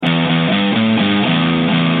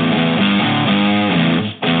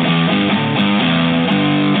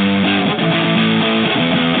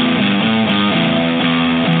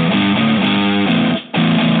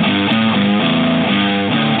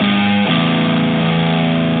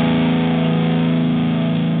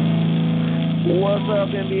What's up,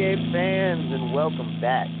 NBA fans, and welcome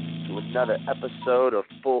back to another episode of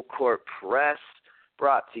Full Court Press,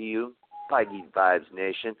 brought to you by Geek Vibes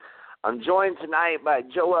Nation. I'm joined tonight by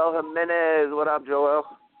Joel Jimenez. What up, Joel?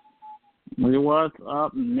 What's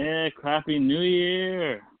up, Nick? Happy New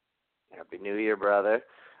Year. Happy New Year, brother.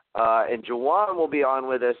 And Jawan will be on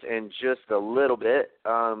with us in just a little bit,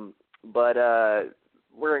 but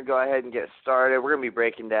we're going to go ahead and get started. We're going to be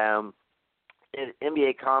breaking down an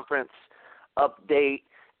NBA conference update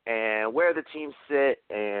and where the teams sit,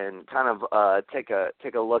 and kind of take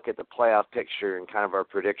a look at the playoff picture and kind of our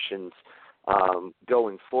predictions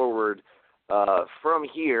going forward from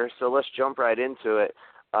here. So let's jump right into it.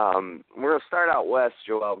 We're going to start out west,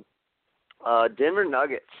 Joel. Denver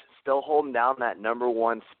Nuggets still holding down that number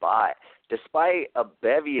one spot despite a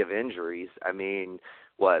bevy of injuries. I mean,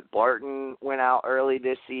 Barton went out early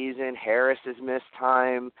this season. Harris has missed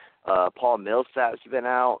time. Paul Millsap's been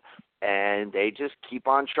out. And they just keep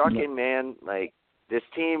on trucking, man. Like, this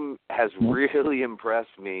team has really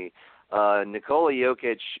impressed me. Nikola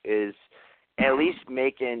Jokic is at least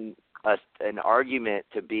making an argument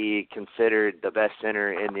to be considered the best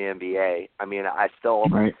center in the NBA. I mean,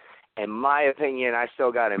 in my opinion, I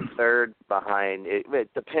still got him third behind. It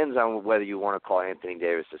depends on whether you want to call Anthony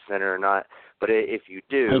Davis a center or not. But if you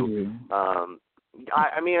do, I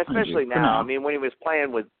mean, especially now. I mean, when he was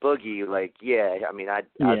playing with Boogie,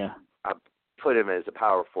 I put him as a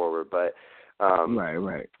power forward, but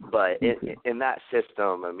right. But in that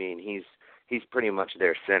system, I mean, he's pretty much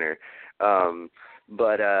their center. And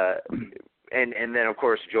then of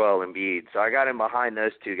course Joel Embiid. So I got him behind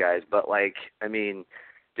those two guys. But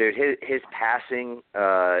dude, his passing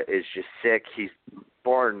is just sick. He's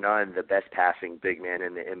bar none the best passing big man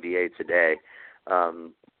in the NBA today,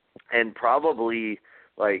 and probably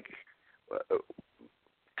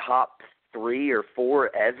top 3 or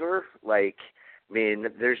 4 ever.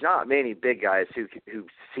 There's not many big guys who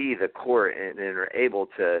see the court and are able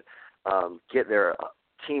to get their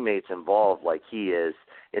teammates involved like he is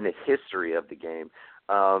in the history of the game.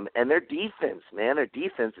 And their defense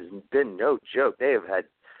has been no joke. They have had,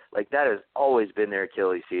 that has always been their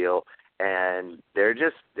Achilles heel, and they're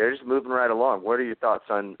just moving right along. What are your thoughts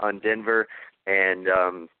on Denver, and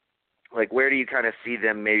where do you kind of see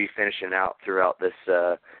them maybe finishing out throughout this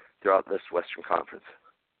Western Conference?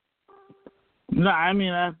 No, I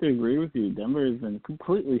mean, I have to agree with you. Denver has been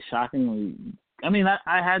completely shockingly. I mean,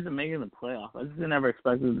 I had to make it in the playoffs. I just never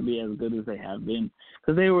expected it to be as good as they have been,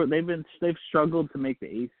 because they've struggled to make the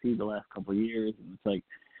 8th seed the last couple of years, and it's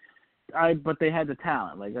but they had the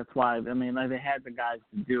talent. That's why. I mean, they had the guys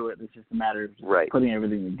to do it. It's just a matter of putting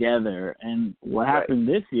everything together. And what happened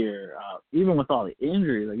this year, even with all the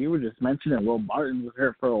injuries, like you were just mentioning, Will Barton was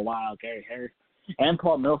hurt for a while, Gary Harris and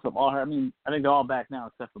Paul Millsap all hurt. I mean, I think they're all back now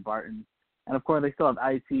except for Barton. And, of course, they still have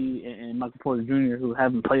IT and Michael Porter Jr., who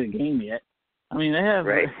haven't played a game yet. I mean, they have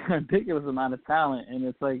a ridiculous amount of talent, and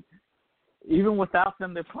it's even without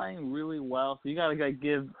them, they're playing really well. So you got to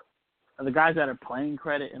give the guys that are playing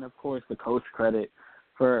credit, and, of course, the coach credit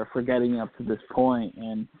for getting up to this point.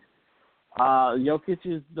 And Jokic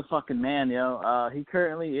is the fucking man, yo. He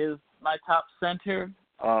currently is my top center.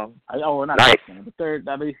 Not nice. Center, but third.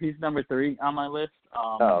 I mean, he's number 3 on my list.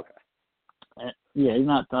 Okay. Yeah, he's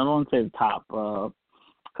not. I don't want to say the top,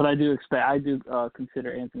 because I do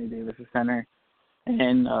consider Anthony Davis a center,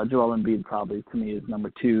 and Joel Embiid probably to me is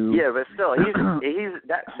number 2. Yeah, but still, he's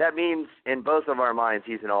that means in both of our minds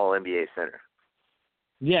he's an All NBA center.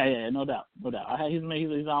 Yeah, no doubt.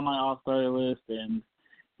 He's on my All-Star list, and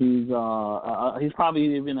he's probably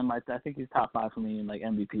even in my. I think he's top 5 for me in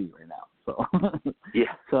MVP right now. So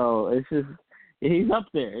yeah. So it's just. He's up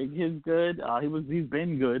there. He's good. He's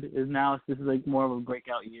been good. This is more of a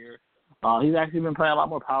breakout year. He's actually been playing a lot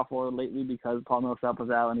more power forward lately because Paul Millsap was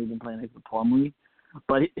out and he's been playing next to Plumlee.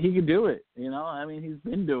 But he can do it. I mean, he's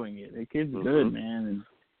been doing it. The kid's good, man.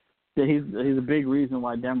 And he's a big reason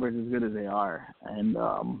why Denver's as good as they are. And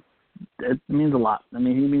it means a lot. I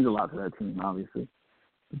mean, he means a lot to that team, obviously.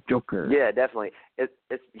 Joker. Yeah, definitely.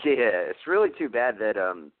 It's really too bad that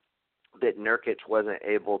Nurkic wasn't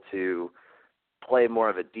able to play more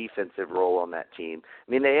of a defensive role on that team.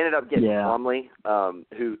 I mean, they ended up getting Plumlee,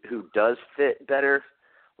 who does fit better,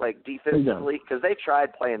 defensively, because they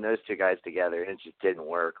tried playing those two guys together and it just didn't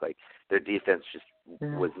work. Their defense just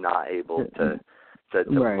was not able to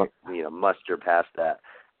muster past that.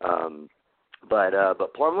 But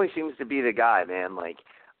Plumlee seems to be the guy, man.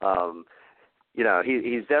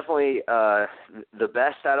 He's definitely the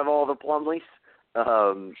best out of all the Plumlees.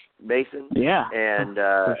 Mason. Yeah. And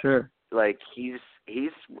for sure. He's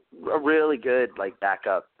he's a really good like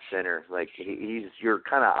backup center. Like he's your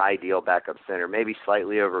kind of ideal backup center. Maybe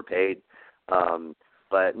slightly overpaid,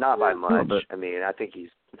 but not by much. I mean, I think he's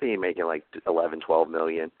making like 11, 12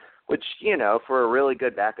 million, which for a really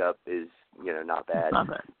good backup is not bad. Not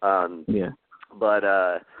bad. Yeah. But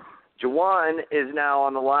Jawan is now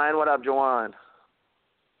on the line. What up, Jawan?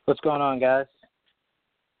 What's going on, guys?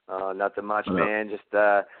 Nothing much, man. Just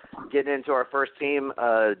getting into our first team,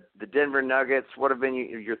 the Denver Nuggets. What have been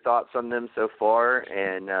your thoughts on them so far,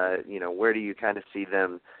 and where do you kind of see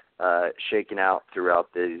them shaking out throughout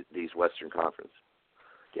these Western Conference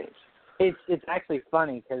games? It's actually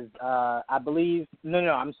funny because I believe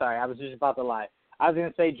I'm sorry, I was just about to lie. I was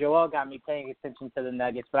gonna say Joel got me paying attention to the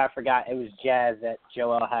Nuggets, but I forgot it was Jazz that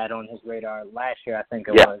Joel had on his radar last year. I think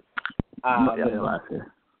it was. Last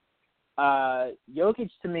year.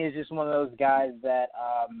 Jokic to me is just one of those guys that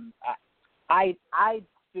I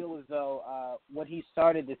feel as though what he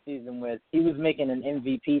started the season with, he was making an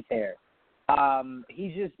MVP tear.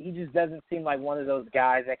 He just doesn't seem like one of those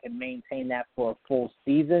guys that can maintain that for a full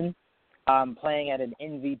season, playing at an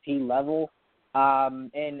MVP level.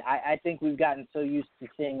 And I think we've gotten so used to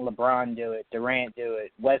seeing LeBron do it, Durant do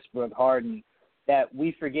it, Westbrook, Harden, that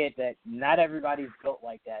we forget that not everybody's built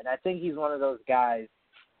like that. And I think he's one of those guys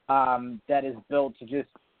that is built to just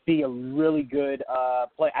be a really good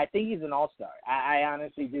player. I think he's an all-star. I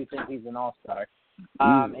honestly do think he's an all-star.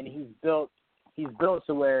 And he's built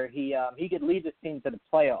to where he could lead this team to the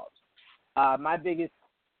playoffs. My biggest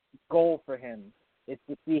goal for him is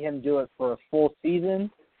to see him do it for a full season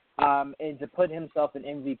and to put himself in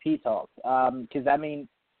MVP talks. Because,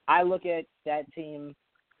 I look at that team,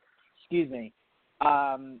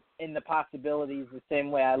 in the possibilities the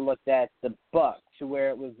same way I looked at the Bucks, to where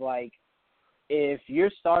it was like, if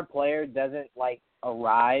your star player doesn't,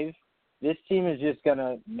 arrive, this team is just going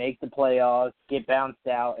to make the playoffs, get bounced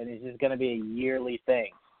out, and it's just going to be a yearly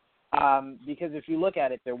thing. Because if you look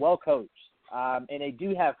at it, they're well coached, and they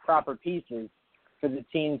do have proper pieces for the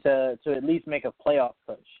team to at least make a playoff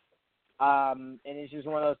push. And it's just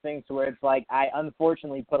one of those things where it's like I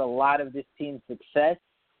unfortunately put a lot of this team's success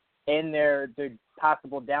and their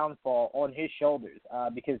possible downfall on his shoulders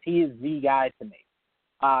because he is the guy to me.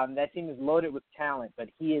 That team is loaded with talent, but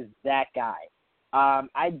he is that guy.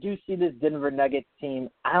 I do see this Denver Nuggets team.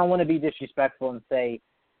 I don't want to be disrespectful and say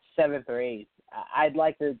 7th or 8th. I'd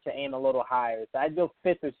like to aim a little higher. So I'd go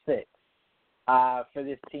 5th or 6th for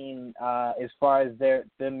this team as far as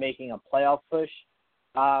them making a playoff push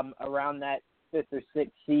around that 5th or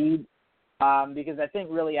 6th seed because I think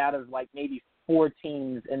really out of maybe 4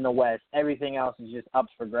 teams in the West, everything else is just up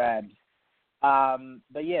for grabs.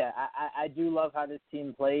 But yeah, I do love how this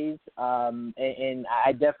team plays, and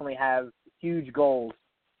I definitely have huge goals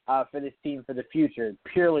for this team for the future,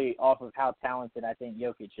 purely off of how talented I think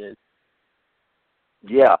Jokic is.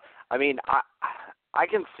 Yeah, I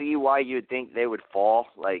can see why you'd think they would fall.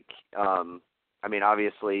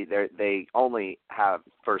 Obviously they only have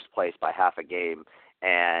first place by half a game,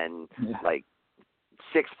 and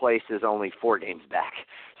 6th place is only 4 games back.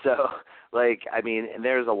 So, and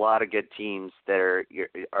there's a lot of good teams that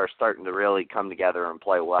are starting to really come together and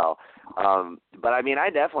play well. But I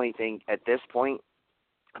definitely think at this point,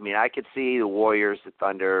 I could see the Warriors, the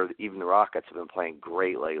Thunder, even the Rockets have been playing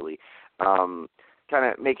great lately. Kind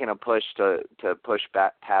of making a push to push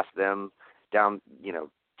back past them down,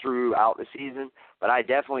 throughout the season. But I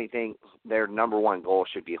definitely think their number one goal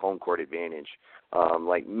should be home court advantage.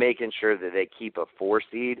 Making sure that they keep a 4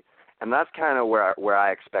 seed. And that's kind of where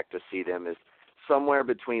I expect to see them is somewhere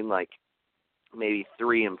between maybe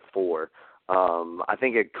 3 and 4. I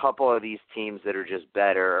think a couple of these teams that are just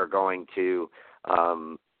better are going to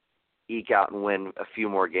eke out and win a few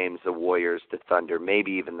more games, the Warriors, the Thunder,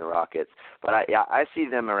 maybe even the Rockets. But I see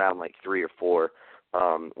them around 3 or 4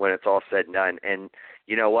 when it's all said and done. And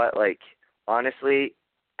you know what? Honestly,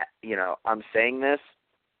 I'm saying this,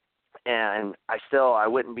 and I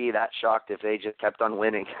wouldn't be that shocked if they just kept on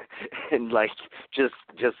winning and just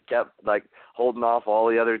kept holding off all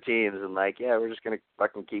the other teams and we're just gonna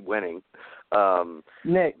fucking keep winning.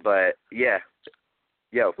 Nick, but yeah,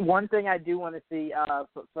 yo. One thing I do want to see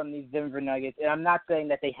from these Denver Nuggets, and I'm not saying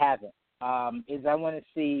that they haven't, is I want to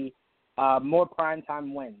see more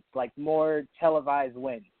primetime wins, more televised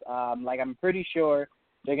wins. I'm pretty sure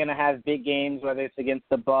they're going to have big games, whether it's against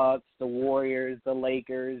the Bucks, the Warriors, the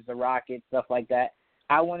Lakers, the Rockets, stuff like that.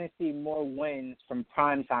 I want to see more wins from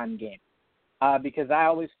primetime games because I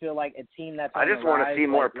always feel like a team that's I just want to see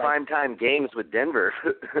more primetime games with Denver.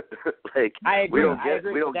 I agree.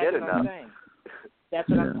 We don't get enough. That's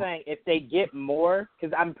what I'm saying. If they get more,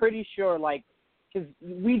 because I'm pretty sure because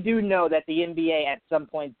we do know that the NBA at some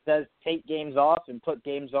point does take games off and put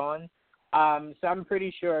games on. So I'm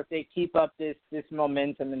pretty sure if they keep up this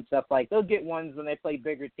momentum and stuff, like they'll get ones when they play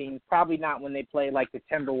bigger teams. Probably not when they play like the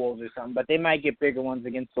Timberwolves or something, but they might get bigger ones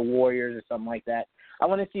against the Warriors or something like that. I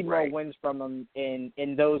want to see more wins from them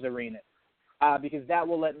in those arenas because that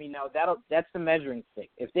will let me know that's the measuring stick.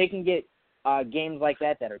 If they can get games like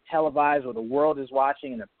that are televised where the world is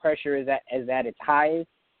watching and the pressure is at its highest,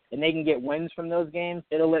 and they can get wins from those games,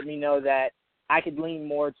 it'll let me know that I could lean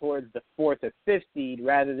more towards the 4th or 5th seed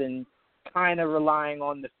rather than kind of relying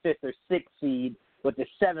on the 5th or 6th seed with the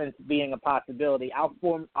 7th being a possibility. I'll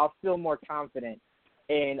feel more confident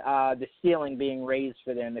in the ceiling being raised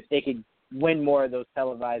for them if they could win more of those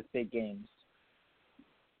televised big games.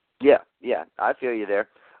 Yeah, I feel you there.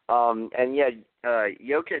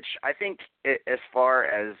 Jokic, I think as far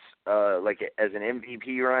as as an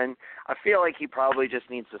MVP run, I feel like he probably just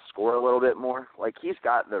needs to score a little bit more. Like he's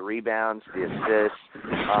got the rebounds, the assists.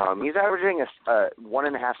 He's averaging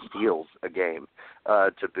 1.5 steals a game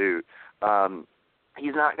to boot.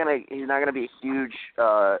 He's not gonna be a huge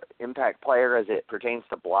impact player as it pertains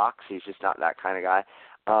to blocks. He's just not that kind of guy.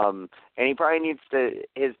 And he probably needs to.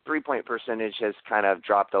 His 3-point percentage has kind of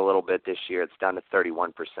dropped a little bit this year. It's down to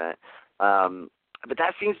 31%. But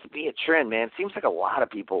that seems to be a trend, man. It seems like a lot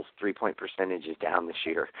of people's 3-point percentage is down this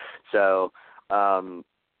year. So,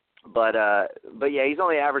 but yeah, he's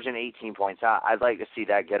only averaging 18 points. I'd like to see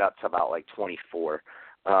that get up to about like 24.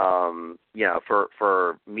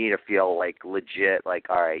 For me to feel like legit, like,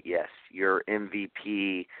 all right, yes, you're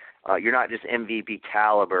MVP. You're not just MVP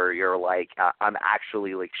caliber. You're like, I'm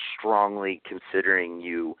actually like strongly considering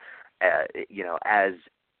you, as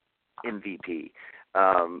MVP.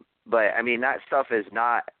 But I mean, that stuff is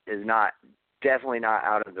definitely not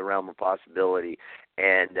out of the realm of possibility.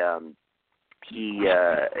 And he's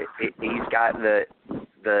got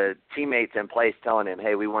the teammates in place telling him,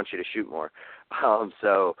 hey, we want you to shoot more.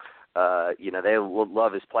 They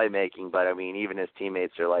love his playmaking, but I mean, even his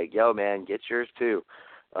teammates are like, yo, man, get yours too.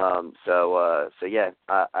 I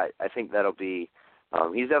think that'll be.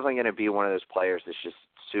 He's definitely going to be one of those players that's just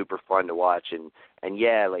super fun to watch, and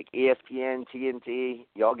yeah, like ESPN, TNT,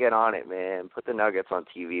 y'all get on it, man. Put the Nuggets on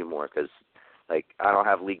TV more because, like, I don't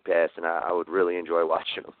have League Pass, and I would really enjoy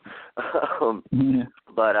watching them.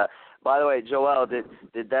 But by the way, Joel,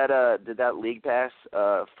 did that League Pass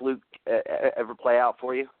fluke ever play out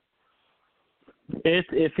for you? It's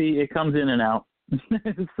iffy. It comes in and out.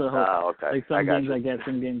 So, okay. Like some games I get,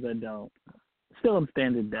 some games I don't. Still in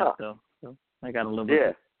standard depth though, so I got a little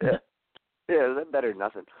bit. Yeah, that's better than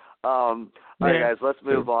nothing. All right, guys, let's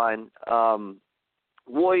move on.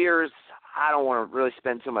 Warriors, I don't want to really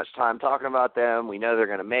spend too much time talking about them. We know they're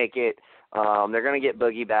going to make it. They're going to get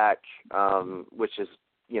Boogie back, which is,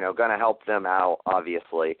 going to help them out,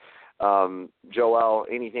 obviously. Joel,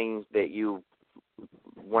 anything that you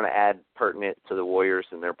want to add pertinent to the Warriors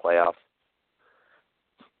and their playoffs?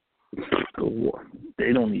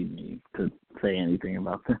 They don't need me to say anything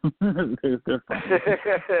about them. They're fine.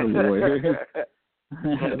 The Warriors.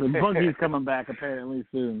 The Boogie's coming back apparently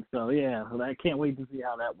soon, so yeah, I can't wait to see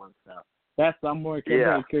how that works out. I'm very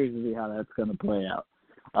curious to see how that's going to play out.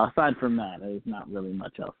 Aside from that, there's not really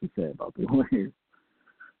much else to say about the Warriors.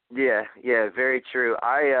 Yeah, very true.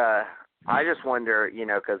 I just wonder,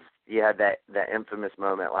 because you had that infamous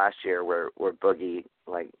moment last year where Boogie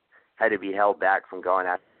had to be held back from going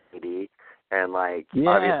after KD, and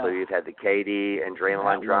obviously we've had the KD and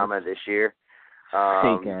Draymond drama this year. So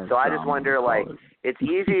I just wonder, it's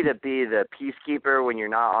easy to be the peacekeeper when you're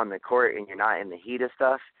not on the court and you're not in the heat of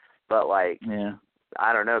stuff, but I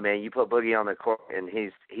don't know, man. You put Boogie on the court and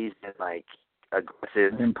he's been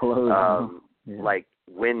aggressive,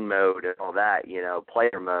 win mode and all that,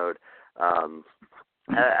 player mode.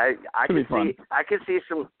 I could see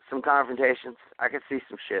some confrontations. I could see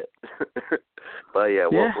some shit. But we'll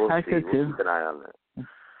see. We'll keep an eye on that.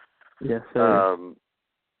 Yes, sir.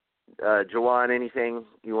 Jawan, anything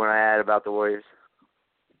you want to add about the Warriors?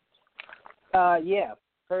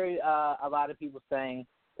 Heard a lot of people saying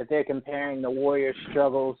that they're comparing the Warriors'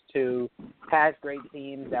 struggles to past great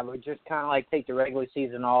teams that would just kind of take the regular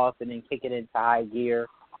season off and then kick it into high gear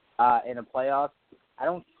in a playoff. I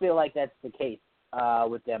don't feel like that's the case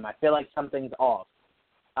with them. I feel like something's off,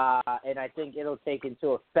 and I think it'll take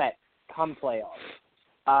into effect come playoffs.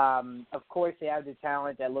 Of course, they have the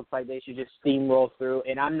talent that looks like they should just steamroll through,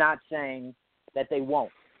 and I'm not saying that they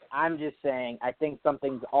won't. I'm just saying I think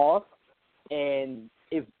something's off, and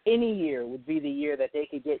if any year would be the year that they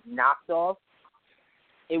could get knocked off,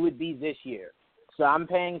 it would be this year. So I'm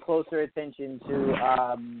paying closer attention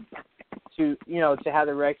to to how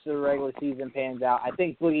the rest of the regular season pans out. I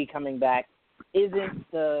think Boogie coming back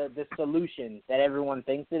isn't the solution that everyone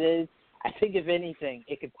thinks it is. I think if anything,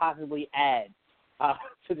 it could possibly add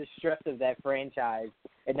to the stress of that franchise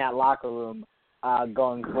and that locker room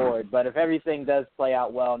going forward. But if everything does play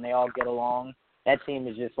out well and they all get along, that team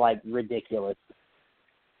is just like ridiculous.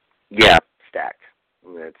 Yeah, stacked.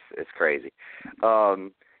 It's crazy.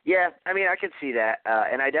 Yeah, I mean, I could see that,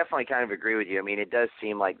 and I definitely kind of agree with you. I mean, it does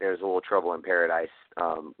seem like there's a little trouble in paradise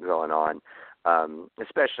going on,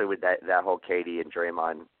 especially with that whole KD and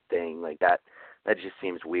Draymond thing. Like that just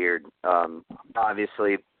seems weird.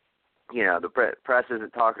 Obviously, the press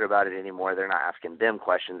isn't talking about it anymore. They're not asking them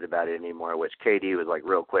questions about it anymore, which KD was like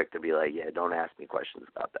real quick to be like, yeah, don't ask me questions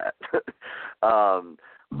about that.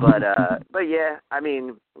 But yeah, I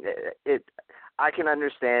mean, I can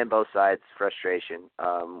understand both sides' frustration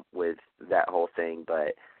with that whole thing,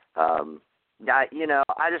 but I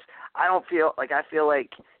feel like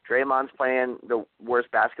Draymond's playing the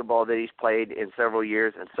worst basketball that he's played in several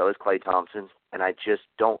years, and so is Klay Thompson, and I just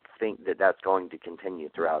don't think that that's going to continue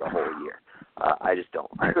throughout a whole year. I just don't.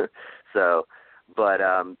 So, but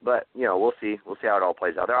we'll see. We'll see how it all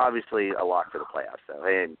plays out. They're obviously a lock for the playoffs, though,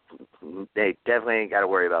 and they definitely ain't got to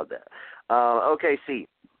worry about that. OKC.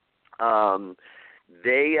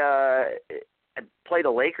 They played the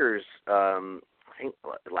Lakers, I think,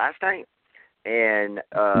 last night, and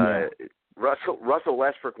Russell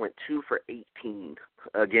Westbrook went 2 for 18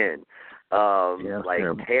 again.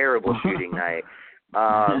 Terrible shooting night.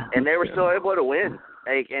 And they were still able to win.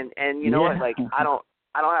 And you know what? Like, I don't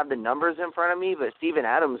have the numbers in front of me, but Steven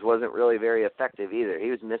Adams wasn't really very effective either. He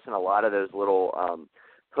was missing a lot of those little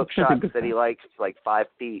hook shots that he likes, like 5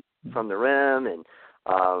 feet from the rim, and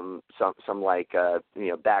some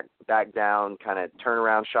back down kind of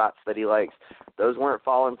turnaround shots that he likes. Those weren't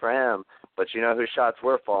falling for him, but you know whose shots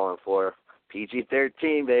were falling for?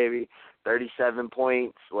 PG-13, baby. 37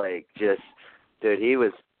 points, like, just, dude, he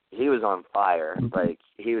was on fire. Like,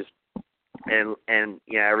 he was, and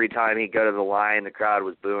every time he'd go to the line, the crowd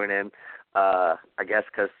was booing him. I guess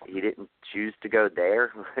because he didn't choose to go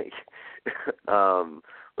there, like,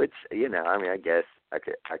 which, I mean, I guess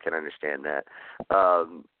I can understand that.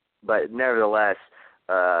 But nevertheless,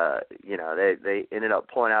 they ended up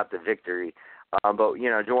pulling out the victory. But,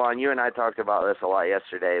 Juwan, you and I talked about this a lot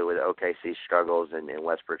yesterday with OKC struggles and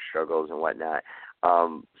Westbrook struggles and whatnot.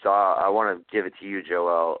 So I want to give it to you,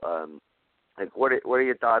 Joel. What are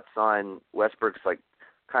your thoughts on Westbrook's, like,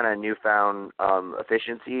 kind of newfound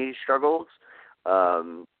efficiency struggles? I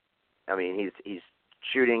mean, he's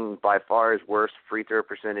shooting by far his worst free throw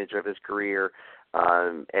percentage of his career,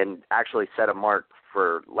 and actually set a mark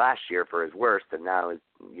for last year for his worst, and now is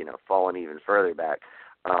fallen even further back.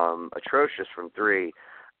 Atrocious from three,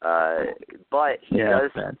 but he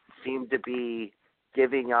does seem to be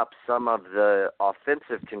giving up some of the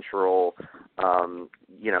offensive control,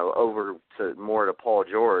 over to more to Paul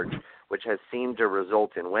George, which has seemed to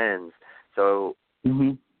result in wins. So,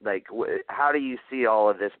 like, how do you see all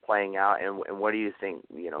of this playing out, and what do you think,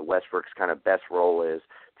 Westbrook's kind of best role is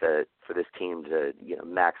for this team to,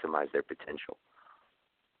 maximize their potential?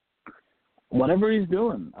 Whatever he's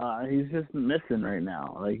doing, he's just missing right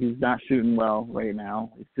now. Like, he's not shooting well right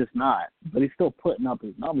now. It's just not. But he's still putting up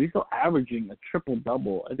his numbers. He's still averaging a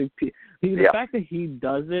triple-double. I think the fact that he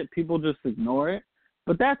does it, people just ignore it.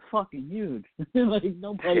 But that's fucking huge. Like,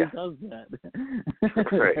 nobody does that.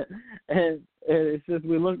 Right. And it's just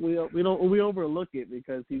we overlook it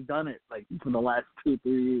because he's done it, like, for the last 2-3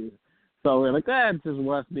 years. So we're like, that's just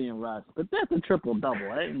Russ being Russ. But that's a triple-double.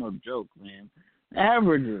 That ain't no joke, man.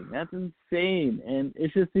 Averaging. That's insane. And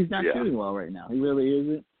it's just he's not shooting well right now. He really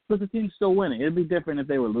isn't. But the team's still winning. It'd be different if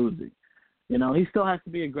they were losing. He still has to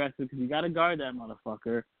be aggressive because you got to guard that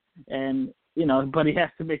motherfucker. And, but he has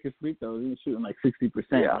to make his free throws. He's shooting like 60%.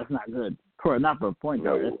 That's not good. Not for a point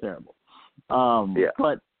guard. That's terrible.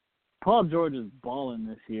 But Paul George is balling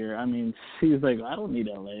this year. I mean, he's like, I don't need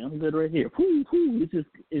LA. I'm good right here.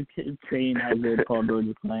 It's insane how good Paul George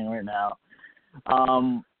is playing right now.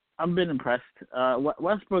 I've been impressed.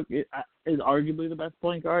 Westbrook is arguably the best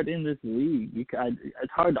point guard in this league.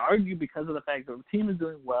 It's hard to argue because of the fact that the team is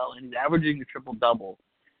doing well and he's averaging a triple-double.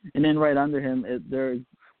 And then right under him,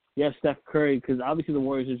 you have Steph Curry, because obviously the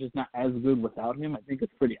Warriors are just not as good without him. I think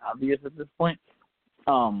it's pretty obvious at this point.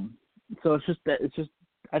 So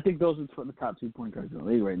I think those are the top 2 point guards in the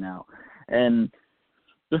league right now. And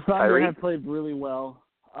the Thunder have played really well.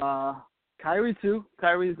 Kyrie, too.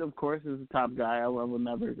 Kyrie, of course, is the top guy. I will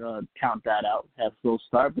never count that out. Have a slow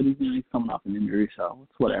start, but he's coming off an injury, so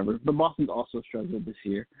it's whatever. But Boston's also struggled this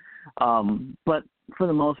year. But for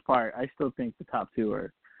the most part, I still think the top 2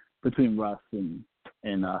 are between Russ and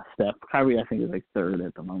Steph. Kyrie, I think, is like third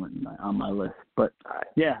at the moment on my list. But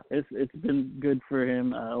yeah, it's been good for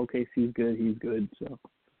him. OKC's good, he's good. So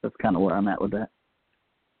that's kind of where I'm at with that.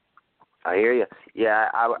 I hear you.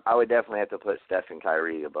 Yeah, I would definitely have to put Steph and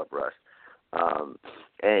Kyrie above Russ.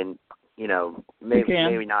 And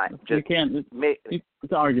maybe not. Just you can. It's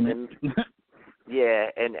an argument.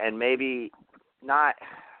 Yeah, and maybe not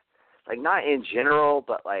in general,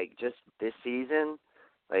 but like just this season,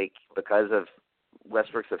 like because of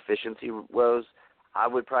Westbrook's efficiency woes, I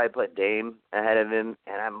would probably put Dame ahead of him,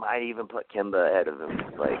 and I might even put Kemba ahead of him,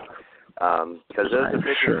 because those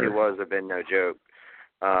efficiency woes have been no joke.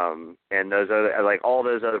 And those other, all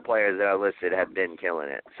those other players that I listed have been killing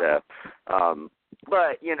it. So,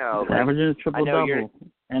 but averaging a triple-double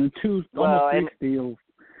and almost 3 steals.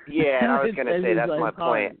 Yeah, and I was going to say that's my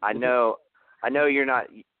point. I know you're not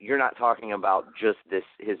talking about just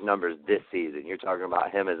his numbers this season. You're talking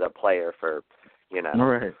about him as a player for,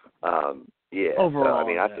 Right. Yeah. Overall,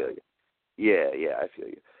 so, I feel you. Yeah, I feel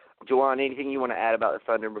you. Juwan, anything you want to add about the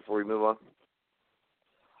Thunder before we move on?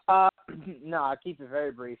 No, I'll keep it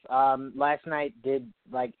very brief. Last night did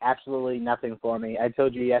absolutely nothing for me. I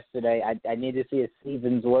told you yesterday I need to see a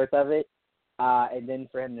season's worth of it, and then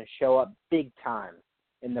for him to show up big time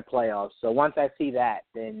in the playoffs. So once I see that,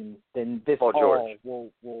 then this Paul George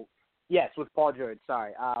will with Paul George.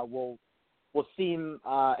 Sorry, will seem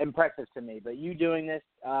impressive to me. But you doing this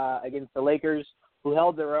against the Lakers, who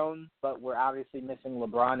held their own, but were obviously missing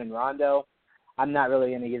LeBron and Rondo, I'm not really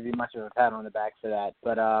going to give you much of a pat on the back for that.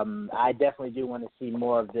 But I definitely do want to see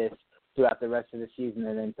more of this throughout the rest of the season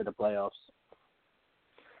and into the playoffs.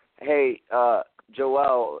 Hey,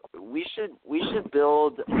 Joel, we should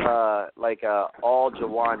build a all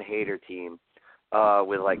Juwan hater team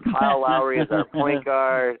with Kyle Lowry as our point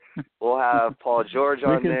guard. We'll have Paul George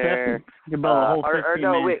on there. We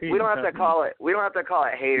don't have to call it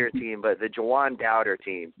hater team, but the Juwan doubter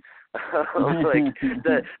team.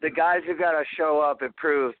 the guys who got to show up and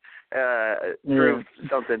prove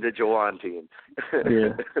something to Juwan team.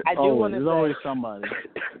 Yeah. There's always somebody.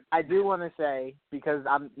 I do want to say, because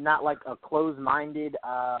I'm not a closed-minded,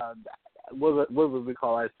 what would we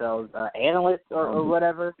call ourselves, analyst or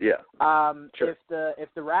whatever. Yeah. Sure. If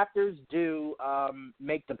the Raptors do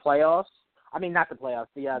make the playoffs, I mean not the playoffs,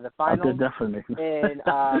 the finals. Definitely. And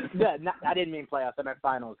I didn't mean playoffs. I meant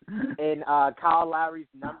finals. And Kyle Lowry's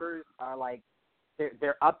numbers are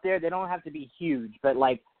they're up there. They don't have to be huge, but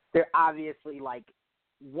they're obviously 1B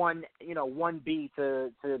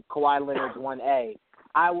to Kawhi Leonard's 1A.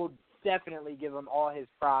 I will definitely give him all his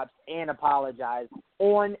props and apologize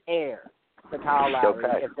on air to Kyle Lowry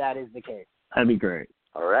if that is the case. That'd be great.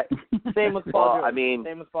 All right. Same with Paul George.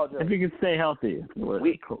 Same with Paul George. If you could stay healthy. That's the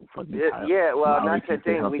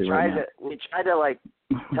thing. We tried to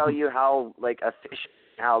tell you how efficient,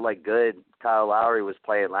 how good Kyle Lowry was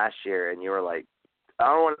playing last year, and you were like, I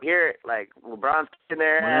don't want to hear it. LeBron's in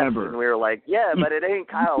their ass, and we were like, yeah, but it ain't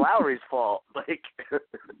Kyle Lowry's fault. My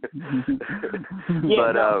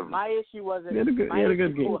issue wasn't. He had a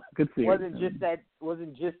good game. Good series.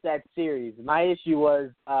 Wasn't just that series. My issue was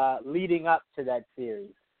leading up to that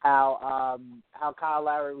series. How Kyle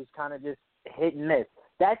Lowry was kind of just hit and miss.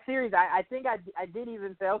 That series, I think I did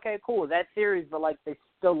even say, okay, cool, that series, but they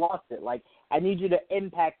still lost it. I need you to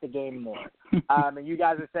impact the game more. And you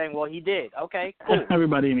guys are saying, well, he did. Okay, cool.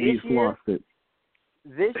 Everybody in the East lost it.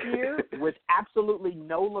 This year, with absolutely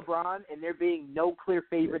no LeBron and there being no clear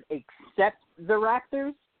favorite except the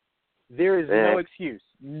Raptors, there is no excuse.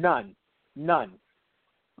 None. They need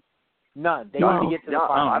to get to the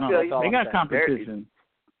finals. They got competition.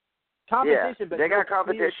 But they got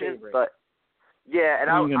competition, but yeah, and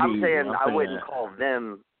I'm saying I wouldn't call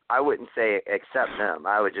them. I wouldn't say except them.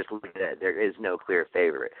 I would just look at it. There is no clear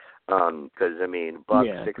favorite. Because Bucks,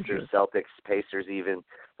 Sixers, Celtics, Pacers, even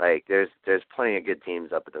there's plenty of good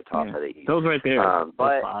teams up at the top of the East. Those right there.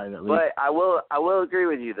 But I will agree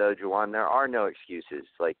with you though, Juwan. There are no excuses.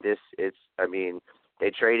 They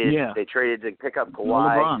traded to pick up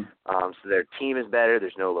Kawhi. So their team is better.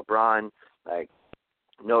 There's no LeBron.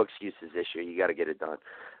 No excuses this year. You got to get it done.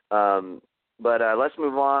 But let's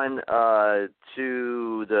move on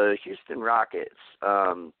to the Houston Rockets.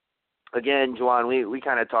 Again, Juwan, we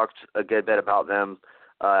kind of talked a good bit about them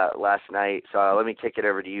last night. So let me kick it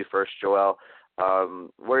over to you first, Joel. What are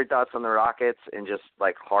your thoughts on the Rockets and just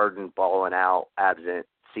Harden balling out absent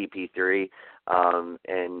CP3?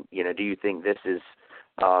 And, do you think this is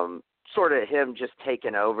sort of him just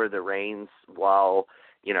taking over the reins while,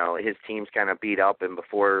 his team's kind of beat up and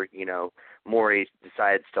before, Morey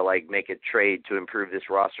decides to make a trade to improve this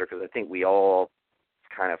roster? Because I think we all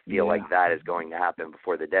kind of feel like that is going to happen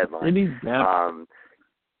before the deadline. It needs depth.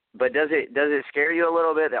 But does it scare you a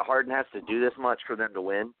little bit that Harden has to do this much for them to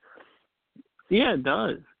win? Yeah, it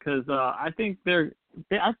does, because I think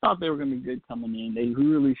I thought they were going to be good coming in. They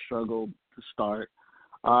really struggled to start.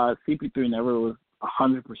 CP3 never was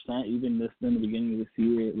 100%, even in the beginning of this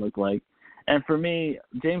year, it looked like. And for me,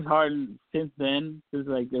 James Harden, since then, since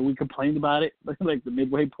we complained about it, like the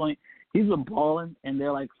midway point, he's been balling, and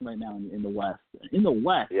they're like right now in the West. In the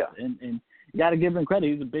West, yeah. And you got to give him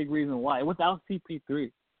credit. He's a big reason why. Without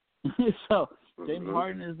CP3, so James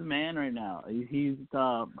Harden is the man right now. He's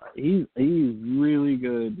really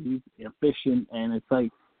good. He's efficient, and it's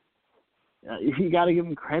like you got to give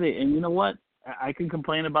him credit. And you know what? I can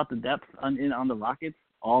complain about the depth on the Rockets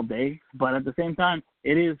all day, but at the same time,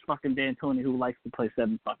 it is fucking D'Antoni who likes to play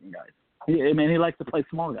 7 fucking guys. He likes to play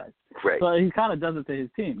small guys. Right. So he kind of does it to his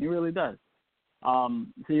team. He really does. So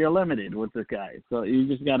you're limited with this guy. So you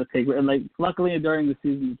just got to take it. And, luckily during the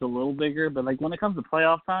season it's a little bigger, but, when it comes to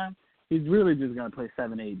playoff time, he's really just going to play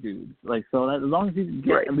 7, 8 dudes. So that as long as he can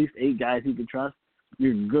get at least 8 guys he can trust,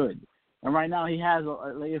 you're good. And right now he has,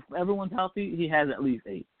 if everyone's healthy, he has at least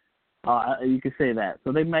 8. You could say that.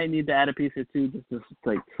 So they might need to add a piece or two just to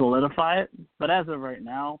solidify it. But as of right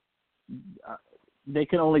now, they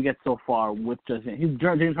can only get so far with just James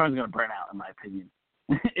Harden's going to burn out, in my opinion,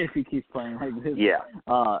 if he keeps playing like this. Yeah.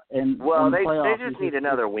 They just need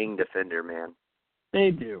another wing defender, man. They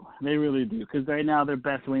do. They really do. Because right now their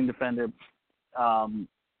best wing defender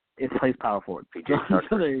plays power forward.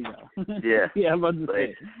 So there you go. Yeah. Yeah, I'm about to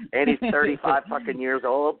say. And he's 35 fucking years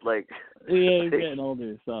old. Yeah, he's getting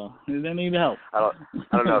older, so they need help. I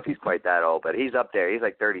don't know if he's quite that old, but he's up there. He's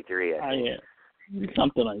 33, I think. Yeah,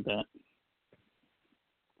 something like that.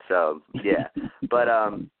 So yeah, but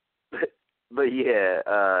yeah,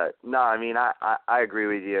 no, I mean I agree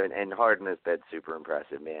with you, and Harden has been super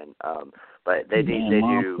impressive, man. But they need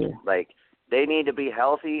to be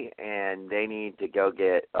healthy, and they need to go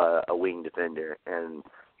get a wing defender, and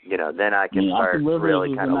then I can start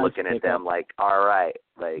really kind of looking at them like, all right,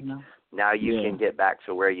 now you can get back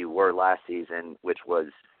to where you were last season, which was,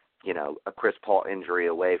 a Chris Paul injury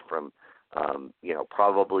away from,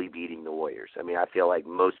 probably beating the Warriors. I mean, I feel like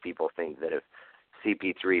most people think that if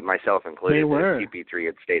CP3, myself included, if CP3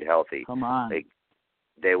 had stayed healthy, come on,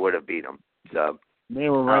 they would have beat them. So they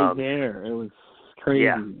were right there. It was crazy.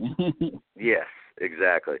 Yeah. Yes,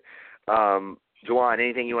 exactly. Juwan,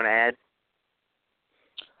 anything you want to add?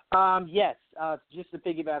 Yes. Just to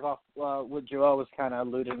piggyback off what Joel was kind of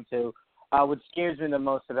alluding to, what scares me the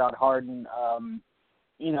most about Harden,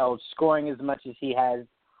 scoring as much as he has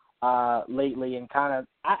lately, and kind of,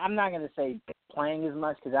 I'm not going to say playing as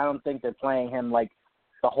much because I don't think they're playing him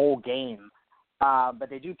the whole game, but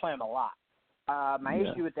they do play him a lot. My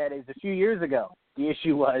issue with that is a few years ago, the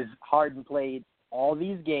issue was Harden played all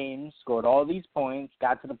these games, scored all these points,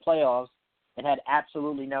 got to the playoffs, and had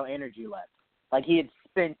absolutely no energy left. He had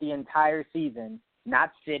spent the entire season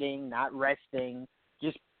not sitting, not resting,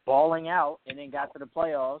 just balling out, and then got to the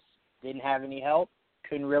playoffs, didn't have any help,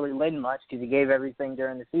 couldn't really lend much because he gave everything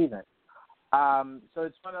during the season. So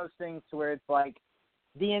it's one of those things to where it's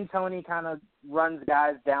D'Antoni kind of runs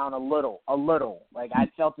guys down a little. I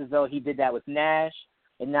felt as though he did that with Nash,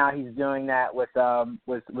 and now he's doing that with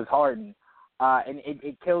Harden. And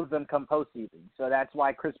it kills them come postseason. So that's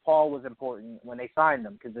why Chris Paul was important when they signed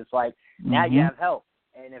him, because it's now you have help.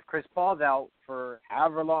 And if Chris Paul's out for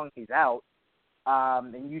however long he's out,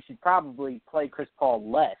 then you should probably play Chris Paul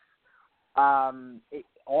less.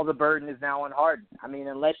 All the burden is now on Harden. I mean,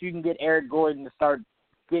 unless you can get Eric Gordon to start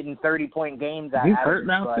getting 30-point games out of him. He's hurt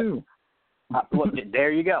now, too.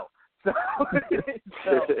 There you go. So,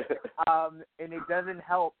 and it doesn't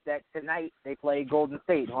help that tonight they play Golden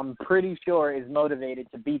State, who I'm pretty sure is motivated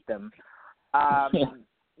to beat them. Harden's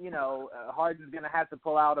going to have to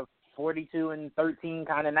pull out a 42-13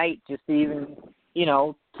 kind of night just to even,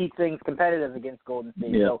 keep things competitive against Golden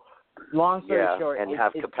State. Yeah. So, long story short, and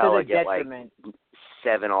have Capella get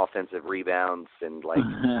 7 offensive rebounds and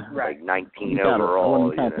 19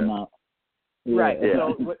 overall. Right. Yeah.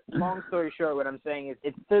 So, long story short, what I'm saying is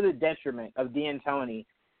it's to the detriment of D'Antoni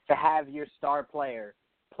to have your star player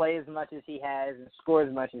play as much as he has and score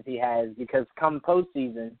as much as he has, because come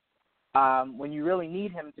postseason, when you really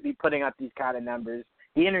need him to be putting up these kind of numbers,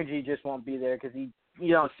 the energy just won't be there because he,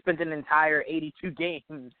 spent an entire 82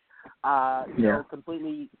 games,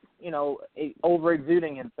 completely,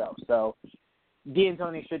 over-exuding himself. So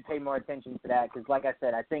D'Antoni should pay more attention to that because, like I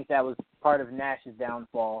said, I think that was part of Nash's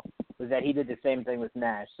downfall, was that he did the same thing with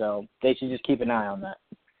Nash. So they should just keep an eye on that.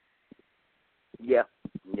 Yeah,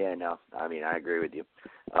 Yeah, no, I mean, I agree with you,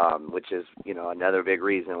 which is, another big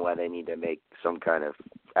reason why they need to make some kind of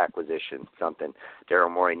acquisition, something.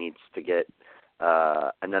 Daryl Morey needs to get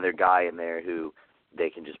another guy in there who they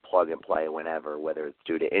can just plug and play whenever, whether it's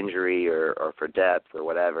due to injury or for depth or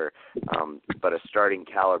whatever. But a starting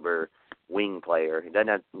caliber wing player, it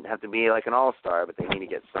doesn't have to be like an all-star, but they need to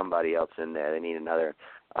get somebody else in there. They need another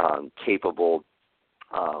capable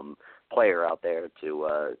player out there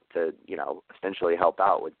to essentially help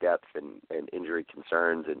out with depth and injury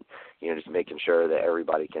concerns, and just making sure that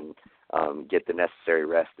everybody can get the necessary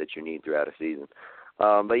rest that you need throughout a season.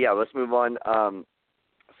 But yeah, let's move on.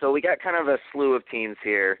 So we got kind of a slew of teams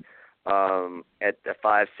here at the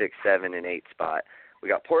 5, 6, 7, and 8 spot. We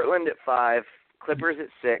got Portland at 5, Clippers at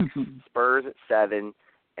 6, Spurs at 7,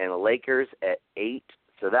 and the Lakers at 8.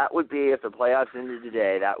 So that would be, if the playoffs ended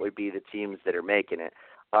today, that would be the teams that are making it.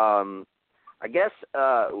 I guess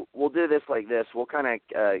we'll do this like this. We'll kind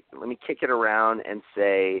of let me kick it around and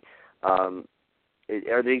say,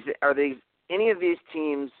 are these any of these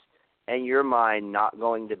teams in your mind not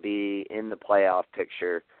going to be in the playoff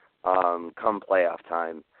picture come playoff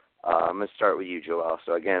time? I'm going to start with you, Joel.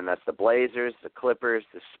 So again, that's the Blazers, the Clippers,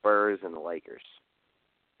 the Spurs, and the Lakers.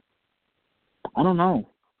 I don't know.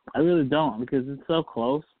 I really don't, because it's so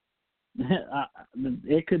close.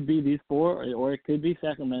 It could be these four, or it could be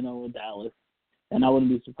Sacramento or Dallas, and I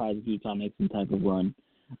wouldn't be surprised if Utah makes some type of run.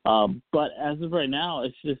 But as of right now,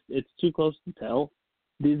 it's too close to tell.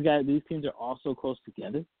 These teams are all so close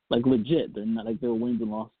together, like legit. They're not like their wins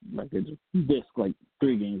and loss records like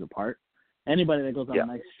 3 games apart. Anybody that goes on a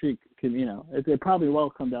nice streak could, it probably will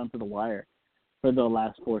come down to the wire for the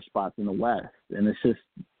last 4 spots in the West, and it's just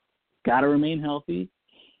got to remain healthy.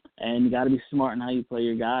 And you got to be smart in how you play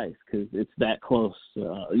your guys, because it's that close.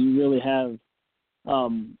 You really have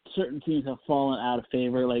certain teams have fallen out of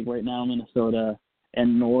favor. Like right now, Minnesota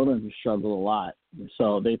and New Orleans have struggled a lot,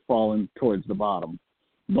 so they've fallen towards the bottom.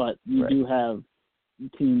 But you do have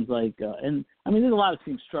teams like, and I mean, there's a lot of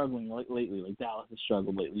teams struggling lately. Like Dallas has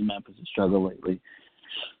struggled lately, Memphis has struggled lately.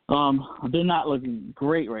 They're not looking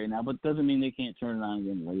great right now, but doesn't mean they can't turn it on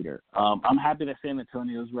again later. I'm happy that San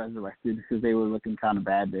Antonio's resurrected, because they were looking kind of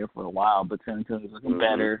bad there for a while, but San Antonio's looking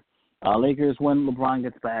better. Lakers, when LeBron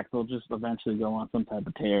gets back, they'll just eventually go on some type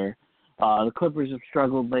of tear. The Clippers have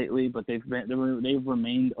struggled lately, but they've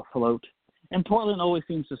remained afloat. And Portland always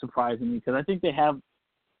seems to surprise me, because I think they have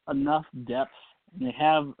enough depth, and they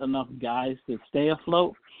have enough guys to stay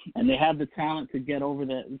afloat, and they have the talent to get over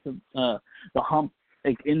the hump,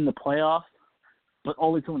 like in the playoffs, but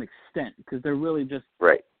only to an extent, because they're really just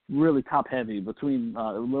really top heavy between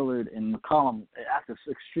Lillard and McCollum. At this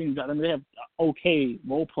extreme, I mean, they have okay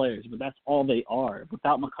role players, but that's all they are.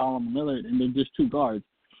 Without McCollum and Lillard, and they're just 2 guards,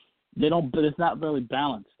 but it's not really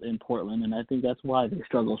balanced in Portland, and I think that's why they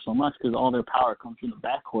struggle so much, because all their power comes from the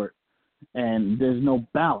backcourt, and there's no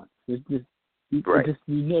balance. There's just if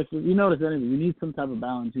you notice anything, you need some type of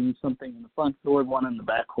balance. You need something in the front court, one in the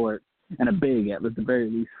backcourt, and a big at the very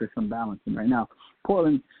least for some balance. And right now,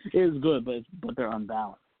 Portland is good, but they're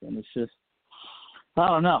unbalanced, and it's just, I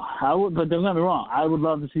don't know. But don't get me wrong, I would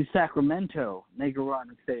love to see Sacramento make a run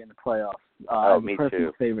and stay in the playoffs. Me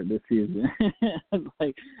personal too. Favorite this season.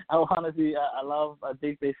 Like, I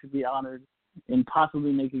think they should be honored in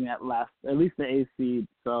possibly making that last, at least the 8th seed.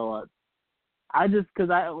 So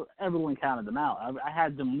everyone counted them out. I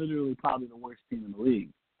had them literally probably the worst team in the league.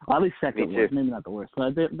 Well, at least second worst, maybe not the worst. But I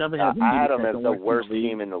had them as the worst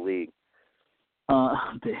team in the league.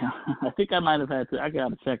 Damn. I think I might have had to. I got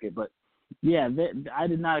to check it, but yeah, I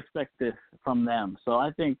did not expect this from them. So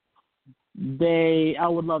I think I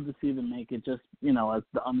would love to see them make it. Just as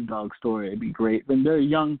the underdog story, it'd be great. When they're a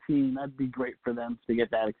young team, that'd be great for them to get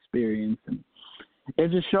that experience, and it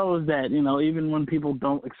just shows that even when people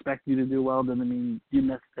don't expect you to do well, doesn't mean you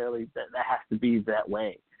necessarily that has to be that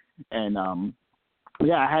way. And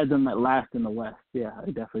I had them at last in the West. Yeah, I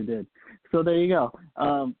definitely did. So there you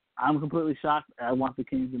go. I'm completely shocked. I want the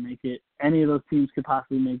Kings to make it. Any of those teams could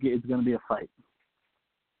possibly make it. It's going to be a fight.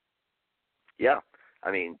 Yeah,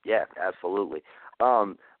 I mean, yeah, absolutely.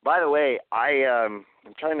 By the way, I'm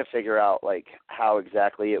trying to figure out like how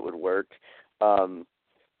exactly it would work,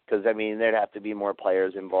 because I mean there'd have to be more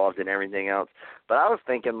players involved and everything else. But I was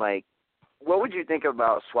thinking, like, what would you think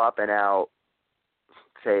about swapping out,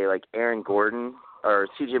 say, like Aaron Gordon or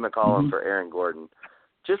C.J. McCollum for Aaron Gordon,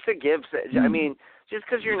 just to give? I mean, just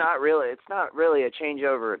because it's not really a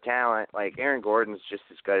changeover of talent. Like Aaron Gordon's just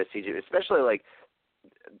as good as C.J., especially like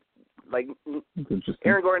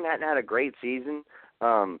Aaron Gordon hadn't had a great season.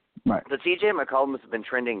 Right. But C.J. McCollum has been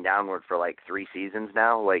trending downward for like 3 seasons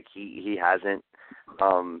now. Like he hasn't,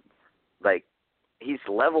 like he's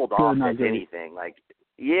leveled off if anything. Like,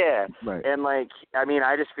 yeah, right. And like, I mean,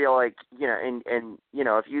 I just feel like, you know, and you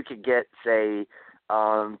know, if you could get, say,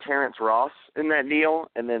 Terrence Ross in that deal,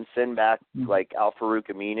 and then send back like Al-Farouq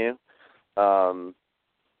Aminu,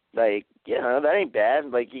 like, you know, that ain't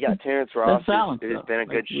bad. Like, you got Terrence Ross, who's been a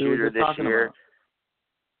good shooter this year.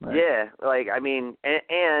 Right. Yeah, like, I mean,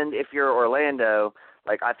 and if you're Orlando,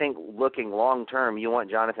 like, I think looking long term, you want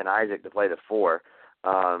Jonathan Isaac to play the 4.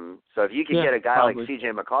 So if you could get a guy like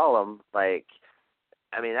C.J. McCollum, like,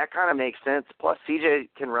 I mean, that kind of makes sense. Plus, C.J.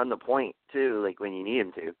 can run the point too, like when you need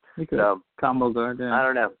him to. He could. So Combo guard. Yeah. I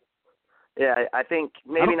don't know. Yeah, I think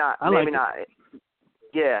maybe not.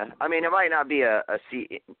 Yeah, I mean, it might not be a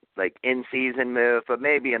like in season move, but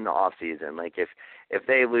maybe in the off season. Like if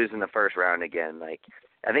they lose in the first round again, like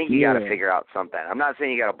I think you got to figure out something. I'm not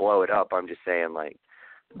saying you got to blow it up. I'm just saying like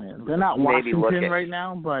they're not Washington right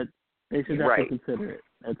now, but they should definitely consider it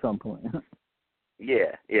at some point.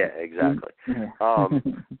 Yeah, exactly.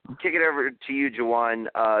 Kick it over to you, Juwan.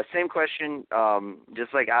 Same question.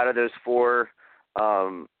 Just like out of those four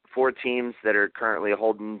teams that are currently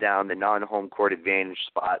holding down the non-home court advantage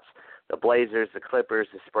spots, the Blazers, the Clippers,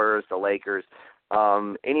 the Spurs, the Lakers,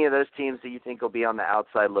 any of those teams that you think will be on the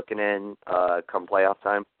outside looking in come playoff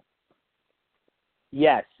time?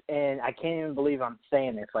 Yes, and I can't even believe I'm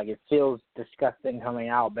saying this. Like, it feels disgusting coming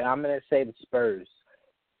out, but I'm going to say the Spurs.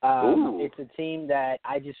 It's a team that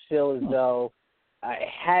I just feel as though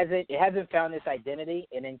it hasn't found this identity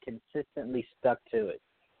and then consistently stuck to it.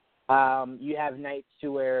 You have nights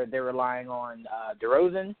to where they're relying on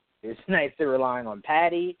DeRozan. There's nights they're relying on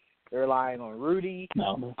Patty. They're relying on Rudy.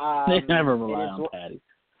 No, they never rely on Patty.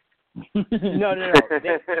 No.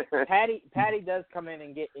 Patty does come in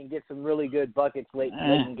and get some really good buckets late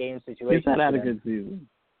in game situations. He's had a good season.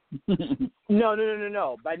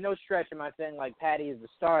 No. By no stretch am I saying like Patty is the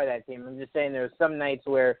star of that team. I'm just saying there's some nights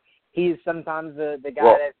where he's sometimes the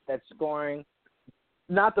guy that's scoring.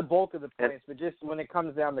 Not the bulk of the points, but just when it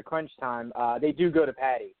comes down to crunch time, they do go to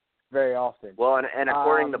Patty very often. Well, and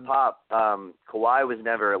according to Pop, Kawhi was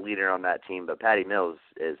never a leader on that team, but Patty Mills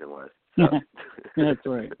is and was. So. That's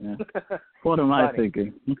right. Yeah. What am I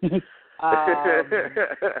thinking?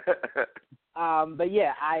 But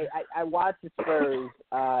yeah, I watch the Spurs,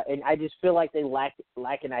 and I just feel like they lack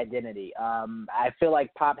an identity. I feel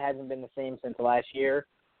like Pop hasn't been the same since last year.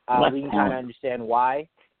 We can kind of understand why.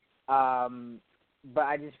 But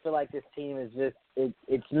I just feel like this team is just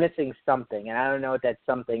it's missing something, and I don't know what that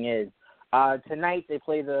something is. Tonight they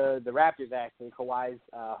play the Raptors, actually, Kawhi's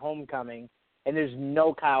homecoming, and there's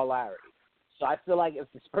no Kyle Lowry. So I feel like if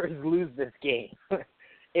the Spurs lose this game,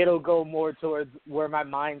 it'll go more towards where my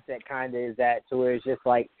mindset kind of is at, to where it's just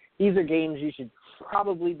like these are games you should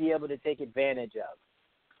probably be able to take advantage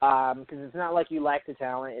of. Because it's not like you lack the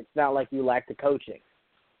talent. It's not like you lack the coaching.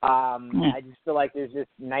 I just feel like there's just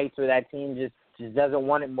nights where that team just doesn't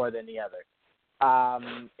want it more than the other.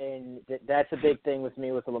 And that's a big thing with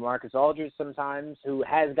me with the LaMarcus Aldridge sometimes, who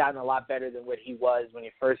has gotten a lot better than what he was when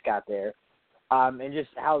he first got there. And just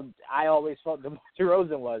how I always felt DeMar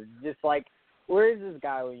DeRozan was. Just like, where is this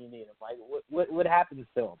guy when you need him? Like, what happens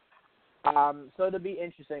to him? So it'll be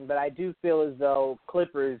interesting, but I do feel as though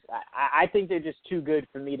Clippers, I think they're just too good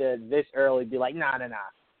for me to this early be like, nah.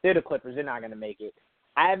 They're the Clippers. They're not going to make it.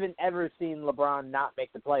 I haven't ever seen LeBron not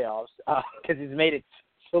make the playoffs because he's made it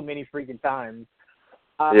so many freaking times.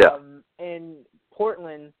 In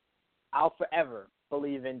Portland, I'll forever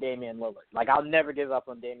believe in Damian Lillard. Like, I'll never give up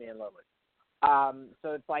on Damian Lillard.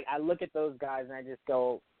 So it's like I look at those guys and I just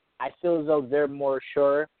go, I feel as though they're more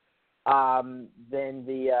sure than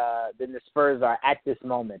the Spurs are at this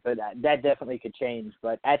moment. But that definitely could change.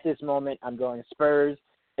 But at this moment, I'm going Spurs.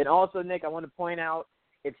 And also, Nick, I want to point out,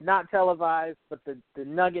 it's not televised, but the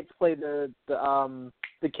Nuggets play the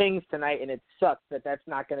Kings tonight, and it sucks that that's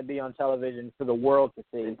not going to be on television for the world to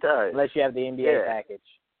see. It does. Unless you have the NBA package.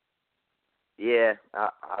 Yeah,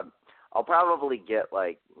 I'll probably get,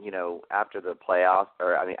 like, you know, after the playoffs,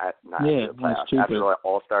 or I mean, not after the playoffs, after the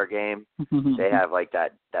All-Star game, they have like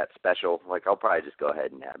that special. Like, I'll probably just go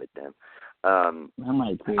ahead and have it then. I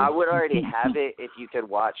might too. I would already have it if you could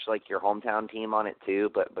watch like your hometown team on it too,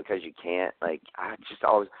 but because you can't, like, I just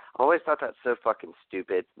always thought that's so fucking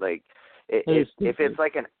stupid. Like, if it's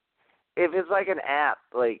like an app,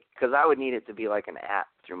 like, because I would need it to be like an app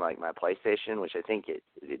through like my PlayStation, which I think it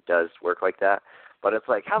does work like that. But it's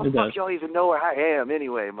like, how the fuck y'all even know where I am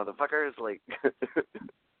anyway, motherfuckers? Like,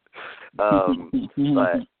 but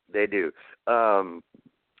they do.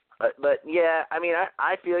 But yeah, I mean,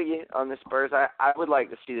 I feel you on the Spurs. I would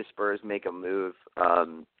like to see the Spurs make a move.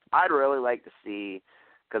 I'd really like to see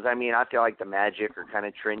Because, I mean, I feel like the Magic are kind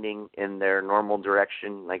of trending in their normal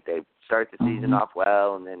direction. Like, they start the season off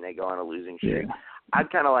well, and then they go on a losing streak. Yeah. I'd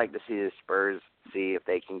kind of like to see the Spurs see if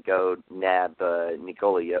they can go nab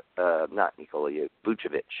Vucevic.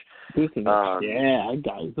 Vucevic, yeah, that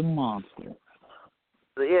guy's a monster.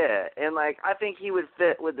 Yeah, and, like, I think he would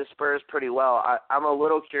fit with the Spurs pretty well. I'm a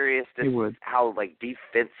little curious to see how, like,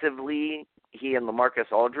 defensively he and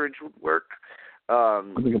LaMarcus Aldridge would work.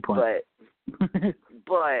 That's a good point.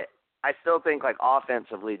 But I still think, like,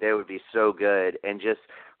 offensively they would be so good, and just,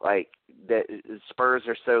 like, the Spurs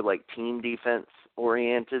are so, like, team defense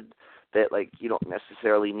oriented that, like, you don't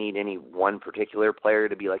necessarily need any one particular player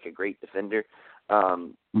to be, like, a great defender.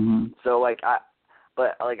 So, like, I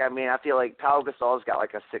feel like Pau Gasol's got,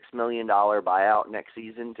 like, a $6 million buyout next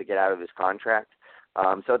season to get out of his contract.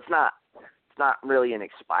 So it's not really an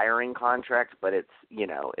expiring contract, but it's, you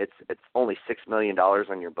know, it's only $6 million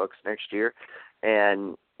on your books next year.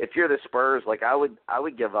 And if you're the Spurs, like, I would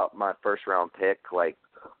give up my first round pick, like,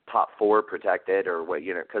 top 4 protected or what,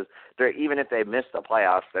 you know, because even if they miss the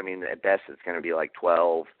playoffs, I mean, at best it's going to be like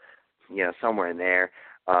 12, you know, somewhere in there.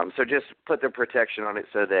 So just put the protection on it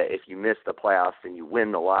so that if you miss the playoffs and you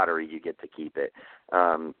win the lottery, you get to keep it.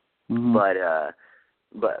 But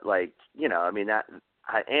like, you know, I mean,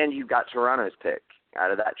 and you got Toronto's pick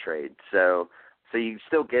out of that trade, so you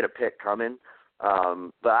still get a pick coming.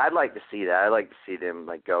 But I'd like to see that. I'd like to see them,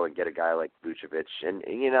 like, go and get a guy like Vucevic, and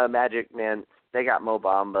you know, Magic, man, they got Mo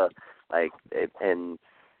Bamba, like, and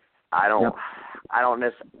I just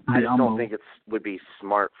don't think it would be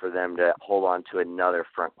smart for them to hold on to another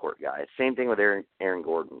front court guy. Same thing with Aaron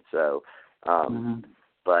Gordon. So,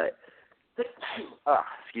 but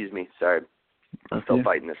excuse me, sorry, I'm still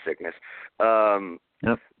fighting this sickness. But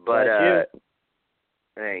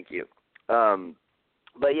thank you.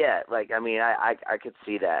 But yeah, like, I mean, I could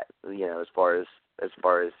see that, you know, as far as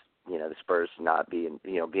you know, the Spurs not being,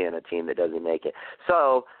 you know, being a team that doesn't make it.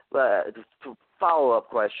 So, follow-up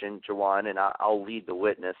question, Jawan, and I'll lead the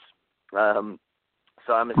witness.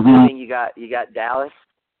 So I'm assuming you got Dallas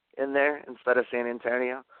in there instead of San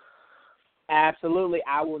Antonio? Absolutely.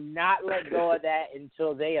 I will not let go of that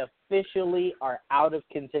until they officially are out of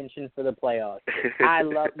contention for the playoffs. I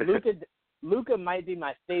love Luka. Luka might be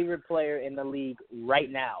my favorite player in the league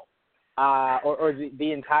right now, or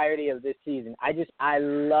the entirety of this season. I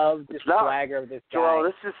love the swagger of this guy. Joel,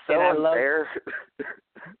 this is so unfair.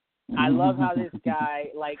 I love how this guy,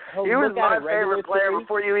 like, he was my favorite player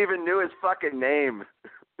before you even knew his fucking name.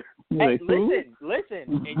 Hey,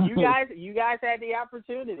 listen, and you guys had the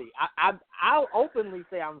opportunity. I'll openly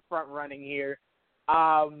say I'm front running here,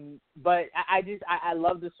 but I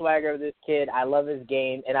love the swagger of this kid. I love his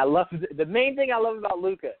game, and I love the main thing I love about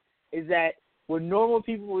Luka is that when normal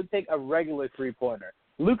people would take a regular 3-pointer,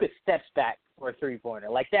 Luka steps back for a 3-pointer.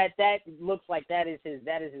 Like that looks like that is his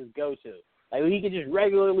go-to. Like, he can just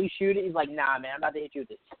regularly shoot it. He's like, nah, man, I'm about to hit you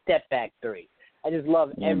with a step back 3. I just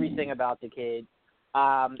love everything about the kid.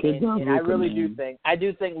 And I really do think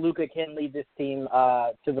Luka can lead this team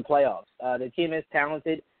to the playoffs. The team is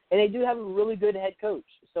talented, and they do have a really good head coach.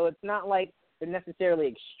 So it's not like they're necessarily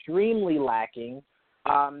extremely lacking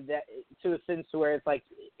that to a sense where it's like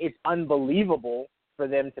it's unbelievable for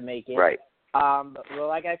them to make it. Right. But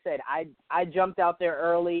like I said, I jumped out there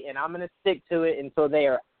early, and I'm going to stick to it until they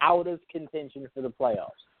are out of contention for the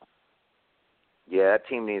playoffs. Yeah, that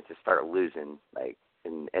team needs to start losing, like.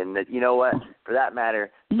 And you know what? For that matter,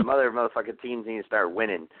 some other motherfucking teams need to start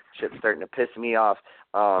winning. Shit's starting to piss me off.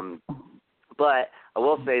 But I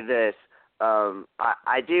will say this.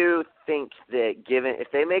 I do think that if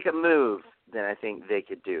they make a move, then I think they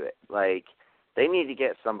could do it. Like, they need to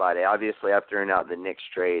get somebody. Obviously, I've thrown out the Knicks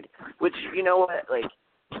trade, which, you know what? Like,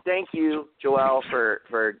 thank you, Joel, for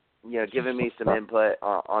you know, giving me some input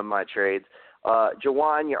on my trades.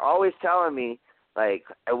 Jawan, you're always telling me, like,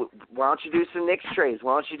 why don't you do some Knicks trades?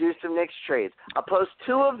 Why don't you do some Knicks trades? I'll post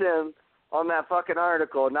 2 of them on that fucking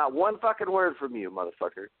article. Not one fucking word from you,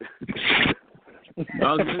 motherfucker.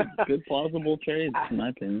 Good plausible trades, in my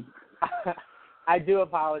opinion. I do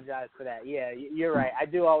apologize for that. Yeah, you're right. I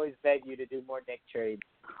do always beg you to do more Knicks trades.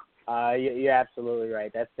 You're absolutely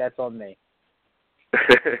right. That's on me.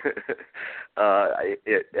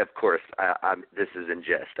 Of course, this is in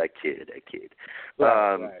jest. I kid.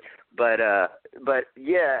 Right. But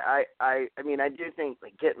yeah, I mean, I do think,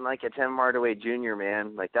 like, getting like a Tim Hardaway Jr.,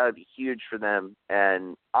 man, like, that would be huge for them.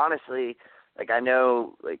 And honestly, like, I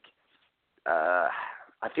know, like, I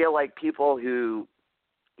feel like people who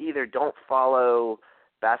either don't follow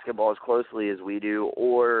basketball as closely as we do,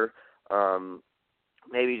 or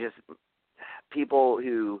maybe just people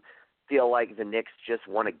who feel like the Knicks just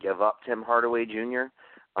want to give up Tim Hardaway Jr.,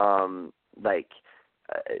 like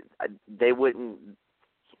they wouldn't.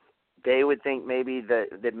 They would think maybe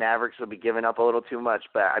the Mavericks would be giving up a little too much,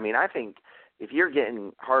 but I mean, I think if you're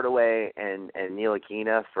getting Hardaway and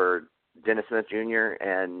Ntilikina for Dennis Smith Jr.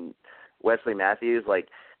 and Wesley Matthews, like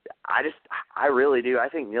I really do. I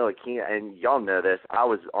think Ntilikina, and y'all know this, I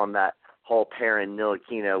was on that whole pairing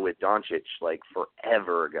Ntilikina with Doncic like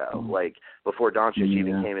forever ago. Like before Doncic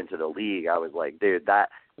even came into the league, I was like, dude, that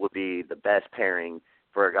would be the best pairing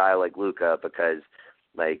for a guy like Luka because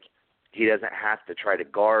like he doesn't have to try to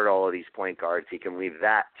guard all of these point guards. He can leave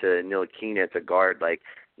that to Ntilikina to guard, like,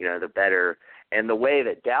 you know, the better. And the way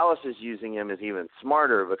that Dallas is using him is even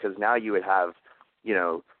smarter because now you would have, you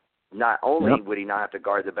know, not only would he not have to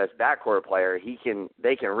guard the best backcourt player,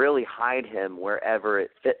 they can really hide him wherever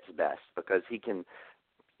it fits best because he can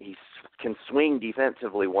swing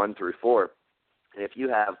defensively 1 through 4. And if you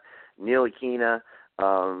have Ntilikina,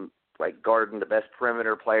 like guarding the best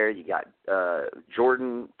perimeter player, you got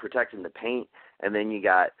Jordan protecting the paint, and then you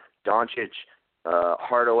got Doncic,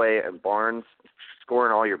 Hardaway, and Barnes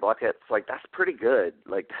scoring all your buckets. Like that's pretty good.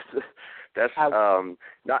 Like that's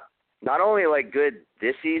not only like good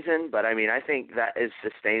this season, but I mean I think that is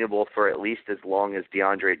sustainable for at least as long as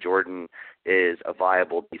DeAndre Jordan is a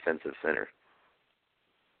viable defensive center.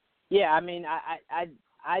 Yeah, I mean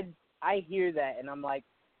I hear that, and I'm like,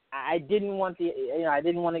 I didn't want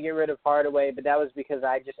to get rid of Hardaway, but that was because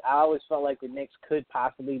I always felt like the Knicks could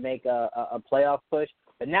possibly make a playoff push.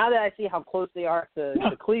 But now that I see how close they are to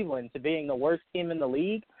Cleveland, to being the worst team in the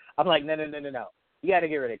league, I'm like, no. You got to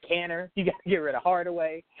get rid of Canner. You got to get rid of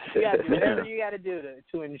Hardaway. You got to do whatever you got to do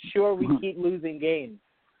to ensure we keep losing games.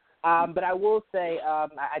 But I will say,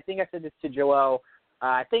 I think I said this to Joel.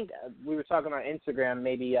 I think we were talking on Instagram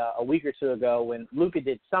maybe a week or two ago when Luka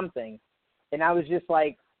did something, and I was just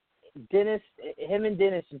like, him and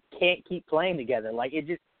Dennis can't keep playing together. Like it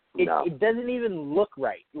doesn't even look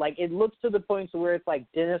right. Like it looks to the point to where it's like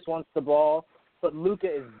Dennis wants the ball, but Luka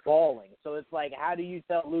is balling. So it's like, how do you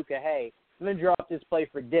tell Luka, hey, I'm gonna drop this play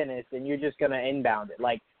for Dennis, and you're just gonna inbound it?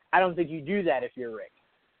 Like I don't think you do that if you're Rick.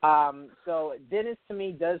 So Dennis to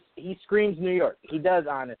me he screams New York. He does,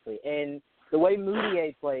 honestly. And the way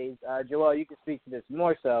Moutier plays, Joel, you can speak to this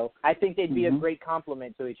more so. I think they'd be a great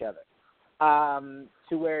complement to each other.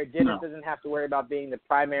 To where Dennis doesn't have to worry about being the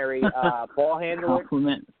primary ball handler.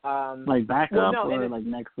 Compliment, like backup or like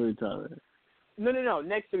next to each other? No,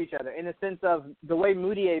 next to each other. In the sense of the way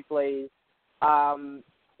Moutier plays,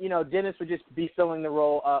 Dennis would just be filling the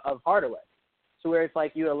role of Hardaway. So where it's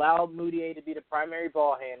like you allow Moutier to be the primary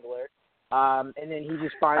ball handler, and then he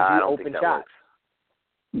just finds you open shots. Works.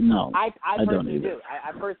 No, I personally do.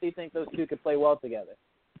 I personally think those two could play well together.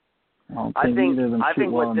 I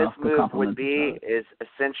think what this move would be is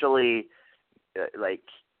essentially like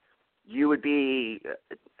you would be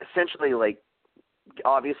essentially like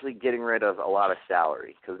obviously getting rid of a lot of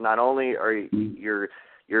salary because not only are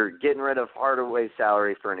you're getting rid of Hardaway's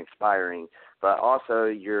salary for an expiring, but also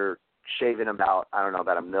you're shaving about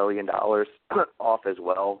 $1 million off as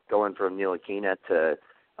well, going from Ntilikina to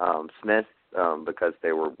Smith because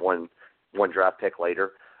they were one draft pick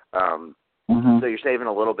later. So you're saving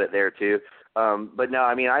a little bit there too. But no,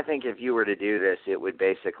 I mean, I think if you were to do this, it would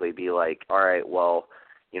basically be like, all right, well,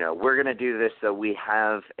 we're going to do this so we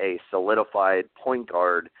have a solidified point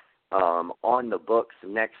guard on the books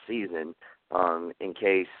next season in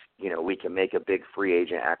case, we can make a big free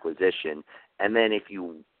agent acquisition. And then if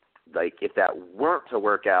that weren't to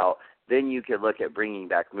work out, then you could look at bringing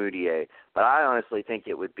back Moutier. But I honestly think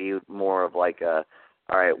it would be more of like all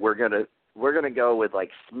right, we're gonna go with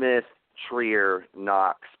like Smith, Trier,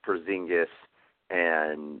 Knox, Porzingis,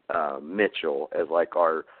 and Mitchell as like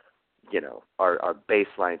our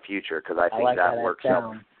baseline future because I think like that works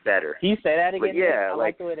out better. Can you say that again? But yeah, I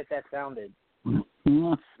like the way that sounded.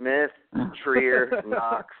 Smith, Trier,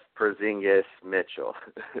 Knox, Porzingis, Mitchell.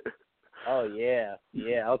 Oh yeah,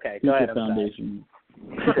 okay. Go ahead. Foundation.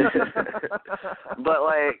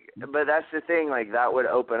 but that's the thing. Like that would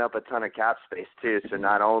open up a ton of cap space too. So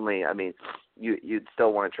not only, I mean, you'd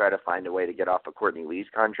still want to try to find a way to get off of Courtney Lee's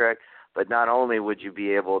contract, but not only would you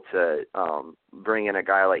be able to bring in a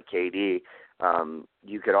guy like KD,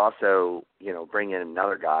 you could also bring in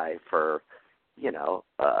another guy for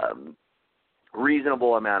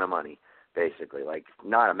reasonable amount of money. Basically, like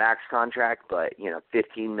not a max contract, but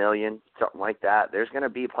 $15 million, something like that. There's going to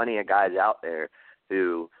be plenty of guys out there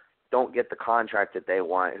who don't get the contract that they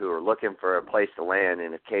want, who are looking for a place to land.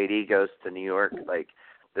 And if KD goes to New York, like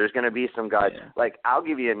there's going to be some guys. Yeah. Like I'll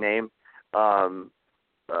give you a name, and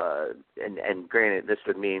granted, this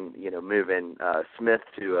would mean moving Smith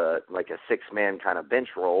to a 6-man kind of bench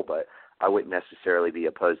role, but I wouldn't necessarily be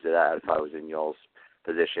opposed to that if I was in y'all's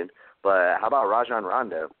position. But how about Rajon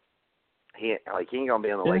Rondo? He ain't gonna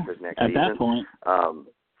be on the Lakers next season. At that point.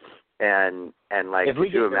 And like,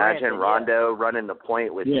 could you imagine Rondo running the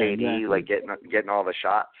point with KD, exactly. like getting all the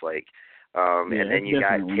shots, like, and then you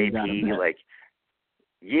got KD, like,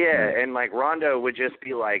 and like Rondo would just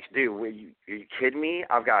be like, dude, are you kidding me?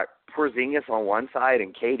 I've got Porzingis on one side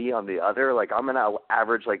and KD on the other. Like, I'm gonna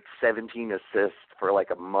average like 17 assists for like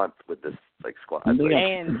a month with this like squad.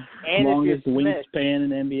 And longest wingspan in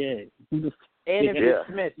the NBA. And if you're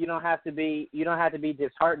Smith, you don't have to be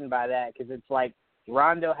disheartened by that, because it's like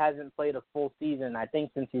Rondo hasn't played a full season, I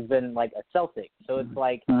think, since he's been like a Celtic. So it's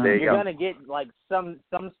like you're gonna get like some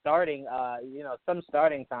starting some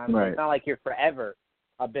starting time. Right. It's not like you're forever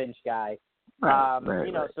a bench guy.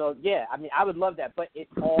 Right. So yeah, I mean, I would love that, but it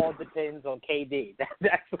all depends on KD.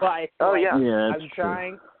 That's why.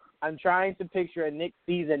 I'm trying to picture a Knicks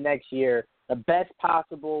season next year, the best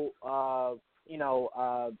possible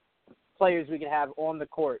players we could have on the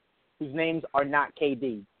court whose names are not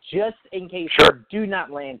KD, just in case we do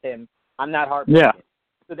not land him. I'm not heartbroken. Yeah.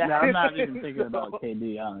 So that's I'm not even thinking about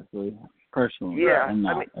KD, honestly, personally. Yeah, I'm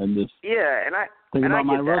not. I'm just and I thinking about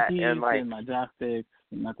my rookies and my draft picks,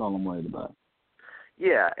 and that's all I'm worried about.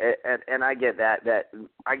 Yeah, and I get that. That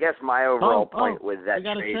I guess my overall point with that we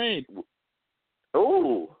got a trade.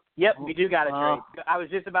 Ooh. Yep, we do got a trade. I was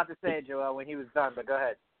just about to say it, Joel, when he was done, but go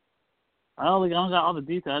ahead. I don't got all the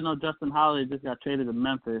details. I know Justin Holiday just got traded to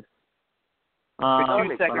Memphis. For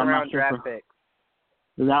 2 second-round draft picks.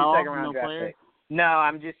 Is that all? No players? No,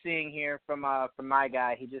 I'm just seeing here from my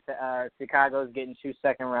guy. He just Chicago's getting 2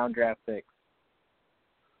 second-round draft picks.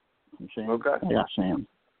 Shame. Okay. Yeah, shame.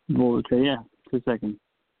 Yeah, 2 seconds.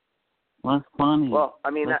 Well, that's funny. Well,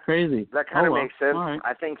 I mean, that's crazy. That kind of makes sense. Right.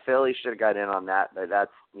 I think Philly should have got in on that, but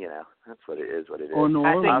that's what it is. Or New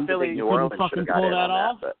Orleans. I think Philly New Orleans should have got in on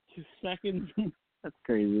off. that. 2 seconds. That's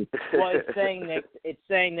crazy. Well, it's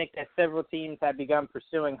saying Nick that several teams have begun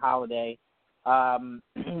pursuing Holiday,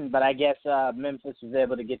 but I guess Memphis was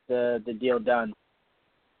able to get the deal done.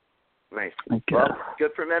 Nice. Okay. Well,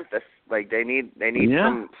 good for Memphis. Like they need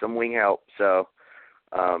some wing help. So,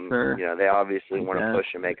 they obviously want to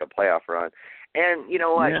push and make a playoff run. And you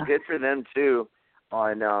know what? Yeah. Good for them too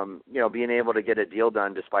on being able to get a deal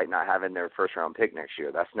done despite not having their first round pick next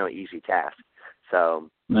year. That's no easy task. So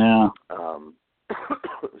yeah.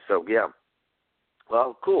 So yeah.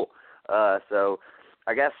 Well, cool. So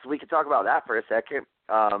I guess we could talk about that for a second,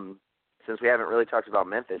 since we haven't really talked about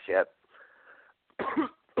Memphis yet.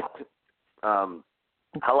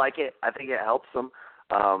 I like it. I think it helps them.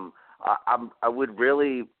 I was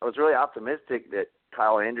really optimistic that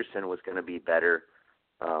Kyle Anderson was going to be better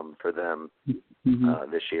for them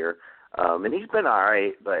this year, and he's been all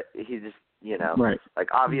right. But he just, like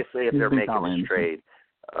obviously, if they're making this trade,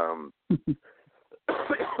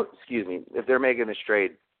 excuse me, if they're making this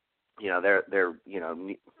trade, they're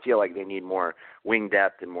feel like they need more wing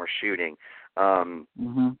depth and more shooting.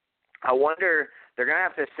 I wonder, they're going to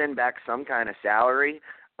have to send back some kind of salary.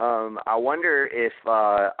 I wonder if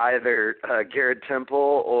either Garrett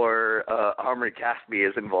Temple or Omri Caspi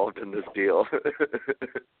is involved in this deal.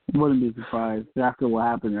 Wouldn't be surprised after what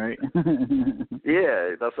happened, right?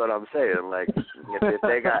 Yeah, that's what I'm saying. Like, if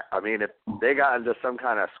they got into some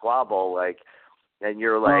kind of squabble, like, and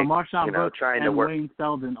you're like, Marshawn Brooks trying and to work. Wayne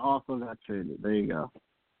Selden also got traded. There you go.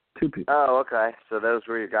 2 people. Oh, okay. So those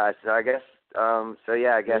were your guys. So I guess,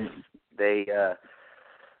 I guess they,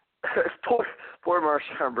 poor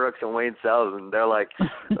Marshawn Brooks and Wayne Selden, they're like,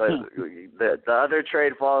 the other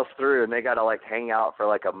trade falls through and they got to like hang out for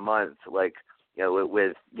like a month, like,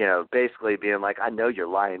 with basically being like, I know you're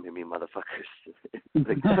lying to me, motherfuckers.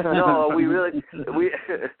 Like, no, we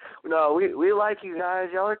like you guys.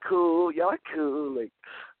 Y'all are cool. Like,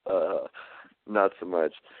 not so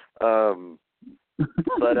much.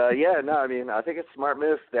 But I think it's a smart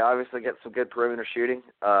move. They obviously get some good perimeter shooting.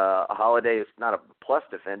 Holiday is not a plus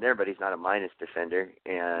defender, but he's not a minus defender.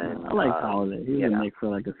 And I like Holiday. He would make for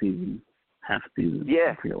like a season, half season.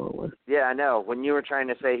 Yeah. I forget what it was. Yeah, I know. When you were trying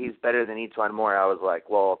to say he's better than Etuan Moore, I was like,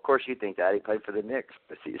 well, of course you think that. He played for the Knicks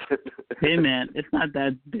this season. Hey, man, it's not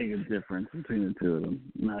that big a difference between the two of them.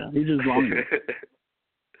 No, he's just longer.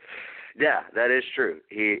 Yeah, that is true.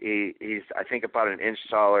 He's I think about an inch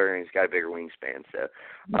taller and he's got a bigger wingspan. So,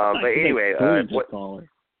 but anyway, taller.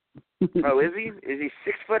 Oh, is he? Is he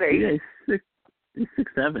 6'8"? Yeah, he's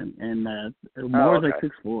 6'7", and Moore's like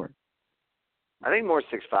 6'4". I think Moore's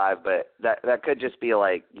 6'5", but that could just be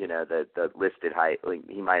like the listed height. Like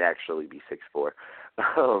he might actually be 6'4".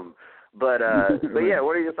 But yeah,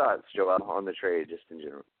 what are your thoughts, Joel, on the trade just in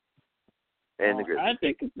general? and the Grizzlies. I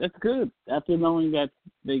think that's good. After knowing that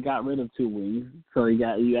they got rid of 2 wings, so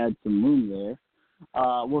you add some room there.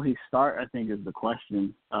 Will he start? I think is the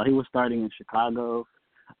question. He was starting in Chicago.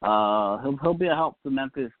 He'll be a help to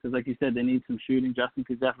Memphis because, like you said, they need some shooting. Justin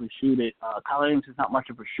could definitely shoot it. Kyle Adams is not much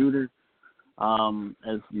of a shooter,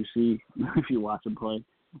 as you see if you watch him play.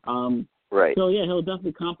 Right. So yeah, he'll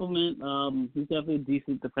definitely complement. He's definitely a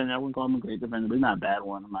decent defender. I wouldn't call him a great defender, but he's not a bad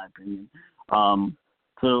one in my opinion.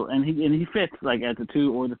 So he fits like at the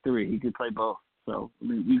 2 or the 3. He could play both. So I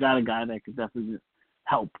mean, you got a guy that could definitely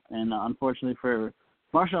help. And unfortunately for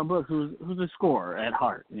Marshall Brooks, who's a scorer at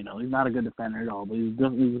heart, he's not a good defender at all, but he's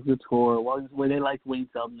definitely a good scorer. Well, they like Wayne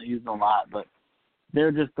Selden, they use him a lot, but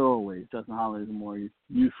they're just throwaways. Justin Holiday is a more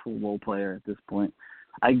useful role player at this point.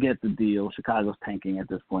 I get the deal. Chicago's tanking at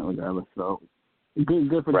this point, regardless. So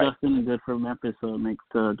good for right. Justin and good for Memphis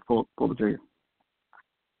to pull the trigger.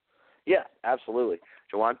 Yeah, absolutely.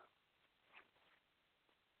 Jawan?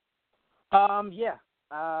 Yeah.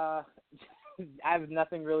 I have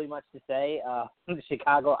nothing really much to say.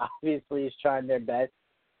 Chicago obviously is trying their best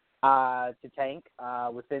to tank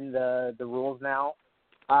within the rules now.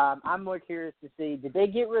 I'm more curious to see, did they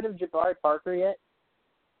get rid of Jabari Parker yet?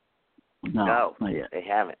 No, not yet. They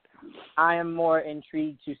haven't. I am more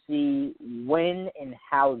intrigued to see when and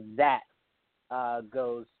how that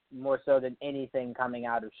goes, more so than anything coming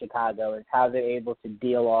out of Chicago, is how they're able to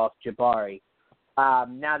deal off Jabari.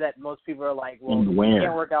 Now that most people are like, well, he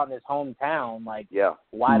can't work out in his hometown,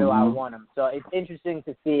 why do I want him? So it's interesting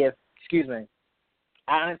to see if,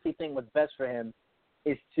 I honestly think what's best for him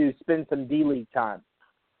is to spend some D-League time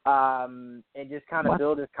and just kind of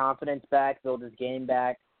build his confidence back, build his game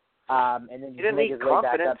back, and then just make his way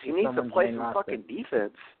back up to he needs to play some roster. fucking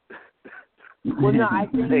defense. Well, no, I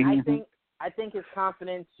think his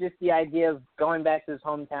confidence, just the idea of going back to his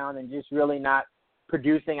hometown and just really not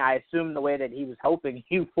producing, I assume, the way that he was hoping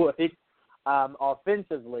he would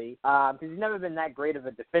offensively, because he's never been that great of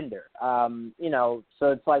a defender. So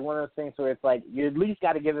it's like one of those things where it's like you at least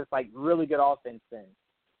got to give us like really good offense then.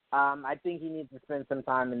 I think he needs to spend some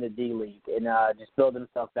time in the D-League and just build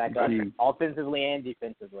himself back up offensively and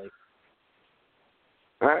defensively.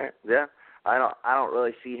 All right, yeah. I don't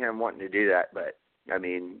really see him wanting to do that, but I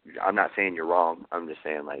mean, I'm not saying you're wrong. I'm just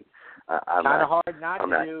saying kind of hard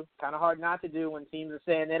not to do when teams are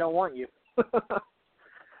saying they don't want you.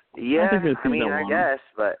 Yeah, I guess,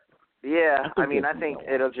 but yeah, I think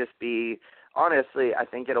it'll just be, honestly, I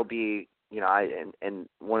think it'll be, and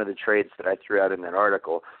one of the trades that I threw out in that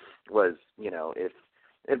article was, if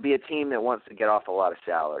it'd be a team that wants to get off a lot of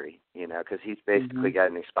salary, because he's basically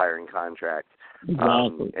got an expiring contract.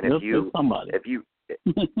 Exactly. And if you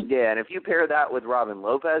pair that with Robin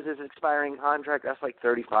Lopez's expiring contract, that's like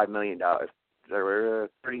 $35 million. There were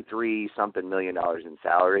 $33-something million in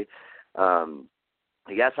salary. I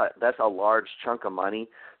guess that's a large chunk of money.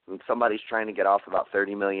 And somebody's trying to get off about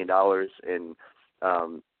 $30 million in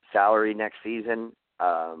salary next season.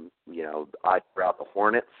 I threw out the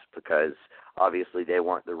Hornets because obviously they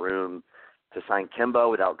want the room to sign Kimbo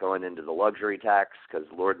without going into the luxury tax because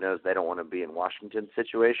Lord knows they don't want to be in Washington's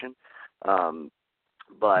situation.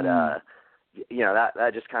 That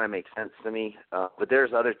just kind of makes sense to me. But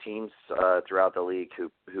there's other teams throughout the league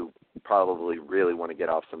who probably really want to get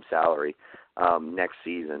off some salary next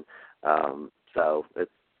season. So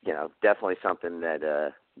it's definitely something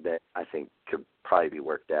that I think could probably be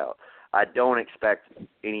worked out. I don't expect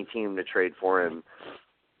any team to trade for him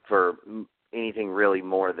for anything really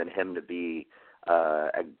more than him to be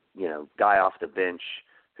a guy off the bench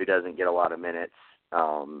who doesn't get a lot of minutes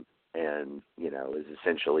and is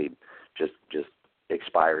essentially just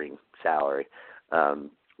expiring salary. But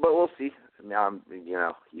we'll see. Now,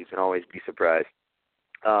 you can always be surprised.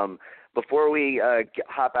 Before we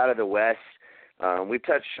hop out of the West, we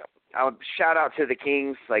touched. I'll shout out to the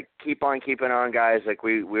Kings. Keep on keeping on, guys.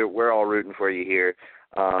 We're all rooting for you here.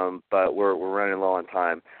 But we're running low on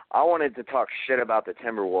time. I wanted to talk shit about the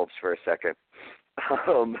Timberwolves for a second,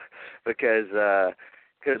 because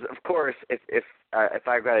of course if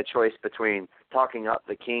I've got a choice between talking up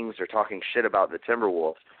the Kings or talking shit about the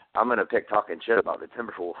Timberwolves, I'm gonna pick talking shit about the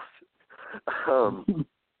Timberwolves.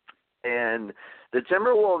 And the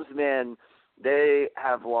Timberwolves, man, they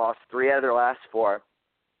have lost 3 out of their last 4.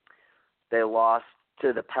 They lost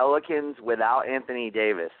to the Pelicans without Anthony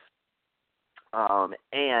Davis.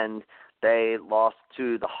 And they lost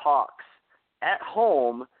to the Hawks at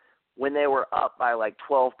home when they were up by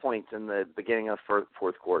 12 points in the beginning of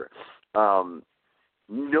fourth quarter.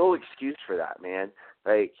 No excuse for that, man.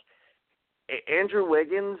 Andrew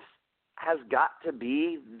Wiggins has got to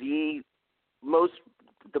be the most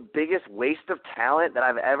the biggest waste of talent that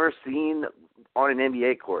I've ever seen on an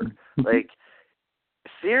NBA court. Like,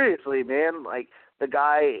 seriously, man, like, the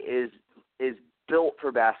guy is built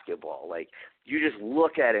for basketball. Like, you just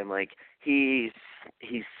look at him, like, he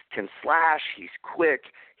can slash, he's quick,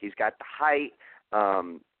 he's got the height.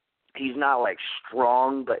 He's not, like,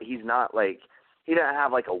 strong, but he's not, like, he doesn't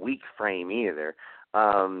have, like, a weak frame either.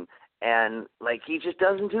 And, like, he just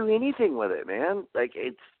doesn't do anything with it, man. Like,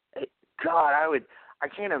 God, I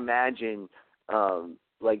can't imagine,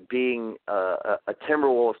 like, being a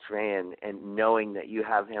Timberwolves fan and knowing that you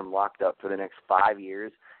have him locked up for the next 5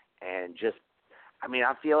 years and just, I mean,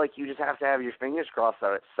 I feel like you just have to have your fingers crossed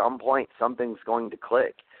that at some point something's going to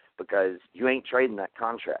click because you ain't trading that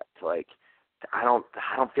contract. Like, I don't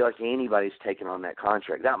feel like anybody's taking on that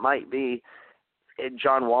contract. That might be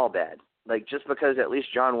John Wall bad. Like, just because at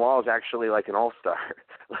least John Wall is actually like an all-star.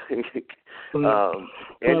 Like,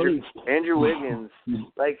 Andrew Wiggins.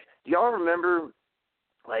 Like, do y'all remember,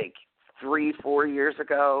 like, 3-4 years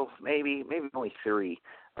ago, maybe only 3,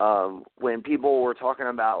 when people were talking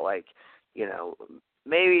about, like, you know,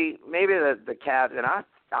 maybe the Cavs, and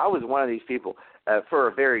I was one of these people for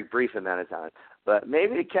a very brief amount of time. But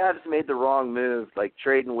maybe the Cavs made the wrong move, like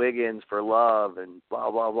trading Wiggins for Love and blah,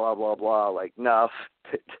 blah, blah, blah, blah. Like, no,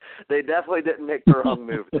 they definitely didn't make the wrong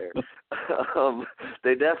move there.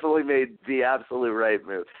 They definitely made the absolute right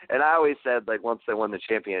move. And I always said, like, once they won the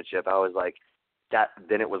championship, I was like,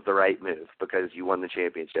 then it was the right move because you won the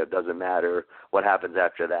championship. Doesn't matter what happens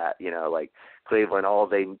after that. You know, like Cleveland, all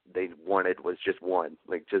they wanted was just one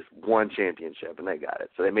championship, and they got it.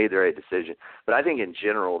 So they made the right decision. But I think in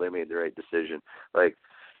general they made the right decision. Like,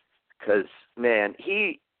 because, man,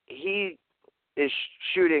 he is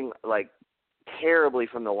shooting, like, terribly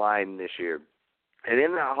from the line this year. And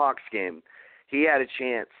in that Hawks game, he had a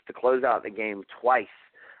chance to close out the game twice,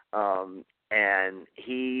 and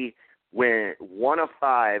he went 1 of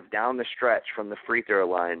 5 down the stretch from the free throw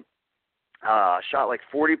line, shot like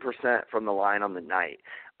 40% from the line on the night,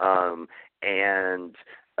 and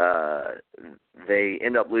they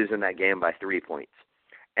end up losing that game by 3 points.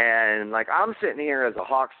 And, like, I'm sitting here as a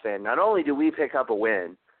Hawks fan. Not only do we pick up a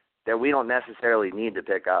win that we don't necessarily need to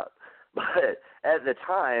pick up, but at the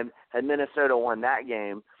time, had Minnesota won that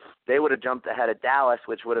game, they would have jumped ahead of Dallas,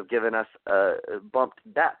 which would have given us bumped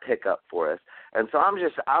that pickup for us. And so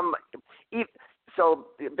so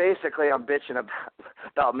basically I'm bitching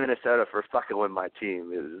about Minnesota for fucking with my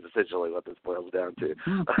team is essentially what this boils down to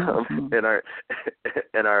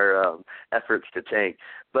in our efforts to tank.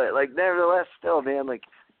 But, like, nevertheless, still, man, like,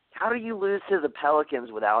 how do you lose to the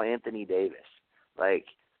Pelicans without Anthony Davis? Like,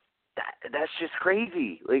 that's just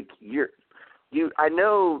crazy. Like, I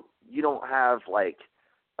know you don't have, like,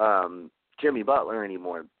 Jimmy Butler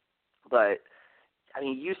anymore, but I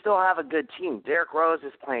mean, you still have a good team. Derrick Rose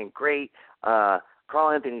is playing great.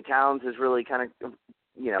 Karl Anthony Towns has really kind of,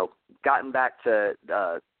 you know, gotten back to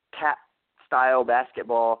cat style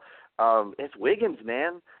basketball. It's Wiggins,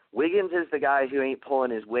 man. Wiggins is the guy who ain't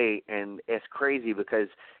pulling his weight, and it's crazy because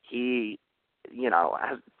he, you know,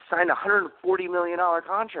 has signed a $140 million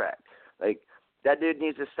contract. Like, that dude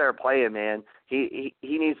needs to start playing, man. He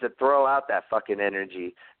needs to throw out that fucking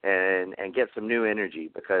energy and get some new energy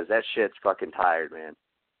because that shit's fucking tired, man.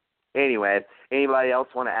 Anyway, anybody else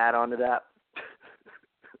want to add on to that?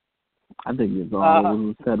 I think it's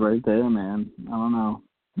all said right there, man. I don't know.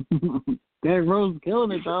 Derrick Rose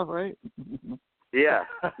killing it, though, right? Yeah.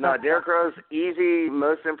 No, Derrick Rose, easy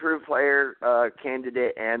most improved player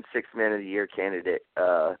candidate and Sixth Man of the Year candidate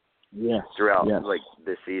throughout like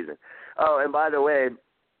this season. Oh, and by the way,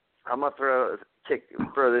 I'm gonna throw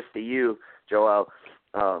this to you, Joel.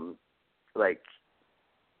 Because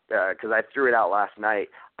I threw it out last night.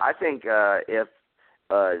 I think if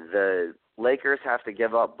the Lakers have to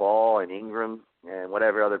give up Ball and Ingram and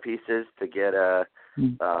whatever other pieces to get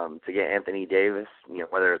Anthony Davis, you know,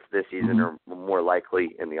 whether it's this season or more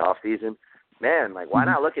likely in the off season, man, like, why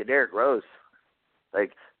not look at Derrick Rose?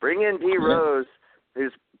 Like, bring in D Rose,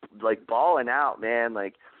 who's like balling out, man.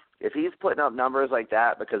 Like, if he's putting up numbers like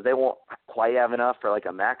that, because they won't quite have enough for like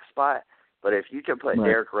a max spot, but if you can put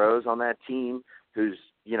Derrick Rose on that team, who's,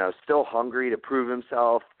 you know, still hungry to prove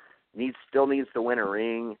himself, still needs to win a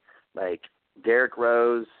ring, like Derrick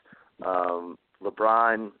Rose,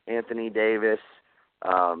 LeBron, Anthony Davis,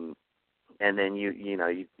 and then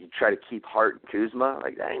you try to keep Hart and Kuzma,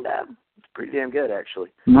 like, that ain't bad. It's pretty damn good,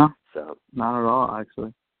 actually. No, so not at all,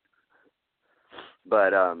 actually.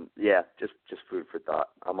 But yeah, just food for thought.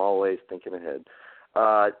 I'm always thinking ahead.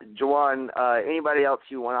 Juwan, anybody else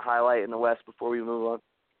you want to highlight in the West before we move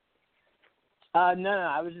on? No,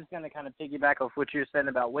 I was just going to kind of piggyback off what you were saying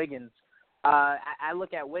about Wiggins. I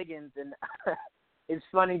look at Wiggins, and it's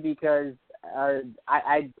funny because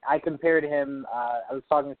I compared him. I was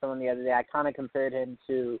talking to someone the other day. I kind of compared him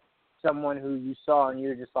to someone who you saw, and you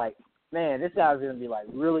were just like, man, this guy's going to be, like,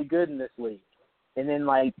 really good in this league. And then,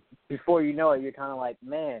 like, before you know it, you're kind of like,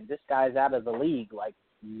 man, this guy's out of the league. Like,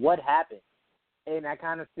 what happened? And I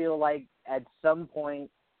kind of feel like at some point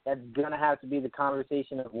that's going to have to be the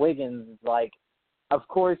conversation of Wiggins. Like, of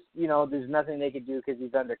course, you know, there's nothing they could do because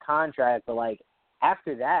he's under contract. But, like,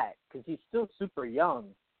 after that, because he's still super young,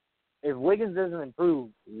 if Wiggins doesn't improve,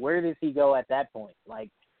 where does he go at that point? Like,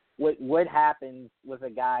 what happens with a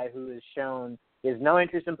guy who has shown he has no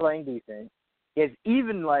interest in playing defense, he has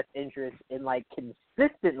even less interest in, like,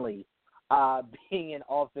 consistently being an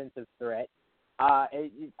offensive threat. I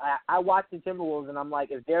watch the Timberwolves, and I'm like,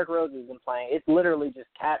 if Derrick Rose isn't playing, it's literally just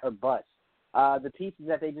cat or bust. The pieces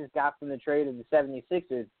that they just got from the trade of the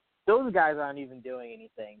 76ers, those guys aren't even doing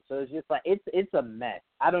anything. So it's just like it's a mess.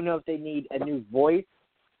 I don't know if they need a new voice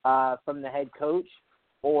from the head coach,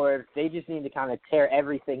 or if they just need to kind of tear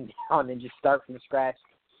everything down and just start from scratch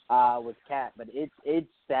with Cat. But it's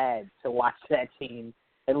sad to watch that team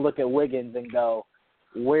and look at Wiggins and go,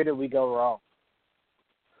 where did we go wrong?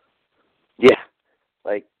 Yeah,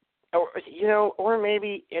 like, or, you know, or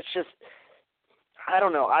maybe it's just, I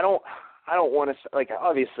don't know. I don't want to, like,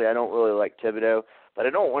 obviously I don't really like Thibodeau, but I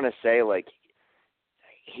don't want to say, like,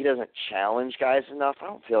 he doesn't challenge guys enough. I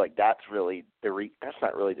don't feel like that's really that's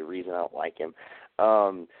not really the reason I don't like him.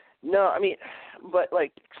 No, I mean, but,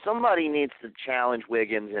 like, somebody needs to challenge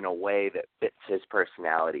Wiggins in a way that fits his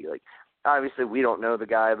personality. Like, obviously we don't know the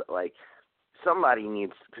guy, but, like, somebody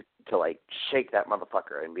needs to like, shake that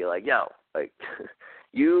motherfucker and be like, yo, like,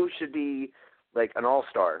 you should be, like, an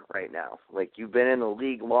all-star right now. Like, you've been in the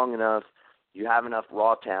league long enough. You have enough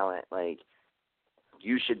raw talent. Like,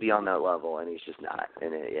 you should be on that level, and he's just not.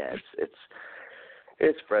 And,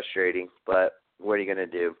 it's frustrating, but what are you going to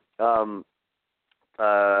do? So,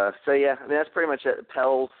 yeah, I mean, that's pretty much it.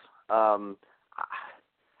 Pels, I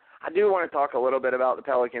do want to talk a little bit about the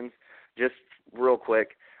Pelicans, just real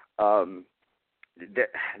quick. Man,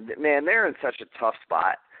 they're in such a tough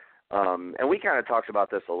spot. And we kind of talked about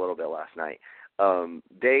this a little bit last night.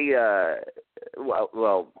 They,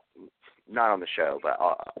 well, not on the show, but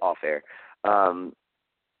off air.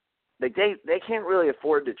 They can't really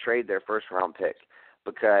afford to trade their first round pick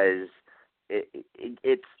because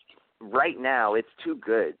it's right now it's too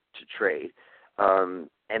good to trade.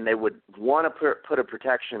 And they would want to put a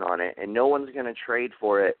protection on it, and no one's going to trade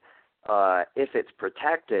for it if it's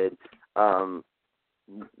protected.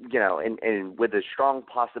 You know, and with a strong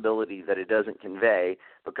possibility that it doesn't convey,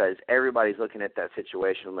 because everybody's looking at that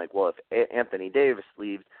situation like, well, if Anthony Davis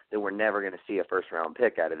leaves, then we're never going to see a first-round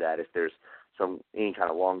pick out of that if there's any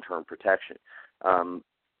kind of long-term protection.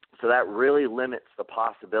 So that really limits the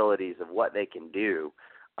possibilities of what they can do.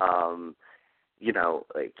 You know,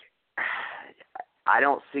 like, I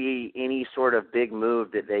don't see any sort of big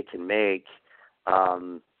move that they can make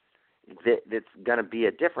that's going to be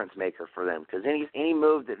a difference maker for them, because any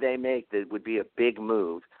move that they make that would be a big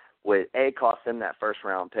move would, A, cost them that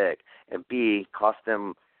first-round pick, and B, cost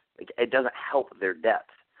them, like, it doesn't help their depth.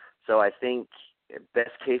 So I think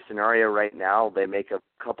best-case scenario right now, they make a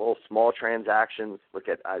couple small transactions. Look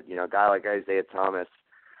at, you know, a guy like Isaiah Thomas.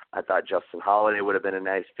 I thought Justin Holiday would have been a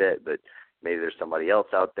nice fit, but maybe there's somebody else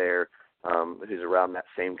out there who's around that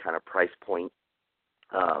same kind of price point.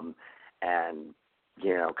 And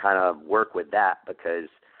you know, kind of work with that, because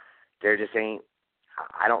there just ain't,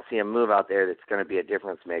 I don't see a move out there that's going to be a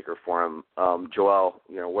difference maker for him. Joel,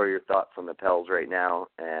 you know, what are your thoughts on the Pels right now,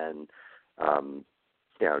 and,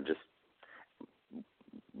 you know, just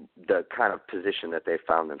the kind of position that they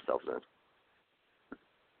found themselves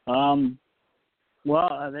in?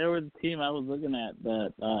 Well, they were the team I was looking at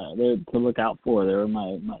that to look out for. They were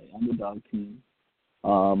my underdog team.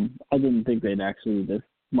 I didn't think they'd actually this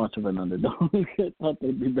much of an underdog. I thought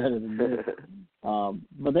they'd be better than this.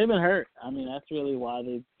 But they've been hurt. I mean, that's really why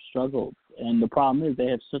they've struggled. And the problem is they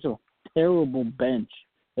have such a terrible bench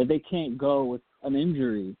that they can't go with an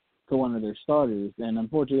injury to one of their starters. And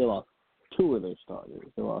unfortunately, they lost two of their starters.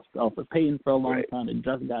 They lost Elfrid Payton for a long time. They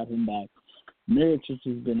just got him back. Mirotic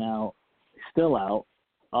has been out, still out.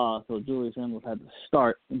 So Julius Randle had to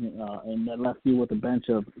start, and that left you with a bench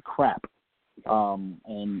of crap.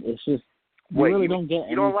 And it's just, you really don't get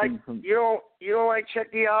you don't like from, you don't like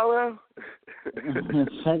Cheikh Diallo?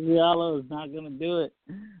 Cheikh Diallo is not going to do it.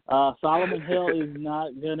 Solomon Hill is not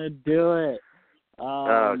going to do it.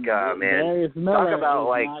 Oh God, man! Darius Miller talk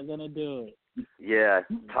about is not going to do it. Yeah,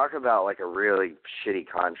 talk about like a really shitty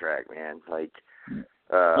contract, man. Like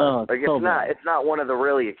It's not one of the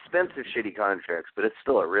really expensive shitty contracts, but it's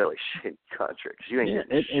still a really shitty contract. 'Cause you ain't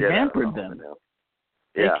getting shit it out hampered of them. now.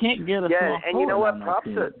 They can't get a small and you know what?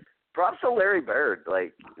 forward Props to Larry Bird,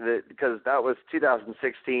 because that was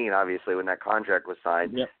 2016, obviously, when that contract was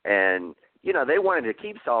signed, and they wanted to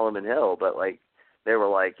keep Solomon Hill, but they were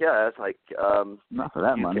like, yeah, it's not for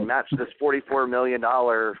that you money. can match this $44 million,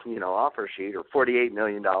 offer sheet, or $48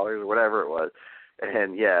 million, or whatever it was.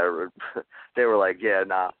 And, they were like, yeah,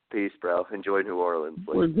 nah, peace, bro. Enjoy New Orleans.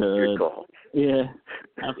 We're good. Good call. Yeah,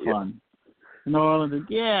 have fun. New Orleans,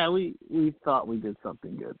 we thought we did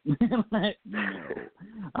something good.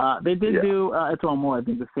 No. They did do Etuan Moore, I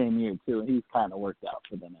think, the same year, too, and he's kind of worked out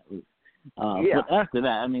for them at least. But after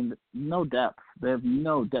that, no depth. They have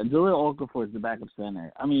no depth. Jahlil Okafor is the backup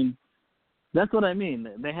center. That's what I mean.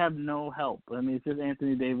 They have no help. It's just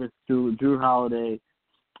Anthony Davis, Drew Holiday.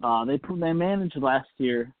 They managed last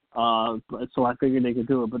year, so I figured they could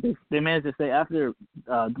do it. But they managed to stay after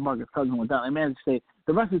DeMarcus Cousins went down. They managed to stay.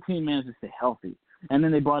 The rest of the team managed to stay healthy, and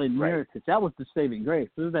then they brought in Mirotic. That was the saving grace.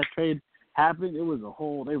 As soon as that trade happened, it was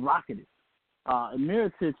they rocketed.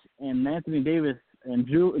 Mirotic and Anthony Davis and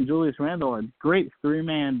Julius Randle are great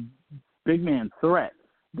three-man, big-man threat.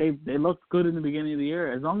 They looked good in the beginning of the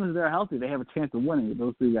year. As long as they're healthy, they have a chance of winning with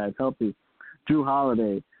those three guys healthy. Drew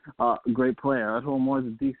Holiday, great player. Etuan Moore is a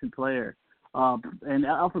decent player. And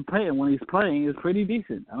Alfred Payton, when he's playing, is pretty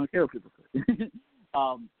decent. I don't care what people say.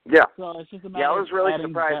 So it's just a matter I was really of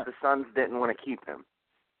surprised the Suns didn't want to keep him.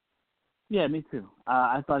 Yeah, me too.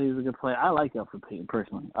 I thought he was a good player. I like Alfred Payton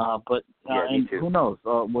personally. Me too. Who knows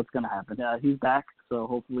what's going to happen. He's back, so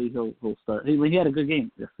hopefully he'll start. He had a good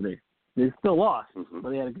game yesterday. They still lost,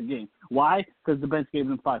 but he had a good game. Why? Because the bench gave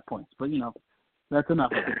him 5 points. But, that's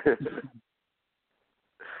enough.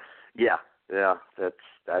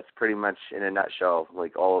 That's pretty much in a nutshell,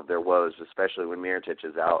 all of their woes, especially when Mirotic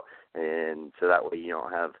is out. And so that way you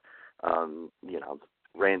don't have,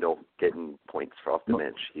 Randall getting points off the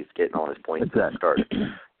bench. He's getting all his points at the start.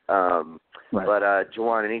 But,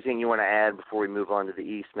 Juwan, anything you want to add before we move on to the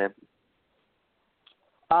East, man?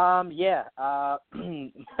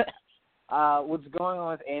 What's going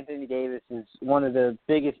on with Anthony Davis is one of the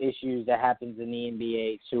biggest issues that happens in the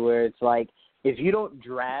NBA, to where it's if you don't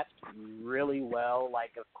draft really well,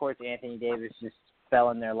 of course Anthony Davis just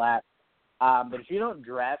fell in their lap, but if you don't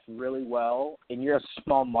draft really well and you're a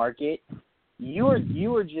small market, you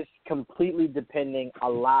are just completely depending a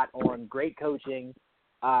lot on great coaching,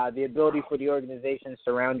 the ability for the organization to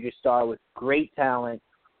surround your star with great talent,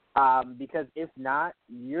 because if not,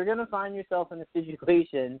 you're going to find yourself in a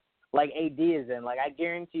situation like AD is in. I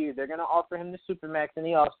guarantee you they're going to offer him the Supermax in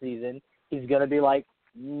the offseason. He's going to be like,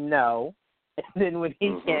 no. And then when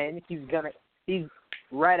he can, he's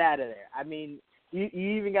right out of there. You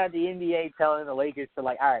even got the NBA telling the Lakers to,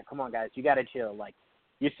 all right, come on, guys, you got to chill.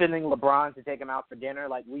 You're sending LeBron to take him out for dinner.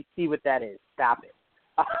 We see what that is. Stop it.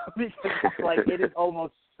 Because it is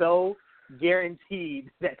almost so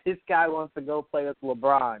guaranteed that this guy wants to go play with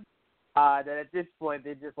LeBron that at this point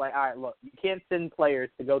they're just all right, look, you can't send players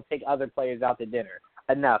to go take other players out to dinner.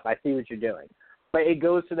 Enough. I see what you're doing. But it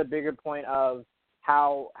goes to the bigger point of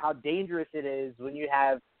how dangerous it is when you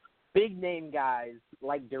have big-name guys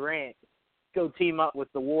like Durant go team up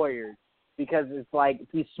with the Warriors, because it's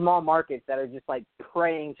these small markets that are just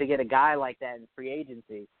praying to get a guy like that in free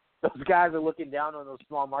agency. Those guys are looking down on those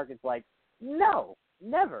small markets no,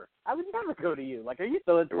 never. I would never go to you. Are you?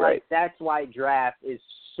 So it's that's why draft is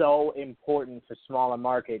so important for smaller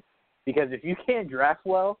markets, because if you can't draft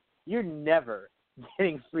well, you're never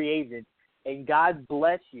getting free agents, and God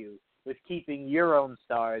bless you with keeping your own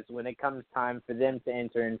stars when it comes time for them to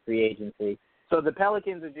enter in free agency. So the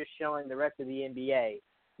Pelicans are just showing the rest of the NBA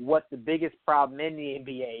what the biggest problem in the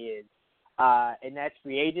NBA is, and that's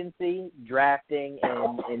free agency, drafting,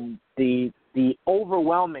 and the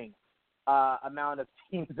overwhelming amount of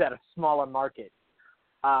teams that are smaller markets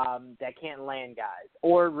that can't land guys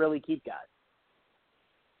or really keep guys.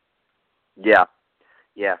 Yeah.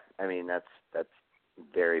 That's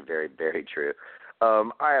very, very, very true.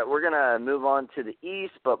 All right, we're going to move on to the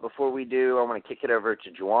East, but before we do, I want to kick it over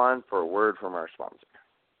to Juwan for a word from our sponsor.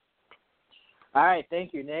 All right,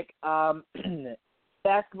 thank you, Nick.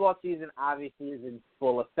 Basketball season obviously is in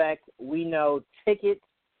full effect. We know tickets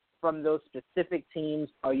from those specific teams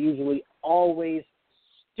are usually always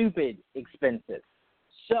stupid expensive.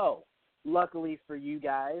 So, luckily for you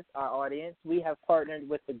guys, our audience, we have partnered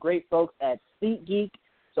with the great folks at SeatGeek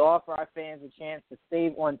to offer our fans a chance to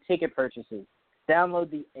save on ticket purchases.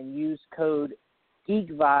 Download and use code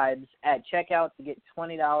GeekVibes at checkout to get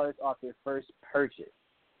 $20 off your first purchase.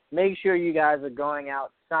 Make sure you guys are going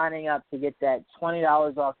out signing up to get that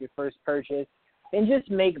 $20 off your first purchase and just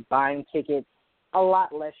make buying tickets a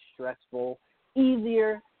lot less stressful,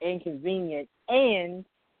 easier and convenient, and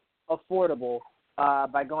affordable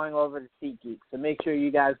by going over to SeatGeek. So make sure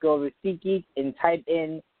you guys go over to SeatGeek and type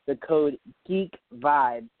in the code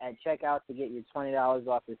GeekVibe at checkout to get your $20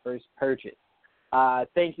 off your first purchase.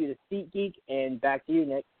 Thank you to SeatGeek, and back to you,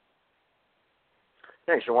 Nick.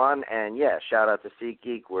 Thanks, Juwan. And, yeah, shout out to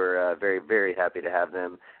SeatGeek. We're very, very happy to have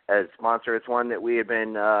them as sponsor. It's one that we have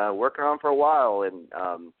been working on for a while, and,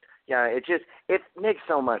 it makes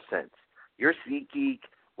so much sense. You're SeatGeek,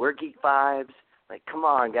 we're Geek Vibes. Like, come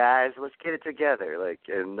on, guys, let's get it together.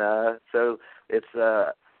 So it's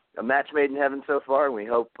a match made in heaven so far, and we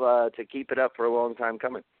hope to keep it up for a long time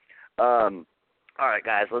coming. All right,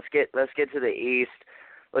 guys, let's get to the East.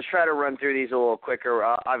 Let's try to run through these a little quicker.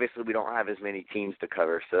 Obviously, we don't have as many teams to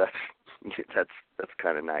cover, so that's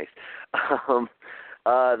kind of nice.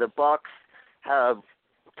 The Bucks have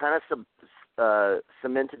kind of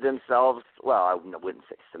cemented themselves. Well, I wouldn't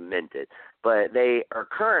say cemented, but they are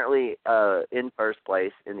currently in first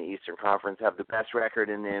place in the Eastern Conference, have the best record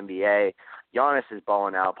in the NBA. Giannis is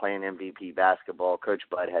balling out, playing MVP basketball. Coach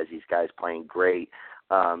Bud has these guys playing great.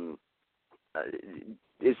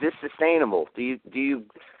 Is this sustainable? Do you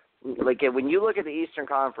like it when you look at the Eastern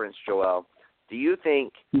Conference, Joel? Do you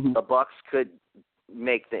think the Bucks could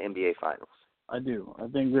make the NBA Finals? I do. I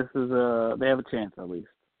think this is they have a chance at least.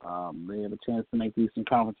 They have a chance to make the Eastern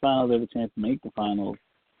Conference Finals. They have a chance to make the Finals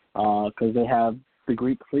because they have the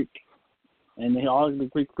Greek Freak, and all the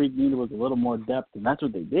Greek Freak needed was a little more depth, and that's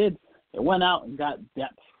what they did. They went out and got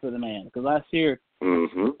depth for the man because last year.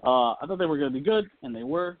 I thought they were going to be good, and they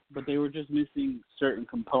were, but they were just missing certain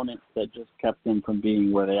components that just kept them from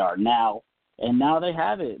being where they are now. And now they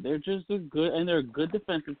have it. They're just they're a good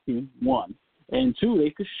defensive team, one. And two,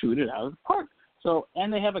 they could shoot it out of the park. So,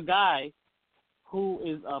 and they have a guy who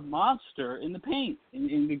is a monster in the paint,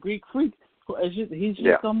 in the Greek Freak. He's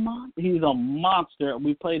a monster.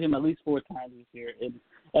 We played him at least 4 times this year, and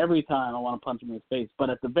every time I want to punch him in his face. But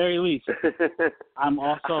at the very least, I'm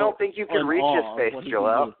also I don't think you can reach his face,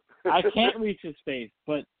 Joel. I can't reach his face,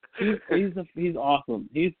 but he's awesome.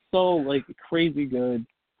 He's so crazy good,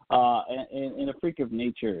 and a freak of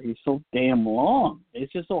nature. He's so damn long.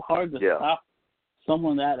 It's just so hard to stop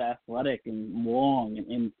someone that athletic and long,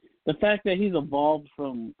 and the fact that he's evolved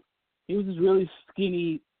from he was this really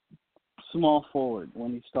skinny small forward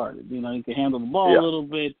when he started. You know, he could handle the ball a little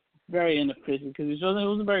bit, very inefficient because he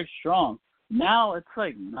wasn't very strong. Now it's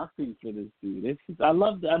like nothing for this dude. I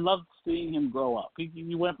love seeing him grow up.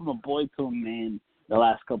 He went from a boy to a man the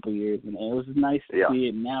last couple of years, and it was nice to see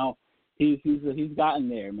it. Now he's gotten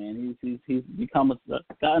there, man. He's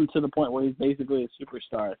gotten to the point where he's basically a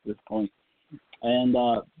superstar at this point. And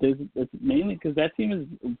it's mainly because that team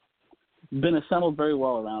has been assembled very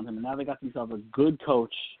well around him, and now they got themselves a good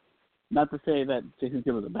coach. Not to say that Jason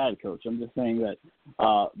Kidd was a bad coach. I'm just saying that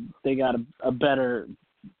they got a better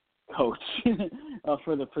coach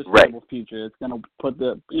for the foreseeable future. It's going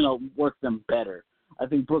to work them better. I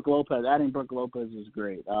think adding Brook Lopez is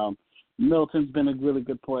great. Middleton's been a really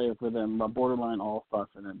good player for them, borderline all-star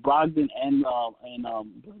for them. Brogdon and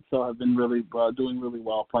so have been really doing really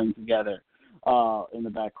well playing together in the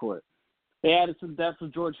backcourt. They added some depth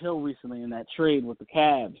with George Hill recently in that trade with the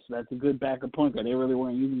Cavs. That's a good backup point guard. They really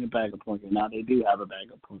weren't using a backup point guard. Now they do have a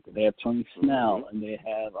backup point guard. They have Tony Snell, and they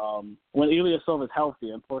have when Ilyasova is healthy.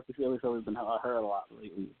 Unfortunately, Ilyasova has been hurt a lot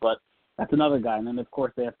lately, but that's another guy. And then, of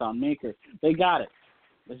course, they have Thon Maker. They got it.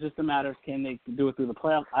 It's just a matter of can they do it through the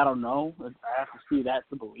playoffs. I don't know. I have to see that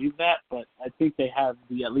to believe that, but I think they have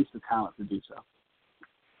at least the talent to do so.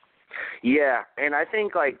 Yeah, and I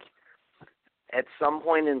think, at some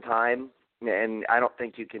point in time, and I don't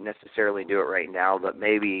think you can necessarily do it right now, but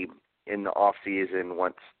maybe in the off season,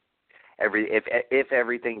 once if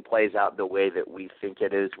everything plays out the way that we think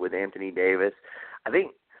it is with Anthony Davis, I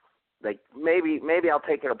think maybe I'll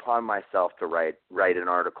take it upon myself to write an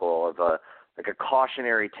article of a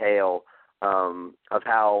cautionary tale of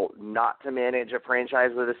how not to manage a franchise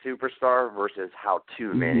with a superstar versus how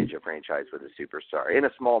to manage a franchise with a superstar in a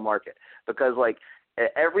small market, because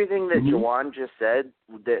everything that Juwan just said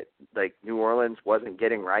that New Orleans wasn't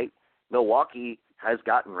getting right, Milwaukee has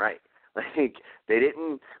gotten right. They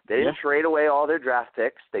didn't trade away all their draft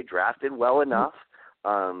picks. They drafted well enough.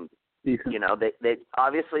 They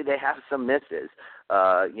obviously they have some misses.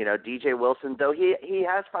 DJ Wilson, though he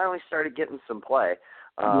has finally started getting some play.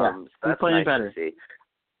 So that's playing nice better. To see.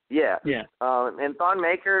 Yeah. And Thon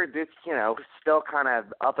Maker, still kind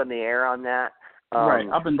of up in the air on that. Right,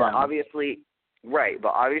 up and down.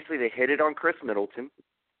 But obviously they hit it on Chris Middleton.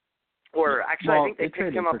 Or actually, well, I think they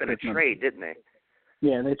picked him up in a trade, didn't they?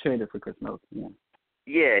 Yeah, they traded for Chris Middleton.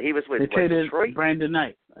 Yeah, he was with they traded Detroit. Brandon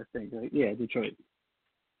Knight, I think. Right? Yeah, Detroit.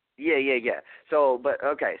 Yeah. So,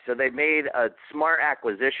 so they made a smart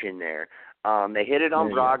acquisition there. They hit it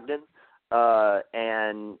on Brogdon,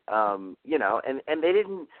 and they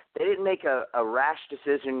didn't make a rash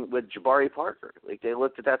decision with Jabari Parker. Like, they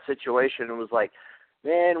looked at that situation and was like,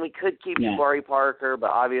 man, we could keep Jabari Parker, but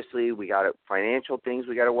obviously we got financial things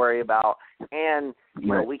we got to worry about, and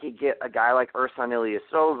we could get a guy like Ersan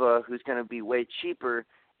Ilyasova who's going to be way cheaper,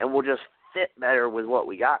 and we'll just fit better with what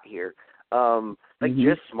we got here.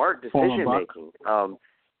 Just smart decision making.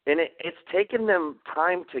 And it's taken them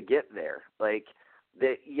time to get there. Like,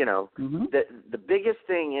 the biggest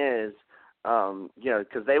thing is,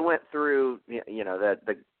 because they went through,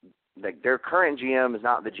 their current GM is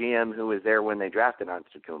not the GM who was there when they drafted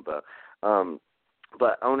Antetokounmpo.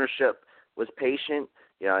 But ownership was patient.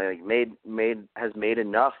 Has made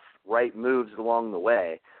enough right moves along the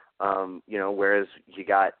way. Whereas you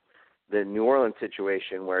got the New Orleans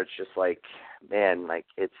situation where it's just like, man, like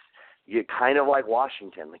you're kind of like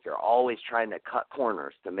Washington. Like, you're always trying to cut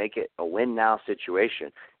corners to make it a win now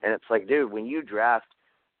situation. And it's like, dude, when you draft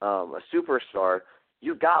a superstar,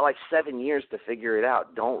 you got like 7 years to figure it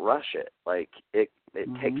out. Don't rush it. Like, it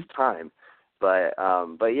takes time. But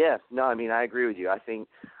yeah, no, I mean, I agree with you. I think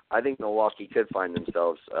Milwaukee could find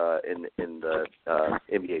themselves in the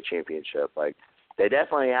NBA championship. Like, they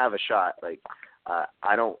definitely have a shot. Like,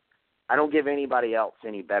 I don't give anybody else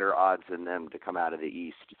any better odds than them to come out of the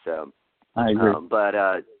East. So I agree. But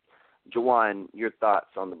Jawan, your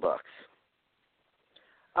thoughts on the Bucks?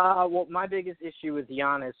 Well, my biggest issue with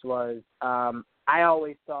Giannis was I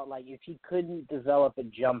always thought, like, if he couldn't develop a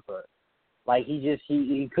jumper, like,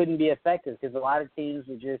 he couldn't be effective, because a lot of teams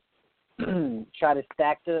would just try to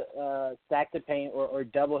stack the paint or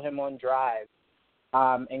double him on drive,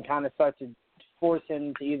 and kind of start to force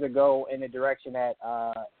him to either go in a direction that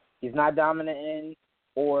he's not dominant in,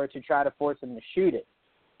 or to try to force him to shoot it.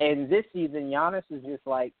 And this season, Giannis is just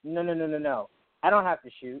like, no. I don't have to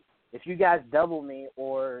shoot. If you guys double me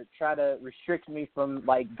or try to restrict me from,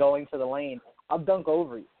 like, going to the lane, I'll dunk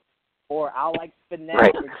over you. Or I'll, like, finesse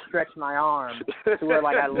and stretch my arm to where,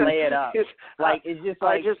 like, I lay it up. Like, it's just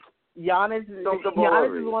like Giannis is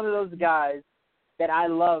one of those guys that I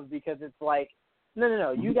love, because it's like,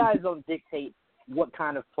 no. You guys don't dictate what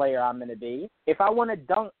kind of player I'm going to be. If I want to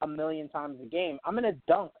dunk a million times a game, I'm going to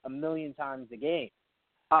dunk a million times a game.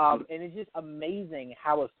 And it's just amazing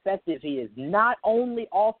how effective he is, not only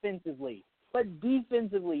offensively, but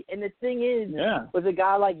defensively. And the thing is, with a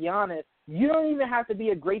guy like Giannis, you don't even have to be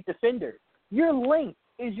a great defender. Your length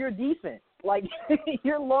is your defense. Like,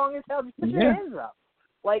 you're long as hell. Just put your hands up.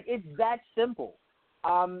 Like, it's that simple.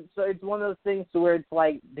 So it's one of those things to where it's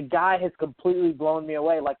like, the guy has completely blown me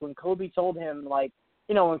away. Like, when Kobe told him, like,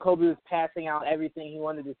 when Kobe was passing out everything he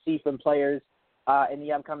wanted to see from players in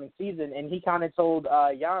the upcoming season, and he kind of told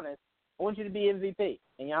Giannis, I want you to be MVP.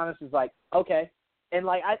 And Giannis was like, okay. And,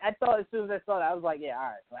 like, I thought, as soon as I saw that, I was like, yeah, all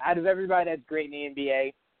right. Out of everybody that's great in the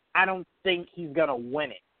NBA, I don't think he's going to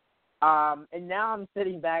win it. And now I'm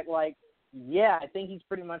sitting back like, yeah, I think he's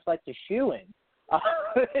pretty much like the shoo-in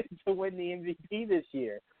to win the MVP this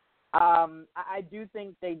year. I do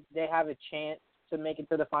think they have a chance to make it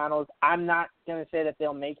to the finals. I'm not going to say that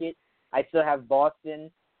they'll make it. I still have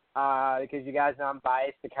Boston because you guys know I'm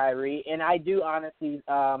biased to Kyrie. And I do honestly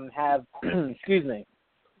have,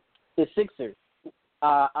 the Sixers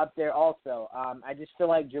up there also. I just feel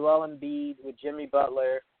like Joel Embiid with Jimmy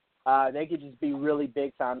Butler, they could just be really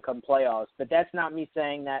big time come playoffs. But that's not me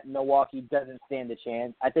saying that Milwaukee doesn't stand a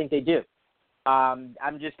chance. I think they do. I'm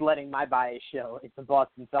just letting my bias show. It's the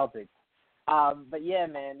Boston Celtics. But yeah,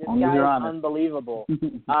 man, this guy is unbelievable.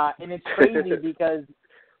 And it's crazy because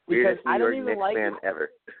I don't even like fan ever.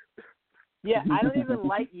 Yeah, I don't even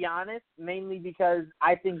like Giannis, mainly because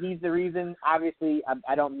I think he's the reason. Obviously,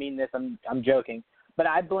 I don't mean this. I'm joking, but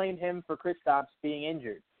I blame him for Kristaps being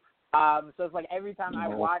injured. So it's like every time I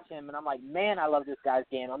watch him, and I'm like, man, I love this guy's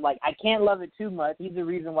game. I'm like, I can't love it too much. He's the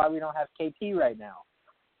reason why we don't have KP right now.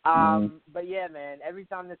 But yeah, man, every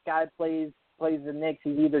time this guy plays the Knicks,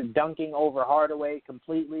 he's either dunking over Hardaway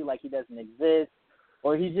completely, like he doesn't exist,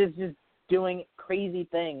 or he's just doing crazy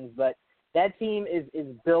things. But that team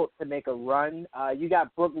is built to make a run. You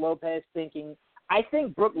got Brook Lopez thinking. I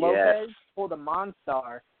think Brook Lopez pulled a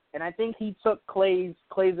Monstar, and I think he took Clay's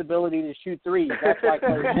ability to shoot threes. That's why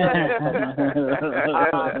Clay.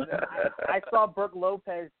 I saw Brook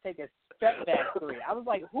Lopez take a step back three. I was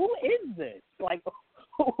like, who is this? Like,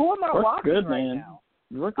 who am I watching good, right man. now?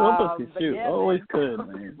 Brook Lopez can shoot. Yeah, Always man. good,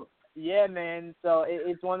 man. Yeah, man. So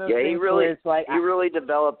it's one of those Yeah, things where it's like he really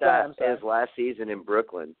developed that I'm sorry. his last season in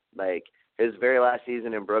Brooklyn. Like his very last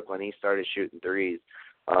season in Brooklyn, he started shooting threes.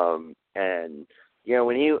 And you know,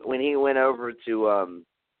 when he went over to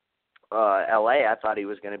LA, I thought he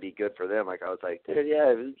was going to be good for them. Like I was like, dude,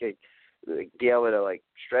 yeah, he could be able to like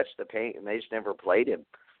stretch the paint, and they just never played him.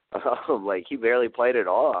 Like he barely played at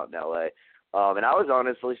all out in LA. And I was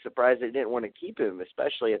honestly surprised they didn't want to keep him,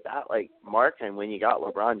 especially at that like mark. And when you got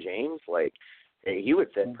LeBron James, like he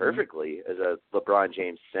would fit perfectly as a LeBron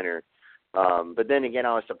James center. But then again,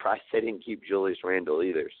 I was surprised they didn't keep Julius Randle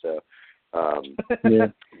either. So, yeah,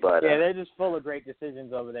 but yeah, they're just full of great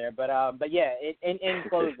decisions over there. But yeah, in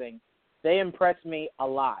closing, they impressed me a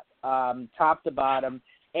lot, top to bottom.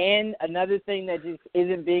 And another thing that just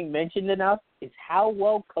isn't being mentioned enough is how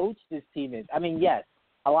well coached this team is. I mean, yes,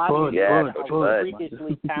 a lot of you know how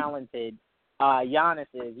freakishly talented Giannis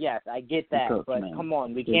is. Yes, I get that. But come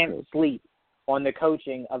on, we can't sleep on the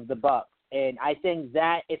coaching of the Bucks. And I think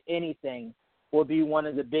that, if anything, will be one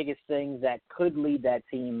of the biggest things that could lead that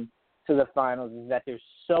team to the finals, is that they're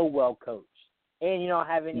so well coached. And you don't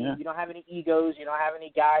have any egos, you don't have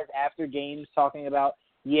any guys after games talking about,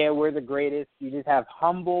 yeah, we're the greatest. You just have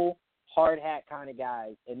humble, hard hat kind of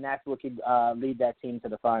guys, and that's what could lead that team to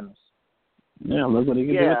the finals. Yeah, look what he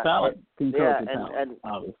can do with talent. And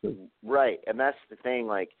obviously. Right, and that's the thing.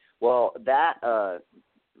 Like, well, that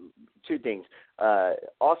two things.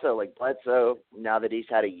 Also, like Bledsoe, now that he's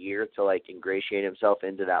had a year to like ingratiate himself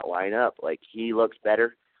into that lineup, like he looks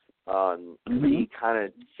better. He kind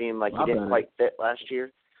of seemed like he didn't quite fit last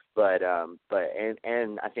year, but I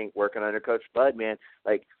think working under Coach Bud, man,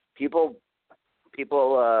 like people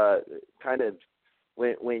kind of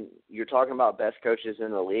when you're talking about best coaches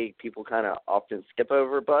in the league, people kind of often skip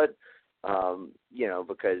over Bud, you know,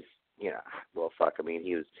 because well, fuck, I mean,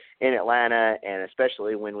 he was in Atlanta, and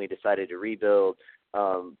especially when we decided to rebuild,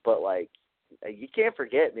 but like. You can't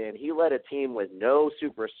forget, man, he led a team with no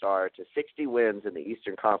superstar to 60 wins in the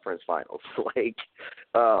Eastern Conference Finals.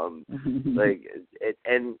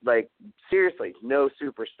 Seriously, no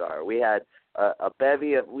superstar. We had a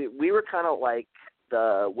bevy of we were kind of like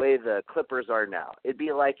the way the Clippers are now. It'd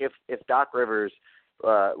be like if Doc Rivers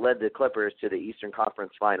led the Clippers to the Eastern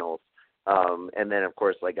Conference Finals, and then of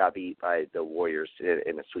course like got beat by the Warriors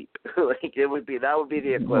in a sweep. That would be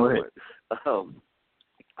the equivalent.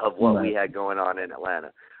 Of what we had going on in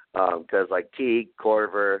Atlanta. Because, like, Teague,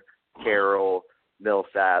 Korver, Carroll,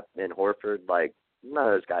 Millsap, and Horford, like, none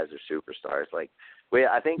of those guys are superstars. Like,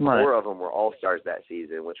 I think 4 of them were all-stars that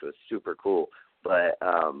season, which was super cool. But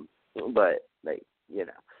like, you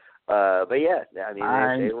know. But, yeah, I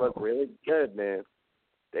mean, they look really good, man.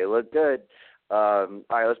 They look good. All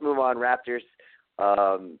right, let's move on. Raptors.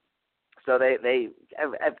 So they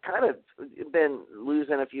have kind of been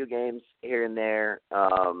losing a few games here and there.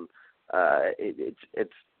 It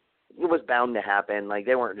was bound to happen. Like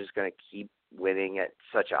they weren't just going to keep winning at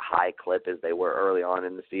such a high clip as they were early on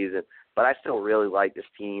in the season. But I still really like this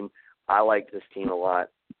team. I like this team a lot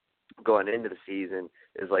going into the season.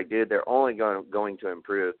 Is like, dude, they're only going to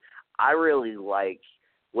improve. I really like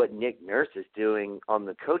what Nick Nurse is doing on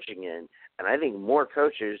the coaching end, and I think more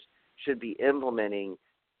coaches should be implementing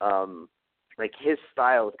like his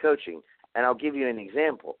style of coaching. And I'll give you an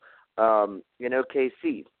example. In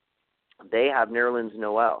OKC, they have Nerlens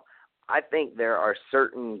Noel. I think there are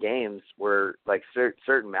certain games where, like,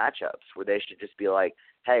 certain matchups where they should just be like,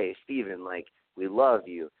 hey, Steven, like, we love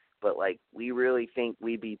you, but, like, we really think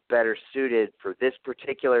we'd be better suited for this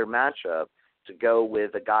particular matchup to go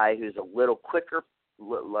with a guy who's a little quicker,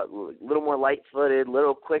 little more light-footed,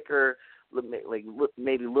 little quicker, like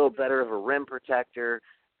maybe a little better of a rim protector.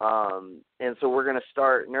 And so we're going to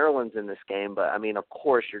start Nerlens in this game, but I mean, of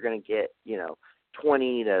course you're going to get,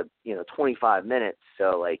 20 to, 25 minutes.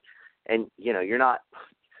 So like, and you're not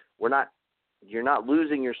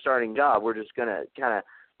losing your starting job. We're just going to kind of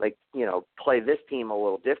like, play this team a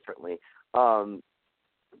little differently.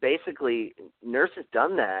 Basically Nurse has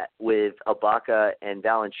done that with Ibaka and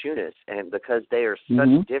Valanciunas, and because they are such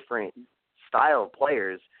different style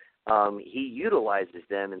players, he utilizes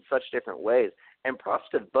them in such different ways. And props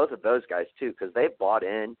to both of those guys, too, because they've bought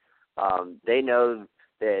in. They know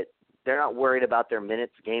that they're not worried about their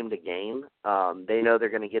minutes game to game. They know they're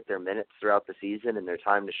going to get their minutes throughout the season and their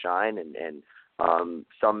time to shine, and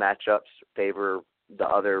some matchups favor the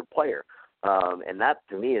other player. And that,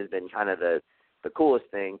 to me, has been kind of the coolest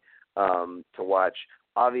thing to watch.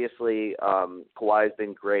 Obviously, Kawhi's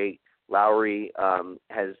been great. Lowry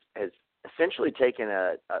has essentially taken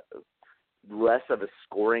a less of a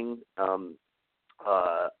scoring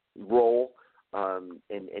role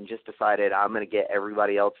and just decided I'm going to get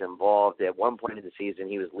everybody else involved. At one point in the season,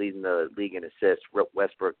 he was leading the league in assists.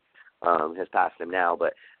 Westbrook has passed him now,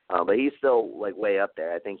 but he's still like way up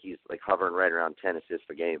there. I think he's like hovering right around 10 assists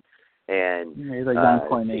per game. And yeah, he's like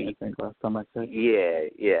 9.8, I think, last time I checked.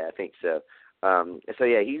 Yeah, I think so. So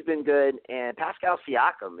yeah, he's been good. And Pascal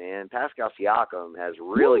Siakam, man, has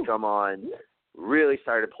really come on, really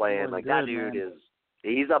started playing. Like that dude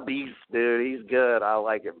he's a beast, dude. He's good. I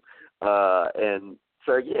like him. And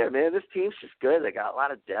so yeah, man, this team's just good. They got a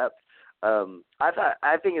lot of depth.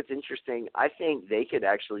 I think it's interesting. I think they could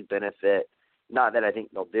actually benefit. Not that I think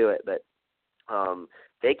they'll do it, but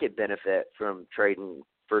they could benefit from trading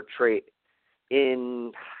for trade.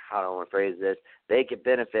 How do I want to phrase this? They could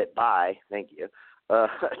benefit by,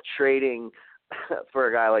 trading for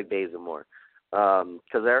a guy like Bazemore, because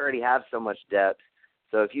they already have so much depth.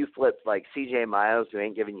 So if you flip like C.J. Miles, who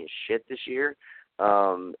ain't giving you shit this year,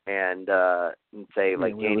 and say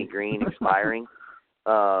like Danny Green expiring,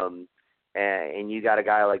 and you got a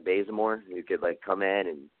guy like Bazemore who could like come in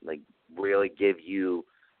and like really give you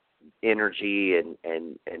energy and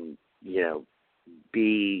you know,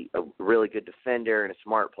 be a really good defender and a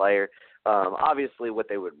smart player. Obviously, what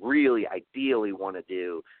they would really ideally want to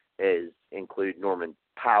do is include Norman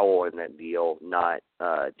Powell in that deal, not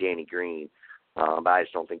Danny Green. But I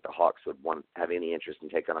just don't think the Hawks would have any interest in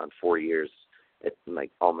taking on 4 years at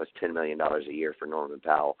like almost $10 million a year for Norman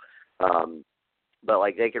Powell. But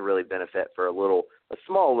like they could really benefit for a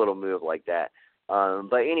small little move like that.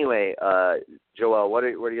 But anyway, Joel, what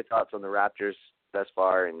are your thoughts on the Raptors thus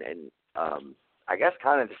far? And I guess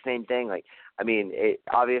kind of the same thing. Like, I mean,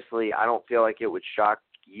 obviously, I don't feel like it would shock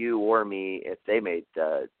you or me if they made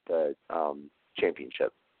the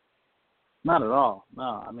championship. Not at all.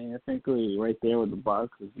 No, I mean, I think we're right there with the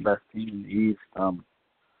Bucks is the best team in the East.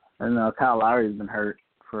 And Kyle Lowry's been hurt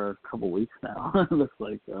for a couple weeks now. It looks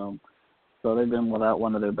like. So they've been without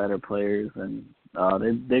one of their better players, and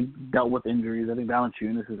they've dealt with injuries. I think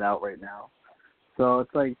Valanciunas is out right now. So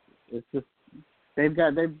it's just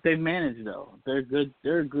they've managed though. They're good.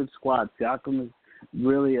 They're a good squad. Siakam is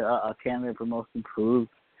really a candidate for most improved,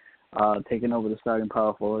 taking over the starting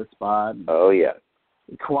power forward spot. Oh yeah.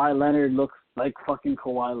 Kawhi Leonard looks like fucking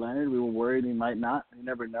Kawhi Leonard. We were worried he might not. You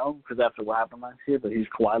never know because after what happened last year. But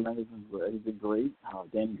Kawhi Leonard. He's been great.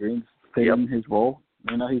 Danny Green's fitting his role.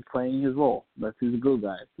 You know, he's playing his role. He's a good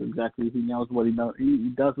guy. So exactly, he knows what he knows.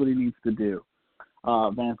 He does what he needs to do.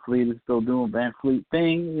 Van Fleet is still doing Van Fleet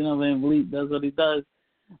thing. You know, Van Fleet does what he does.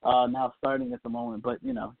 Now starting at the moment, but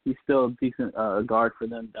you know, he's still a decent guard for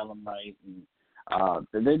them. Delon Wright.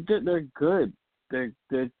 And, they're good.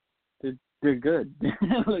 They're good.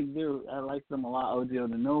 I like them a lot. OG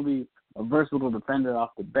Anunoby, a versatile defender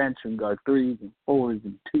off the bench and guard threes and fours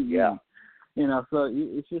and twos. Yeah. You know, so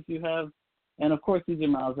it's just you have. And, of course, C.J.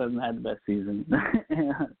 Miles hasn't had the best season.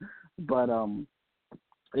 But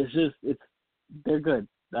they're good.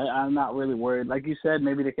 I'm not really worried. Like you said,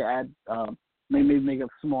 maybe they could add maybe make a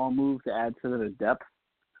small move to add to their depth.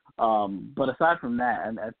 But aside from that,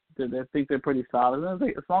 and I think they're pretty solid.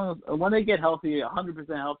 As long as when they get healthy,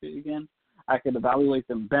 100% healthy again, I could evaluate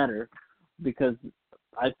them better because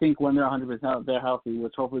I think when they're 100% they're healthy,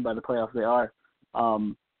 which hopefully by the playoffs they are,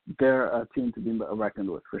 they're a team to be reckoned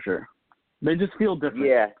with for sure. They just feel different.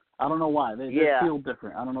 Yeah. I don't know why. They feel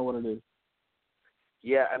different. I don't know what it is.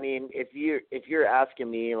 Yeah, I mean, if you're asking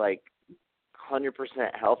me like 100%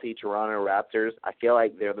 healthy Toronto Raptors, I feel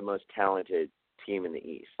like they're the most talented team in the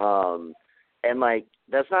East. And like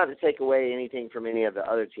that's not to take away anything from any of the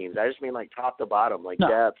other teams. I just mean like top to bottom, like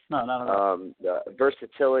depth, the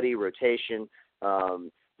versatility, rotation.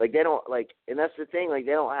 Like they don't like, and that's the thing. Like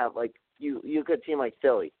they don't have like you could team like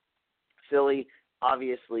Philly. Philly,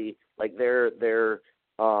 obviously, like they're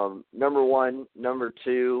number one, number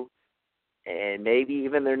two, and maybe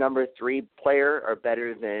even their number 3 player are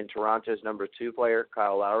better than Toronto's number 2 player,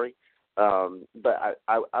 Kyle Lowry. But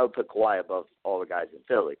I would put Kawhi above all the guys in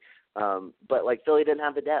Philly. But like Philly didn't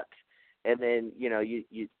have the depth, and then you know you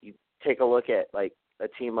take a look at like a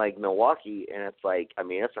team like Milwaukee, and it's like I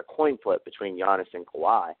mean it's a coin flip between Giannis and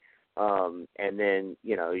Kawhi. And then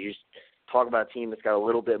you know you just talk about a team that's got a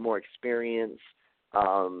little bit more experience.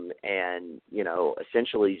 And, you know,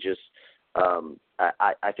 essentially just,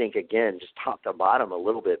 I think, again, just top to bottom a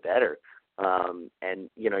little bit better. And,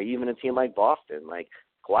 you know, even a team like Boston, like,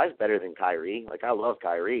 Kawhi's better than Kyrie. Like, I love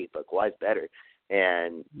Kyrie, but Kawhi's better.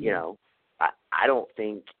 And, you know, I don't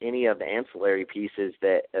think any of the ancillary pieces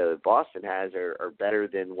that Boston has are better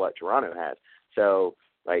than what Toronto has. So,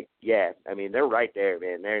 like, yeah, I mean, they're right there,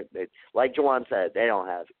 man. They're like Juwan said, they don't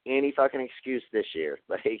have any fucking excuse this year.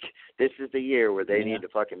 Like, this is the year where they need to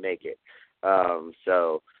fucking make it.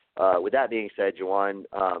 So with that being said, Juwan,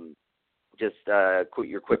 just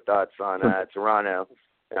your quick thoughts on Toronto.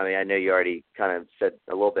 I mean, I know you already kind of said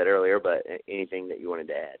a little bit earlier, but anything that you wanted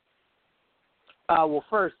to add? Well,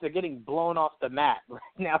 first, they're getting blown off the mat right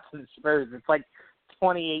now to the Spurs. It's like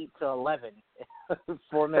 28-11,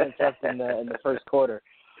 4 minutes left in the first quarter.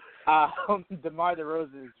 DeMar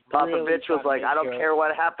DeRozan is Popovich was like, I don't care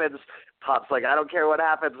what happens. Pop's like, I don't care what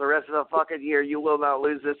happens the rest of the fucking year. You will not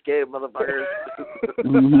lose this game, motherfuckers.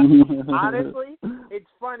 Honestly, it's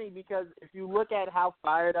funny because if you look at how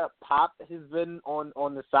fired up Pop has been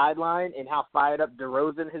on the sideline and how fired up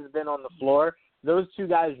DeRozan has been on the floor, those two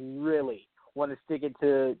guys really want to stick it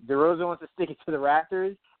to – DeRozan wants to stick it to the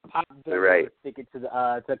Raptors. Pop doesn't want to stick it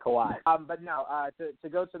to Kawhi. But no, to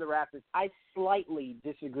go to the Raptors, I slightly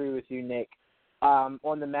disagree with you, Nick, on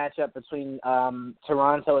the matchup between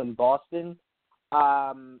Toronto and Boston.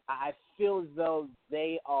 I feel as though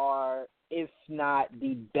they are, if not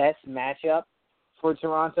the best matchup for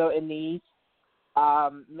Toronto in the East,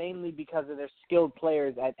 mainly because of their skilled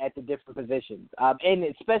players at the different positions. And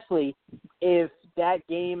especially if that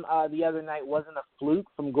game the other night wasn't a fluke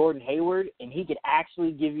from Gordon Hayward and he could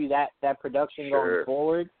actually give you that production going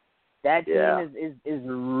forward, that team is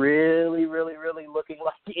really, really, really looking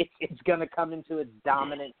like it's going to come into its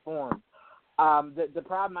dominant form. The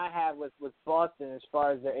problem I have with Boston as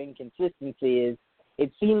far as their inconsistency is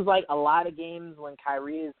it seems like a lot of games when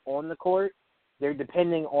Kyrie is on the court, they're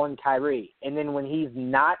depending on Kyrie. And then when he's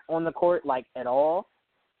not on the court, like, at all,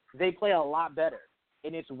 they play a lot better.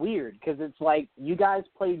 And it's weird because it's like you guys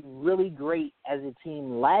played really great as a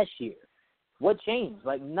team last year. What changed?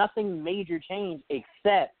 Like, nothing major changed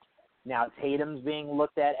except now Tatum's being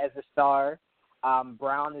looked at as a star.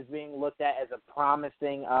 Brown is being looked at as a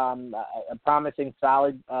promising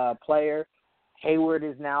solid player. Hayward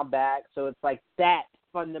is now back. So it's like that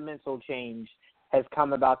fundamental change has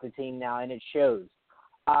come about the team now, and it shows,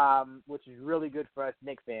 which is really good for us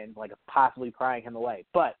Knicks fans, like possibly prying him away.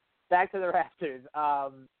 But back to the Raptors.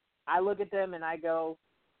 I look at them and I go,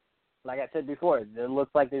 like I said before, it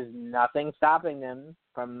looks like there's nothing stopping them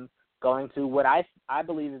from going to what I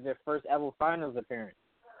believe is their first ever finals appearance.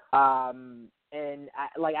 And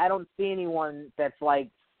I don't see anyone that's like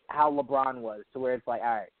how LeBron was, to where it's like,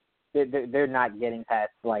 all right, they're not getting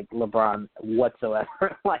past like LeBron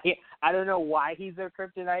whatsoever. Like, I don't know why he's their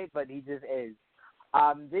kryptonite, but he just is.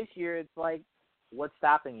 This year it's like, what's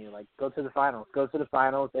stopping you? Like, go to the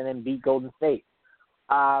finals, and then beat Golden State.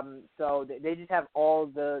 So they just have all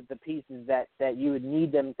the pieces that you would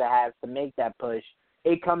need them to have to make that push.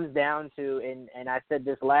 It comes down to, and I said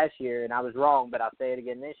this last year, and I was wrong, but I'll say it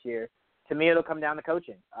again this year. To me, it'll come down to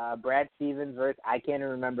coaching. Brad Stevens versus, I can't even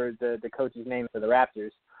remember the coach's name for the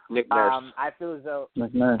Raptors. Nick Nurse. I feel as though,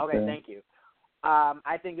 Nick Nurse, okay, thank you.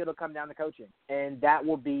 I think it'll come down to coaching, and that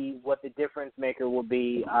will be what the difference maker will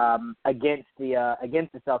be against the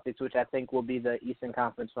Celtics, which I think will be the Eastern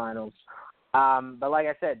Conference Finals. But like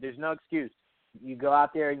I said, there's no excuse. You go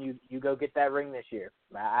out there and you go get that ring this year.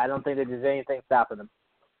 I don't think that there's anything stopping them.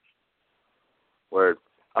 Word.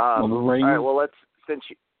 All right. Well, let's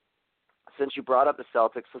since you brought up the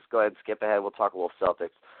Celtics, let's go ahead and skip ahead. We'll talk a little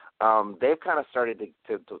Celtics. They've kind of started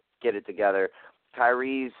to get it together.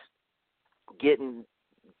 Kyrie's getting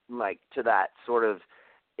like to that sort of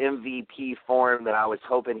MVP form that I was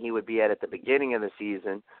hoping he would be at the beginning of the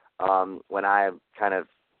season, when I kind of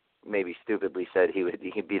maybe stupidly said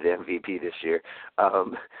he'd be the MVP this year.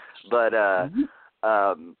 But no,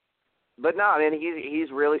 I mean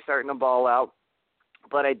he's really starting to ball out.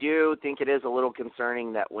 But I do think it is a little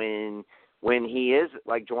concerning that when he is,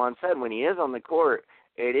 like Juwan said, when he is on the court,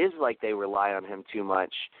 it is like they rely on him too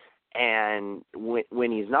much. And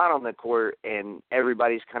when he's not on the court and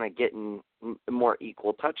everybody's kind of getting more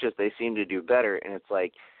equal touches, they seem to do better. And it's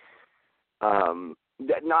like,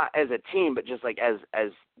 not as a team, but just like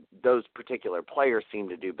as those particular players seem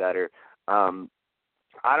to do better. I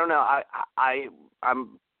don't know.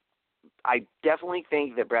 I definitely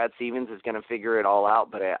think that Brad Stevens is going to figure it all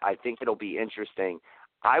out, but I think it'll be interesting.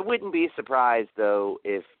 I wouldn't be surprised though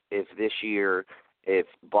if this year, if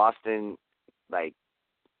Boston, like,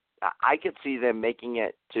 I could see them making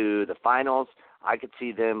it to the finals. I could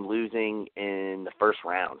see them losing in the first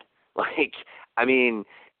round. Like, I mean,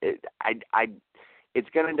 it's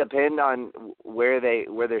going to depend on where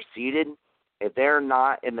they're seated. If they're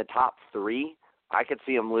not in the top three, I could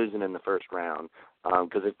see them losing in the first round.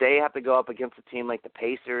 Because if they have to go up against a team like the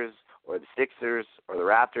Pacers or the Sixers or the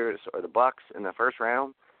Raptors or the Bucks in the first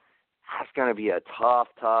round, that's going to be a tough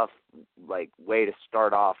like way to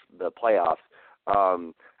start off the playoffs.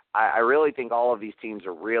 I really think all of these teams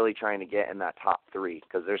are really trying to get in that top three,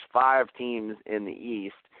 because there's 5 teams in the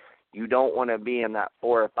East. You don't want to be in that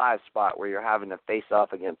 4 or 5 spot where you're having to face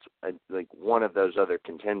off against like one of those other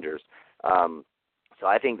contenders. So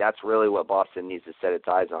I think that's really what Boston needs to set its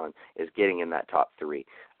eyes on, is getting in that top 3.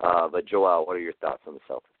 But Joel, what are your thoughts on the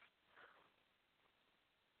Celtics?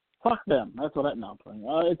 Fuck them. That's what I'm not playing.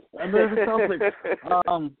 They're the Celtics.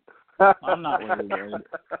 I'm not really worried.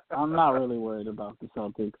 I'm not really worried about the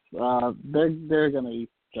Celtics. They're gonna be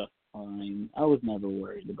just fine. I was never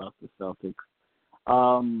worried about the Celtics.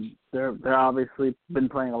 They're obviously been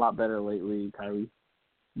playing a lot better lately. Kyrie's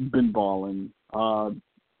been balling.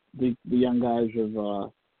 The young guys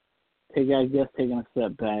have taken a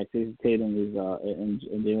step back. Jason Tatum is and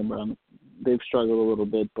Jaylen Brown, they've struggled a little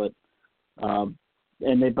bit, but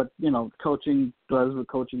coaching does what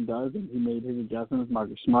coaching does, and he made his adjustments.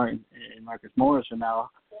 Marcus Smart and Marcus Morris are now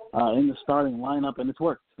in the starting lineup, and it's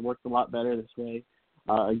worked. It worked a lot better this way.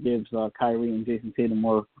 It gives Kyrie and Jason Tatum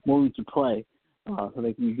more room to play, so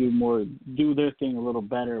they can do their thing a little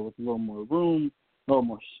better with a little more room, a little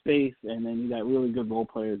more space, and then you got really good role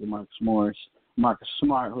players in Marcus Morris, Marcus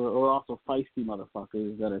Smart, who are also feisty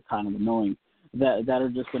motherfuckers that are kind of annoying, that are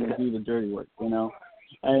just going to do the dirty work,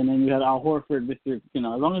 And then you had Al Horford, Mr. As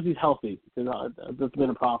long as he's healthy, because that's been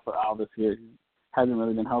a problem for Al this year. He hasn't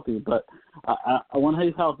really been healthy, but when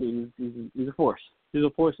he's healthy, he's a force. He's a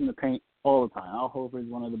force in the paint all the time. Al Horford is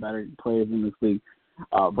one of the better players in this league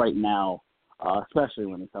right now, especially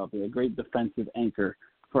when he's healthy. A great defensive anchor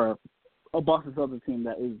for a Boston Celtics team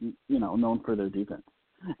that is, known for their defense.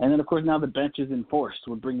 And then, of course, now the bench is enforced.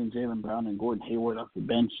 We're bringing Jaylen Brown and Gordon Hayward off the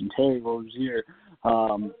bench, and Terry Rozier,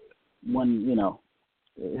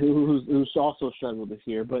 who's also struggled this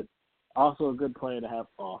year, but also a good player to have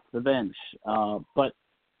off the bench. But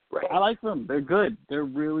right. I like them. They're good. They're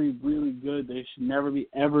really, really good. They should never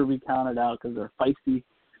ever be counted out because they're feisty,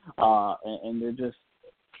 and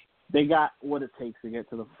they got what it takes to get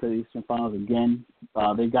to the Eastern Finals again.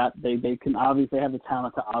 They can obviously have the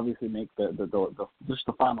talent to obviously make the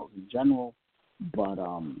finals in general, but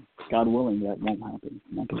God willing, that won't happen.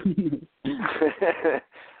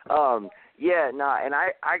 And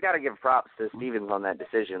I got to give props to Stevens on that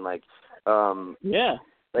decision. I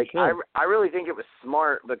really think it was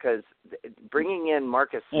smart, because bringing in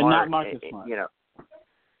Marcus Smart, and not Marcus Smart,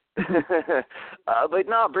 but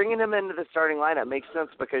no, bringing him into the starting lineup makes sense,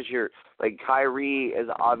 because Kyrie is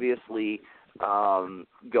obviously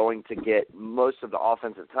going to get most of the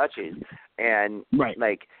offensive touches, and right.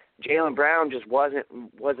 Jaylen Brown just wasn't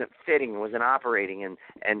fitting, wasn't operating,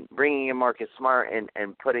 and bringing in Marcus Smart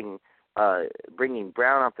and bringing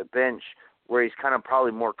Brown off the bench, where he's kind of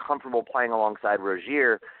probably more comfortable playing alongside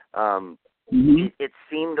Rozier. It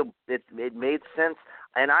made sense,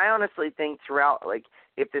 and I honestly think throughout,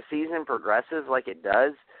 if the season progresses like it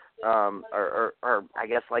does, or I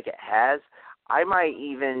guess like it has, I might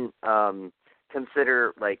even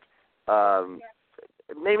consider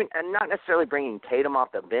maybe not necessarily bringing Tatum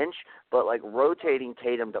off the bench, but rotating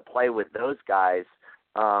Tatum to play with those guys,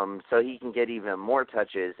 so he can get even more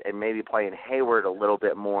touches, and maybe playing Hayward a little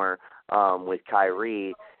bit more with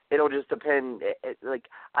Kyrie. It'll just depend.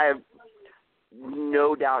 I have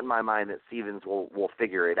no doubt in my mind that Stevens will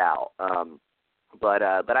figure it out. But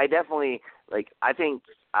I definitely I think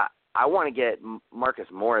I want to get Marcus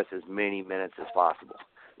Morris as many minutes as possible.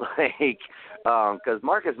 Because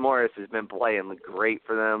Marcus Morris has been playing great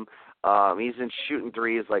for them. He's been shooting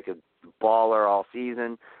threes like a baller all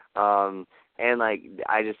season. And I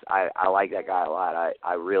like that guy a lot.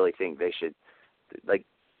 I really think they should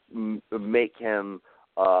make him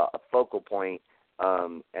a focal point,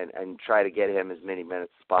 and try to get him as many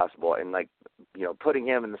minutes as possible, and putting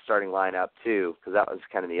him in the starting lineup too, because that was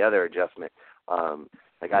kind of the other adjustment. I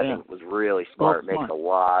think it was really smart. Makes a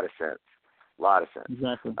lot of sense.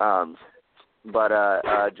 Exactly. But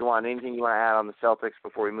Juwan, anything you want to add on the Celtics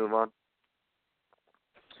before we move on?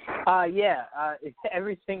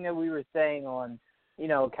 Everything that we were saying on,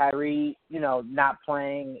 Kyrie, not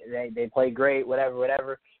playing, they play great,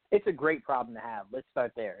 whatever. It's a great problem to have. Let's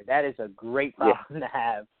start there. That is a great problem to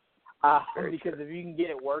have, because if you can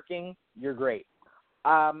get it working, you're great.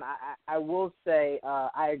 I will say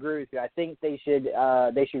I agree with you. I think they should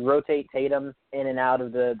rotate Tatum in and out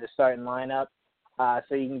of the starting lineup,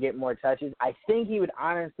 so you can get more touches. I think he would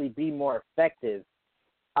honestly be more effective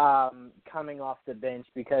coming off the bench,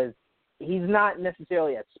 because he's not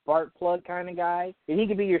necessarily a spark plug kind of guy, and he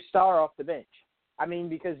could be your star off the bench. I mean,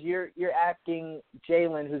 because you're asking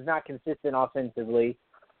Jaylen, who's not consistent offensively,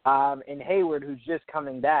 and Hayward, who's just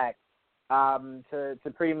coming back, to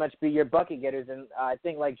pretty much be your bucket getters. And I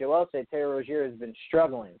think, like Joel said, Terry Rozier has been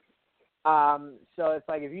struggling. So it's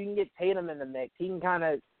like if you can get Tatum in the mix, he can kind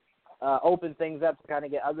of open things up to kind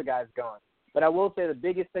of get other guys going. But I will say the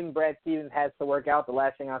biggest thing Brad Stevens has to work out, the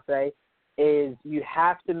last thing I'll say, is you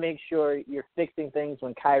have to make sure you're fixing things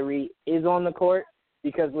when Kyrie is on the court,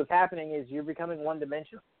 because what's happening is you're becoming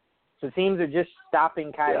one-dimensional. So teams are just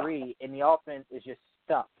stopping Kyrie, and the offense is just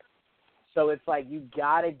stuck. So it's like you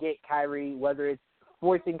got to get Kyrie, whether it's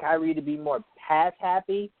forcing Kyrie to be more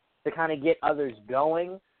pass-happy to kind of get others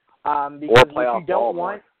going. Because what you don't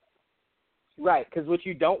want – right, because what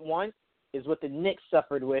you don't want is what the Knicks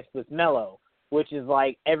suffered with Melo, which is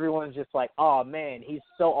like everyone's just like, oh, man, he's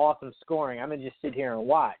so awesome scoring. I'm going to just sit here and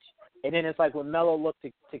watch. And then it's like when Melo looked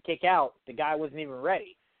to kick out, the guy wasn't even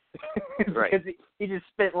ready. Right. Because he just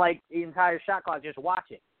spent like the entire shot clock just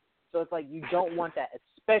watching. So it's like you don't want that,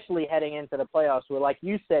 especially heading into the playoffs where, like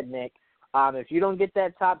you said, Nick, if you don't get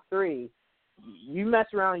that top three, you mess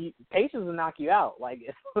around, Pacers will knock you out. Like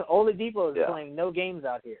Oladipo is playing no games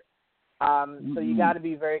out here. So you got to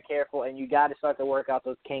be very careful, and you got to start to work out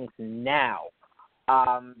those kinks now,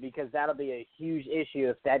 because that'll be a huge issue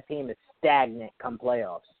if that team is stagnant come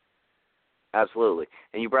playoffs. Absolutely.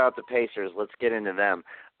 And you brought up the Pacers. Let's get into them.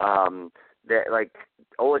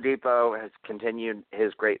 Oladipo has continued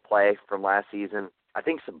his great play from last season. I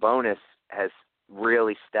think Sabonis has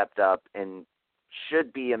really stepped up and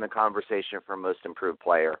should be in the conversation for most improved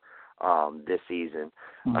player this season.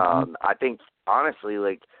 I think, honestly,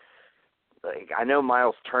 like I know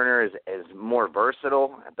Miles Turner is more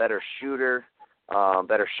versatile, a better shooter,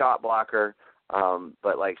 better shot blocker,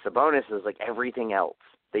 but like Sabonis is like everything else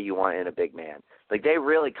that you want in a big man. Like they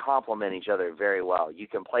really complement each other very well. You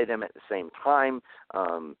can play them at the same time.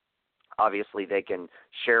 Obviously, they can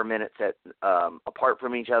share minutes apart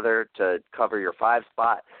from each other to cover your 5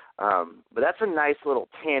 spot. But that's a nice little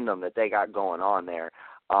tandem that they got going on there.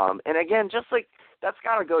 And again, just like that's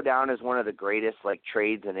got to go down as one of the greatest like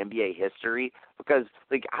trades in NBA history, because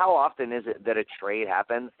like how often is it that a trade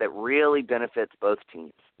happens that really benefits both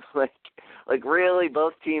teams? like really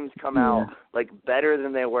both teams come out like better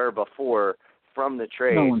than they were before from the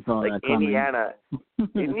trade. No one saw like that coming.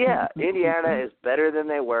 Indiana is better than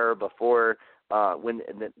they were before when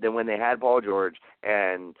they had Paul George,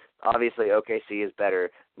 and obviously OKC is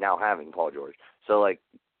better now having Paul George. So like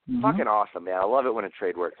fucking awesome, man. I love it when a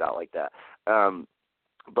trade works out like that.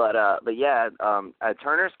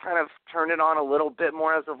 Turner's kind of turned it on a little bit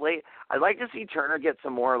more as of late. I'd like to see Turner get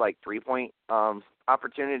some more like 3-point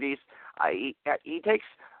opportunities. He takes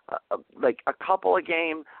a couple a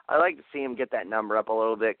game. I like to see him get that number up a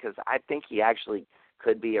little bit because I think he actually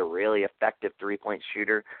could be a really effective 3-point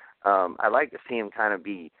shooter. I'd like to see him kind of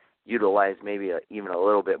be utilized maybe even a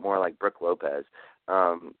little bit more like Brook Lopez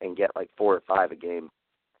and get like 4 or 5 a game.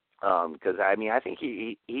 Because I mean, I think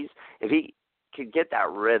he's if he could get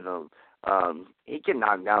that rhythm, he can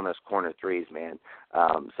knock down those corner threes, man.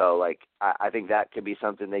 So like I think that could be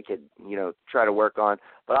something they could try to work on.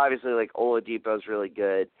 But obviously, like Oladipo's really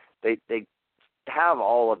good. They have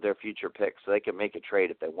all of their future picks, so they can make a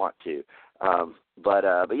trade if they want to. But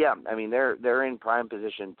yeah, I mean they're in prime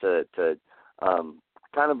position to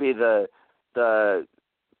kind of be the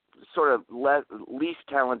sort of least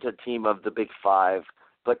talented team of the Big Five,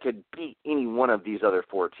 but could beat any one of these other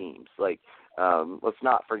 4 teams. Like, let's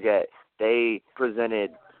not forget, they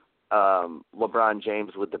presented LeBron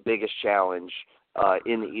James with the biggest challenge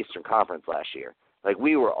in the Eastern Conference last year. Like,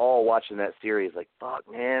 we were all watching that series like, fuck,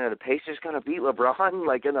 man, are the Pacers going to beat LeBron,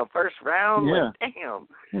 like, in the first round? Yeah. Like, damn.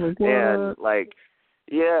 And, like,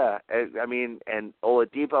 yeah, I mean, and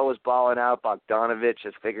Oladipo was balling out. Bogdanovich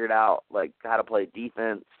has figured out, like, how to play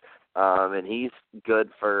defense, and he's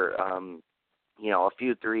good for a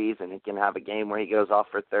few threes, and he can have a game where he goes off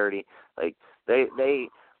for 30. Like they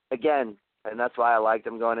again, and that's why I liked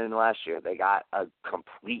them going into last year. They got a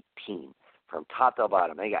complete team from top to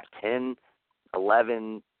bottom. They got 10,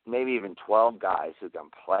 11, maybe even 12 guys who can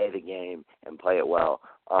play the game and play it well.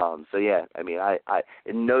 So yeah, I mean, I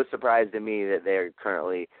it's no surprise to me that they're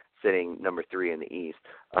currently sitting number 3 in the East.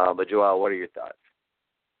 But Joel, what are your thoughts?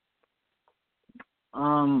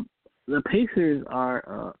 The Pacers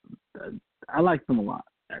are. I like them a lot,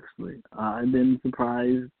 actually. I've been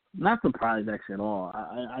not surprised actually at all.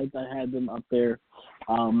 I had them up there.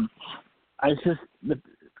 Like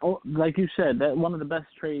you said, that one of the best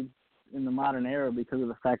trades in the modern era because of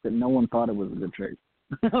the fact that no one thought it was a good trade.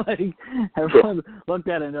 Like everyone looked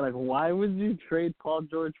at it and they're like, why would you trade Paul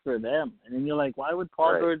George for them? And then you're like, why would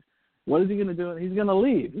Paul George? What is he going to do? He's going to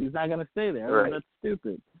leave. He's not going to stay there. Right. That's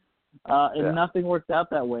stupid. And nothing worked out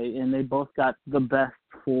that way, and they both got the best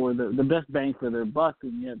for the best bang for their buck,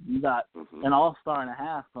 and yet you got an all-star and a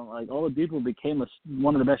half. Like Oladipo became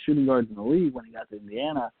one of the best shooting guards in the league when he got to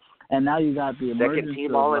Indiana, and now you got the emergence second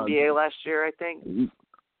team of, All-NBA last year, I think.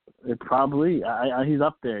 It probably he's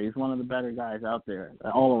up there. He's one of the better guys out there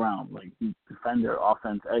all around, like defender,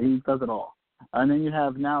 offense. He does it all. And then you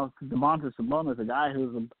have now Domantas Sabonis, a guy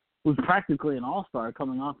who's practically an all-star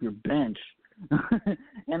coming off your bench.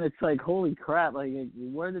 And it's like, holy crap! Like,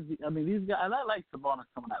 where did these guys? I like Sabonis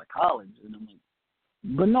coming out of college, and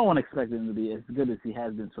but no one expected him to be as good as he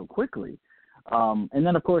has been so quickly. And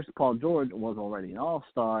then of course Paul George was already an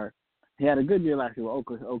all-star. He had a good year last year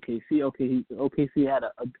with OKC. OKC had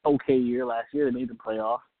an okay year last year. They made the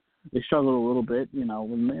playoffs. They struggled a little bit,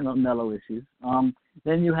 with Melo issues.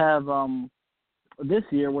 Then you have this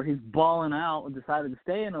year where he's balling out and decided to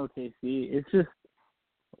stay in OKC. It's just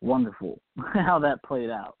wonderful how that played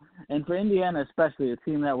out. And for Indiana especially, a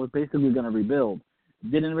team that was basically going to rebuild,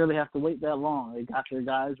 didn't really have to wait that long. They got their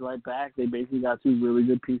guys right back. They basically got two really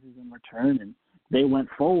good pieces in return, and they went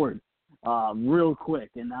forward real quick.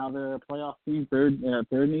 And now they're a playoff team, third in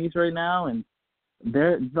the East right now, and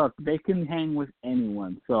they can hang with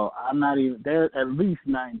anyone. So they're at least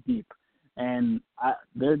 9 deep, and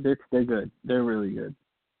they're good. They're really good.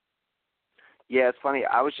 Yeah, it's funny.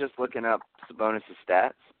 I was just looking up Sabonis'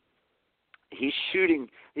 stats. He's shooting.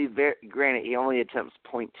 Granted, he only attempts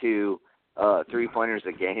 0.2 3-pointers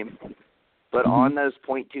a game, but on those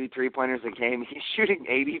 0.2 3-pointers a game, he's shooting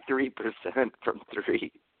 83% from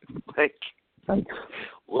three. Like,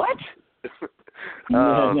 what?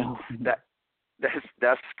 No.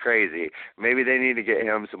 That's crazy. Maybe they need to get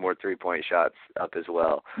him some more 3-point shots up as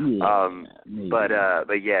well. Yeah, but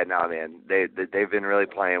yeah, no, man, they've been really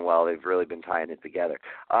playing well. They've really been tying it together.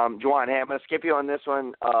 Juwan, hey, I'm gonna skip you on this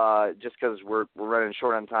one, just because we're running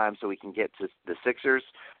short on time, so we can get to the Sixers,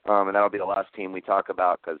 and that'll be the last team we talk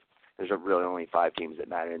about because there's really only 5 teams that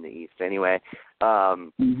matter in the East anyway. But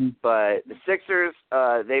the Sixers,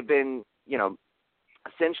 they've been,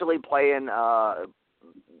 essentially playing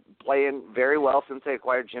very well since they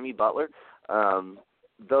acquired Jimmy Butler,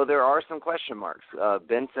 though there are some question marks.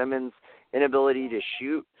 Ben Simmons' inability to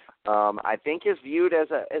shoot, I think, is viewed as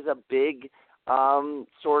a big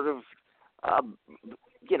sort of,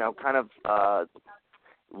 kind of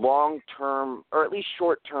long-term or at least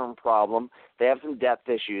short-term problem. They have some depth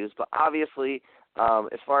issues, but obviously,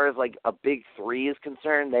 as far as like a big three is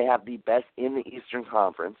concerned, they have the best in the Eastern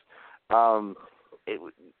Conference.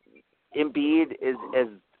 Embiid has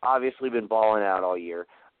obviously been balling out all year.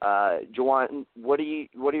 Juwan, what are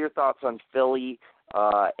your thoughts on Philly,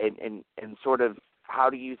 and sort of how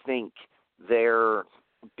do you think their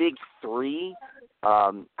big three?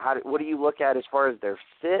 What do you look at as far as their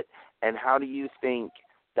fit, and how do you think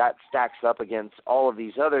that stacks up against all of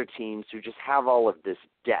these other teams who just have all of this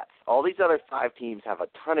depth? All these other 5 teams have a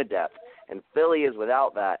ton of depth, and Philly is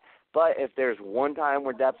without that. But if there's one time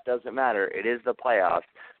where depth doesn't matter, it is the playoffs.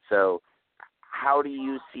 So how do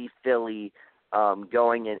you see Philly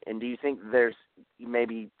going, and do you think there's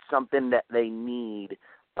maybe something that they need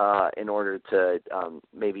in order to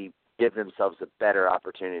maybe give themselves a better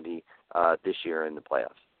opportunity this year in the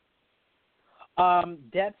playoffs?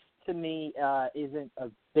 Depth, to me, isn't a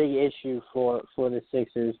big issue for the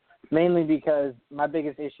Sixers, mainly because my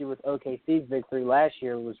biggest issue with OKC's big three last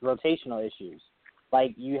year was rotational issues.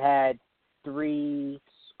 Like, you had 3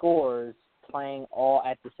 scorers playing all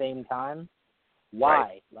at the same time. Why?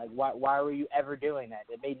 Right. Like, why were you ever doing that?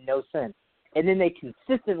 It made no sense. And then they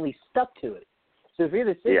consistently stuck to it. So if you're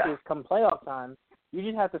the Sixers, come playoff time, you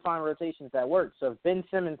just have to find rotations that work. So if Ben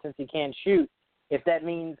Simmons, since he can't shoot, if that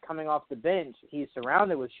means coming off the bench, he's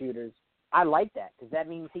surrounded with shooters, I like that because that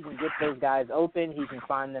means he can get those guys open. He can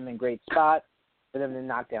find them in great spots for them to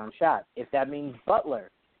knock down shots. If that means Butler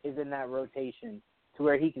is in that rotation to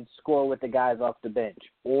where he can score with the guys off the bench,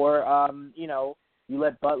 or, you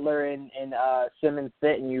let Butler and Simmons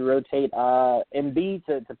sit and you rotate Embiid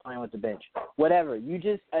to playing with the bench. Whatever. You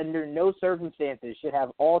just, under no circumstances, should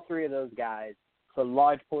have all 3 of those guys for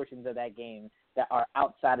large portions of that game that are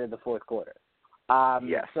outside of the fourth quarter.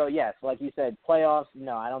 Yes. So, yes, like you said, playoffs,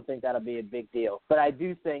 no, I don't think that'll be a big deal. But I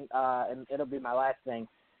do think, and it'll be my last thing,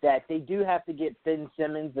 that they do have to get Ben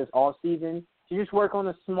Simmons this offseason to just work on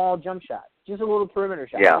a small jump shot, just a little perimeter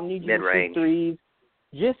shot. Yeah, I don't need you to shoot threes.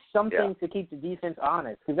 Just something to keep the defense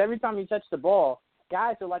honest. Because every time you touch the ball,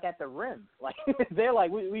 guys are, like, at the rim. Like, they're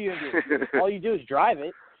like, what are you going to do? All you do is drive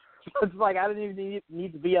it. It's like, I don't even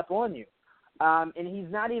need to be up on you. And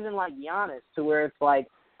he's not even like Giannis to where it's like,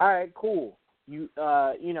 all right, cool. You're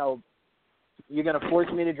going to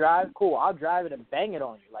force me to drive? Cool, I'll drive it and bang it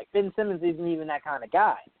on you. Like, Ben Simmons isn't even that kind of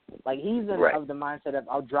guy. Like, he's Right. of the mindset of,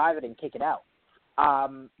 I'll drive it and kick it out.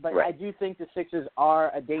 But Right. I do think the Sixers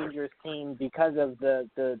are a dangerous team because of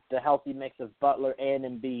the healthy mix of Butler and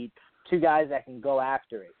Embiid, two guys that can go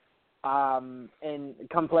after it. And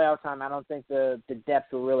come playoff time, I don't think the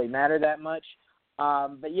depth will really matter that much.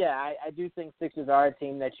 But, yeah, I do think Sixers are a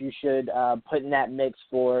team that you should put in that mix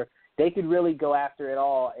for. They could really go after it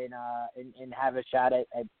all and have a shot at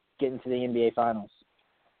getting to the NBA Finals.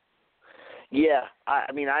 Yeah,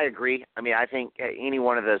 I mean, I agree. I mean, I think any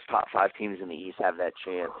one of those top 5 teams in the East have that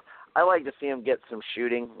chance. I like to see them get some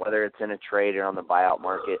shooting, whether it's in a trade or on the buyout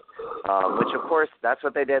market, which, of course, that's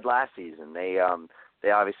what they did last season. They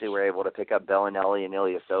obviously were able to pick up Bellinelli and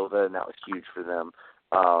Ilyasova, and that was huge for them,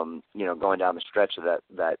 going down the stretch of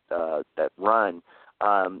that run.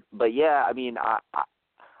 But, yeah, I mean,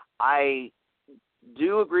 I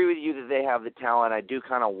do agree with you that they have the talent. I do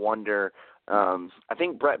kind of wonder – I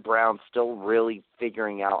think Brett Brown's still really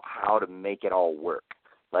figuring out how to make it all work.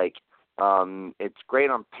 Like, it's great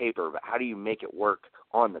on paper, but how do you make it work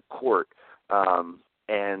on the court?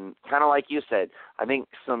 And kind of like you said, I think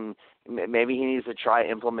maybe he needs to try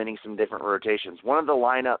implementing some different rotations. One of the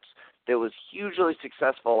lineups that was hugely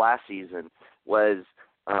successful last season was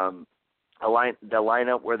the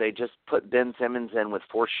lineup where they just put Ben Simmons in with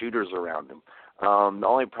 4 shooters around him. The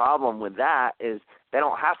only problem with that is they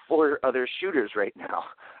don't have 4 other shooters right now.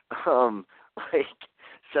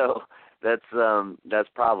 So that's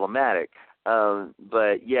problematic.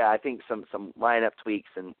 But yeah, I think some lineup tweaks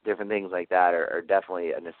and different things like that are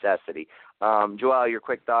definitely a necessity. Joel, your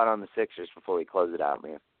quick thought on the Sixers before we close it out,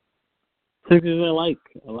 man. Sixers I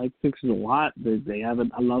like Sixers a lot.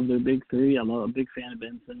 I love their big 3. I'm a big fan of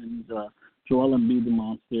Ben Simmons, Joel Embiid, the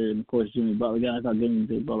monster, and of course Jimmy Butler. Again, I thought Jimmy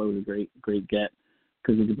Butler was a great get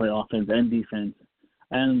because he could play offense and defense.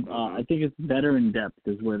 And I think it's better in depth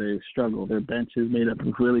is where they struggle. Their bench is made up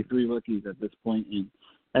of really 3 rookies at this point, and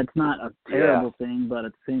that's not a terrible thing. But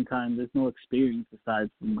at the same time, there's no experience aside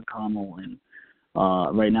from McConnell and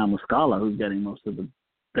right now Muscala, who's getting most of the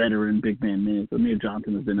veteran big man minutes. Amir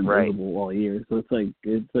Johnson has been invisible all year, so it's like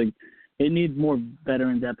it needs more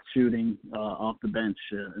veteran depth shooting off the bench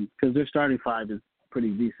because their starting 5 is pretty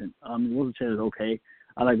decent. Wilson Chandler is okay.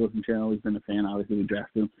 I like Wilson Chandler. I've always been a fan. Obviously, we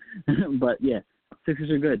drafted him, but yeah,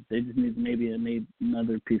 Sixers are good. They just need maybe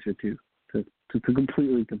another piece or 2 to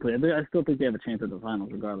completely complete. I still think they have a chance at the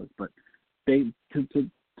finals regardless, but they to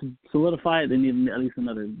solidify it, they need at least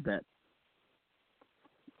another bet.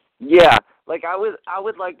 Yeah, like I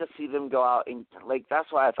would like to see them go out and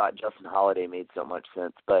that's why I thought Justin Holiday made so much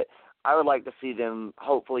sense. But I would like to see them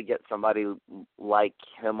hopefully get somebody like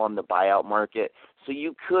him on the buyout market. So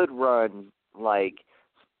you could run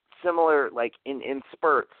similar in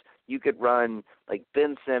spurts. You could run like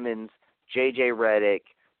Ben Simmons, J.J. Redick,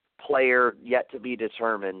 player yet to be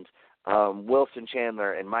determined, Wilson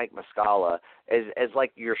Chandler, and Mike Muscala as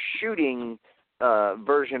like your shooting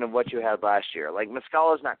version of what you had last year. Like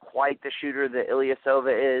Muscala's not quite the shooter that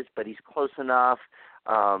Ilyasova is, but he's close enough.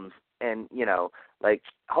 And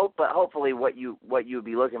hopefully what you would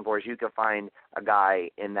be looking for is you could find a guy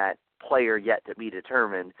in that player yet to be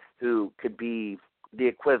determined who could be the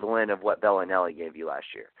equivalent of what Bellinelli gave you last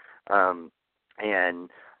year. And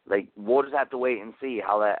we'll just have to wait and see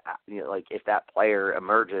how that if that player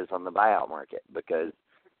emerges on the buyout market, because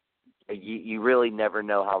you really never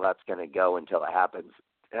know how that's going to go until it happens.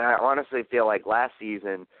 And I honestly feel like last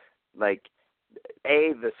season, A,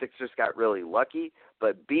 the Sixers got really lucky,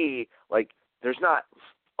 but B, there's not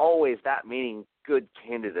always that many good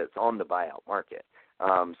candidates on the buyout market.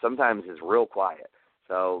 Sometimes it's real quiet.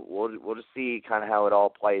 So we'll just see kind of how it all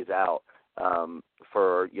plays out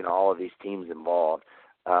for all of these teams involved.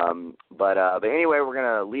 But anyway, we're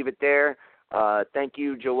gonna leave it there. Thank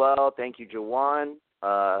you, Joel. Thank you, Jawan,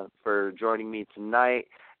 for joining me tonight.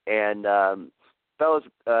 And fellas,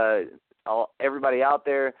 everybody out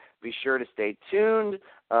there, be sure to stay tuned.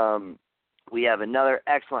 We have another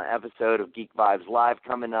excellent episode of Geek Vibes Live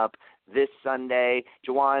coming up this Sunday.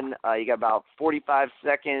 Jawan, you got about 45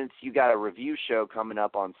 seconds. You got a review show coming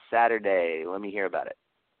up on Saturday. Let me hear about it.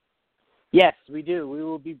 Yes, we do. We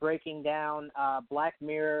will be breaking down Black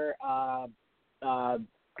Mirror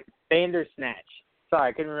Bandersnatch. Sorry,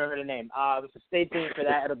 I couldn't remember the name. So stay tuned for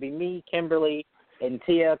that. It'll be me, Kimberly, and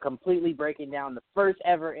Tia completely breaking down the first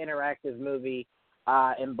ever interactive movie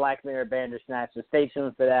in Black Mirror Bandersnatch. So stay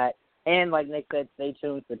tuned for that. And like Nick said, stay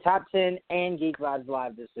tuned for Top 10 and Geek Vibes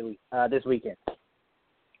Live this weekend.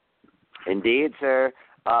 Indeed, sir.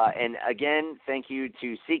 And again, thank you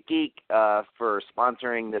to SeatGeek for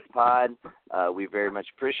sponsoring this pod. We very much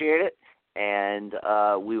appreciate it. And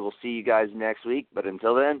we will see you guys next week. But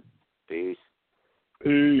until then, peace.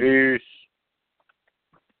 Peace.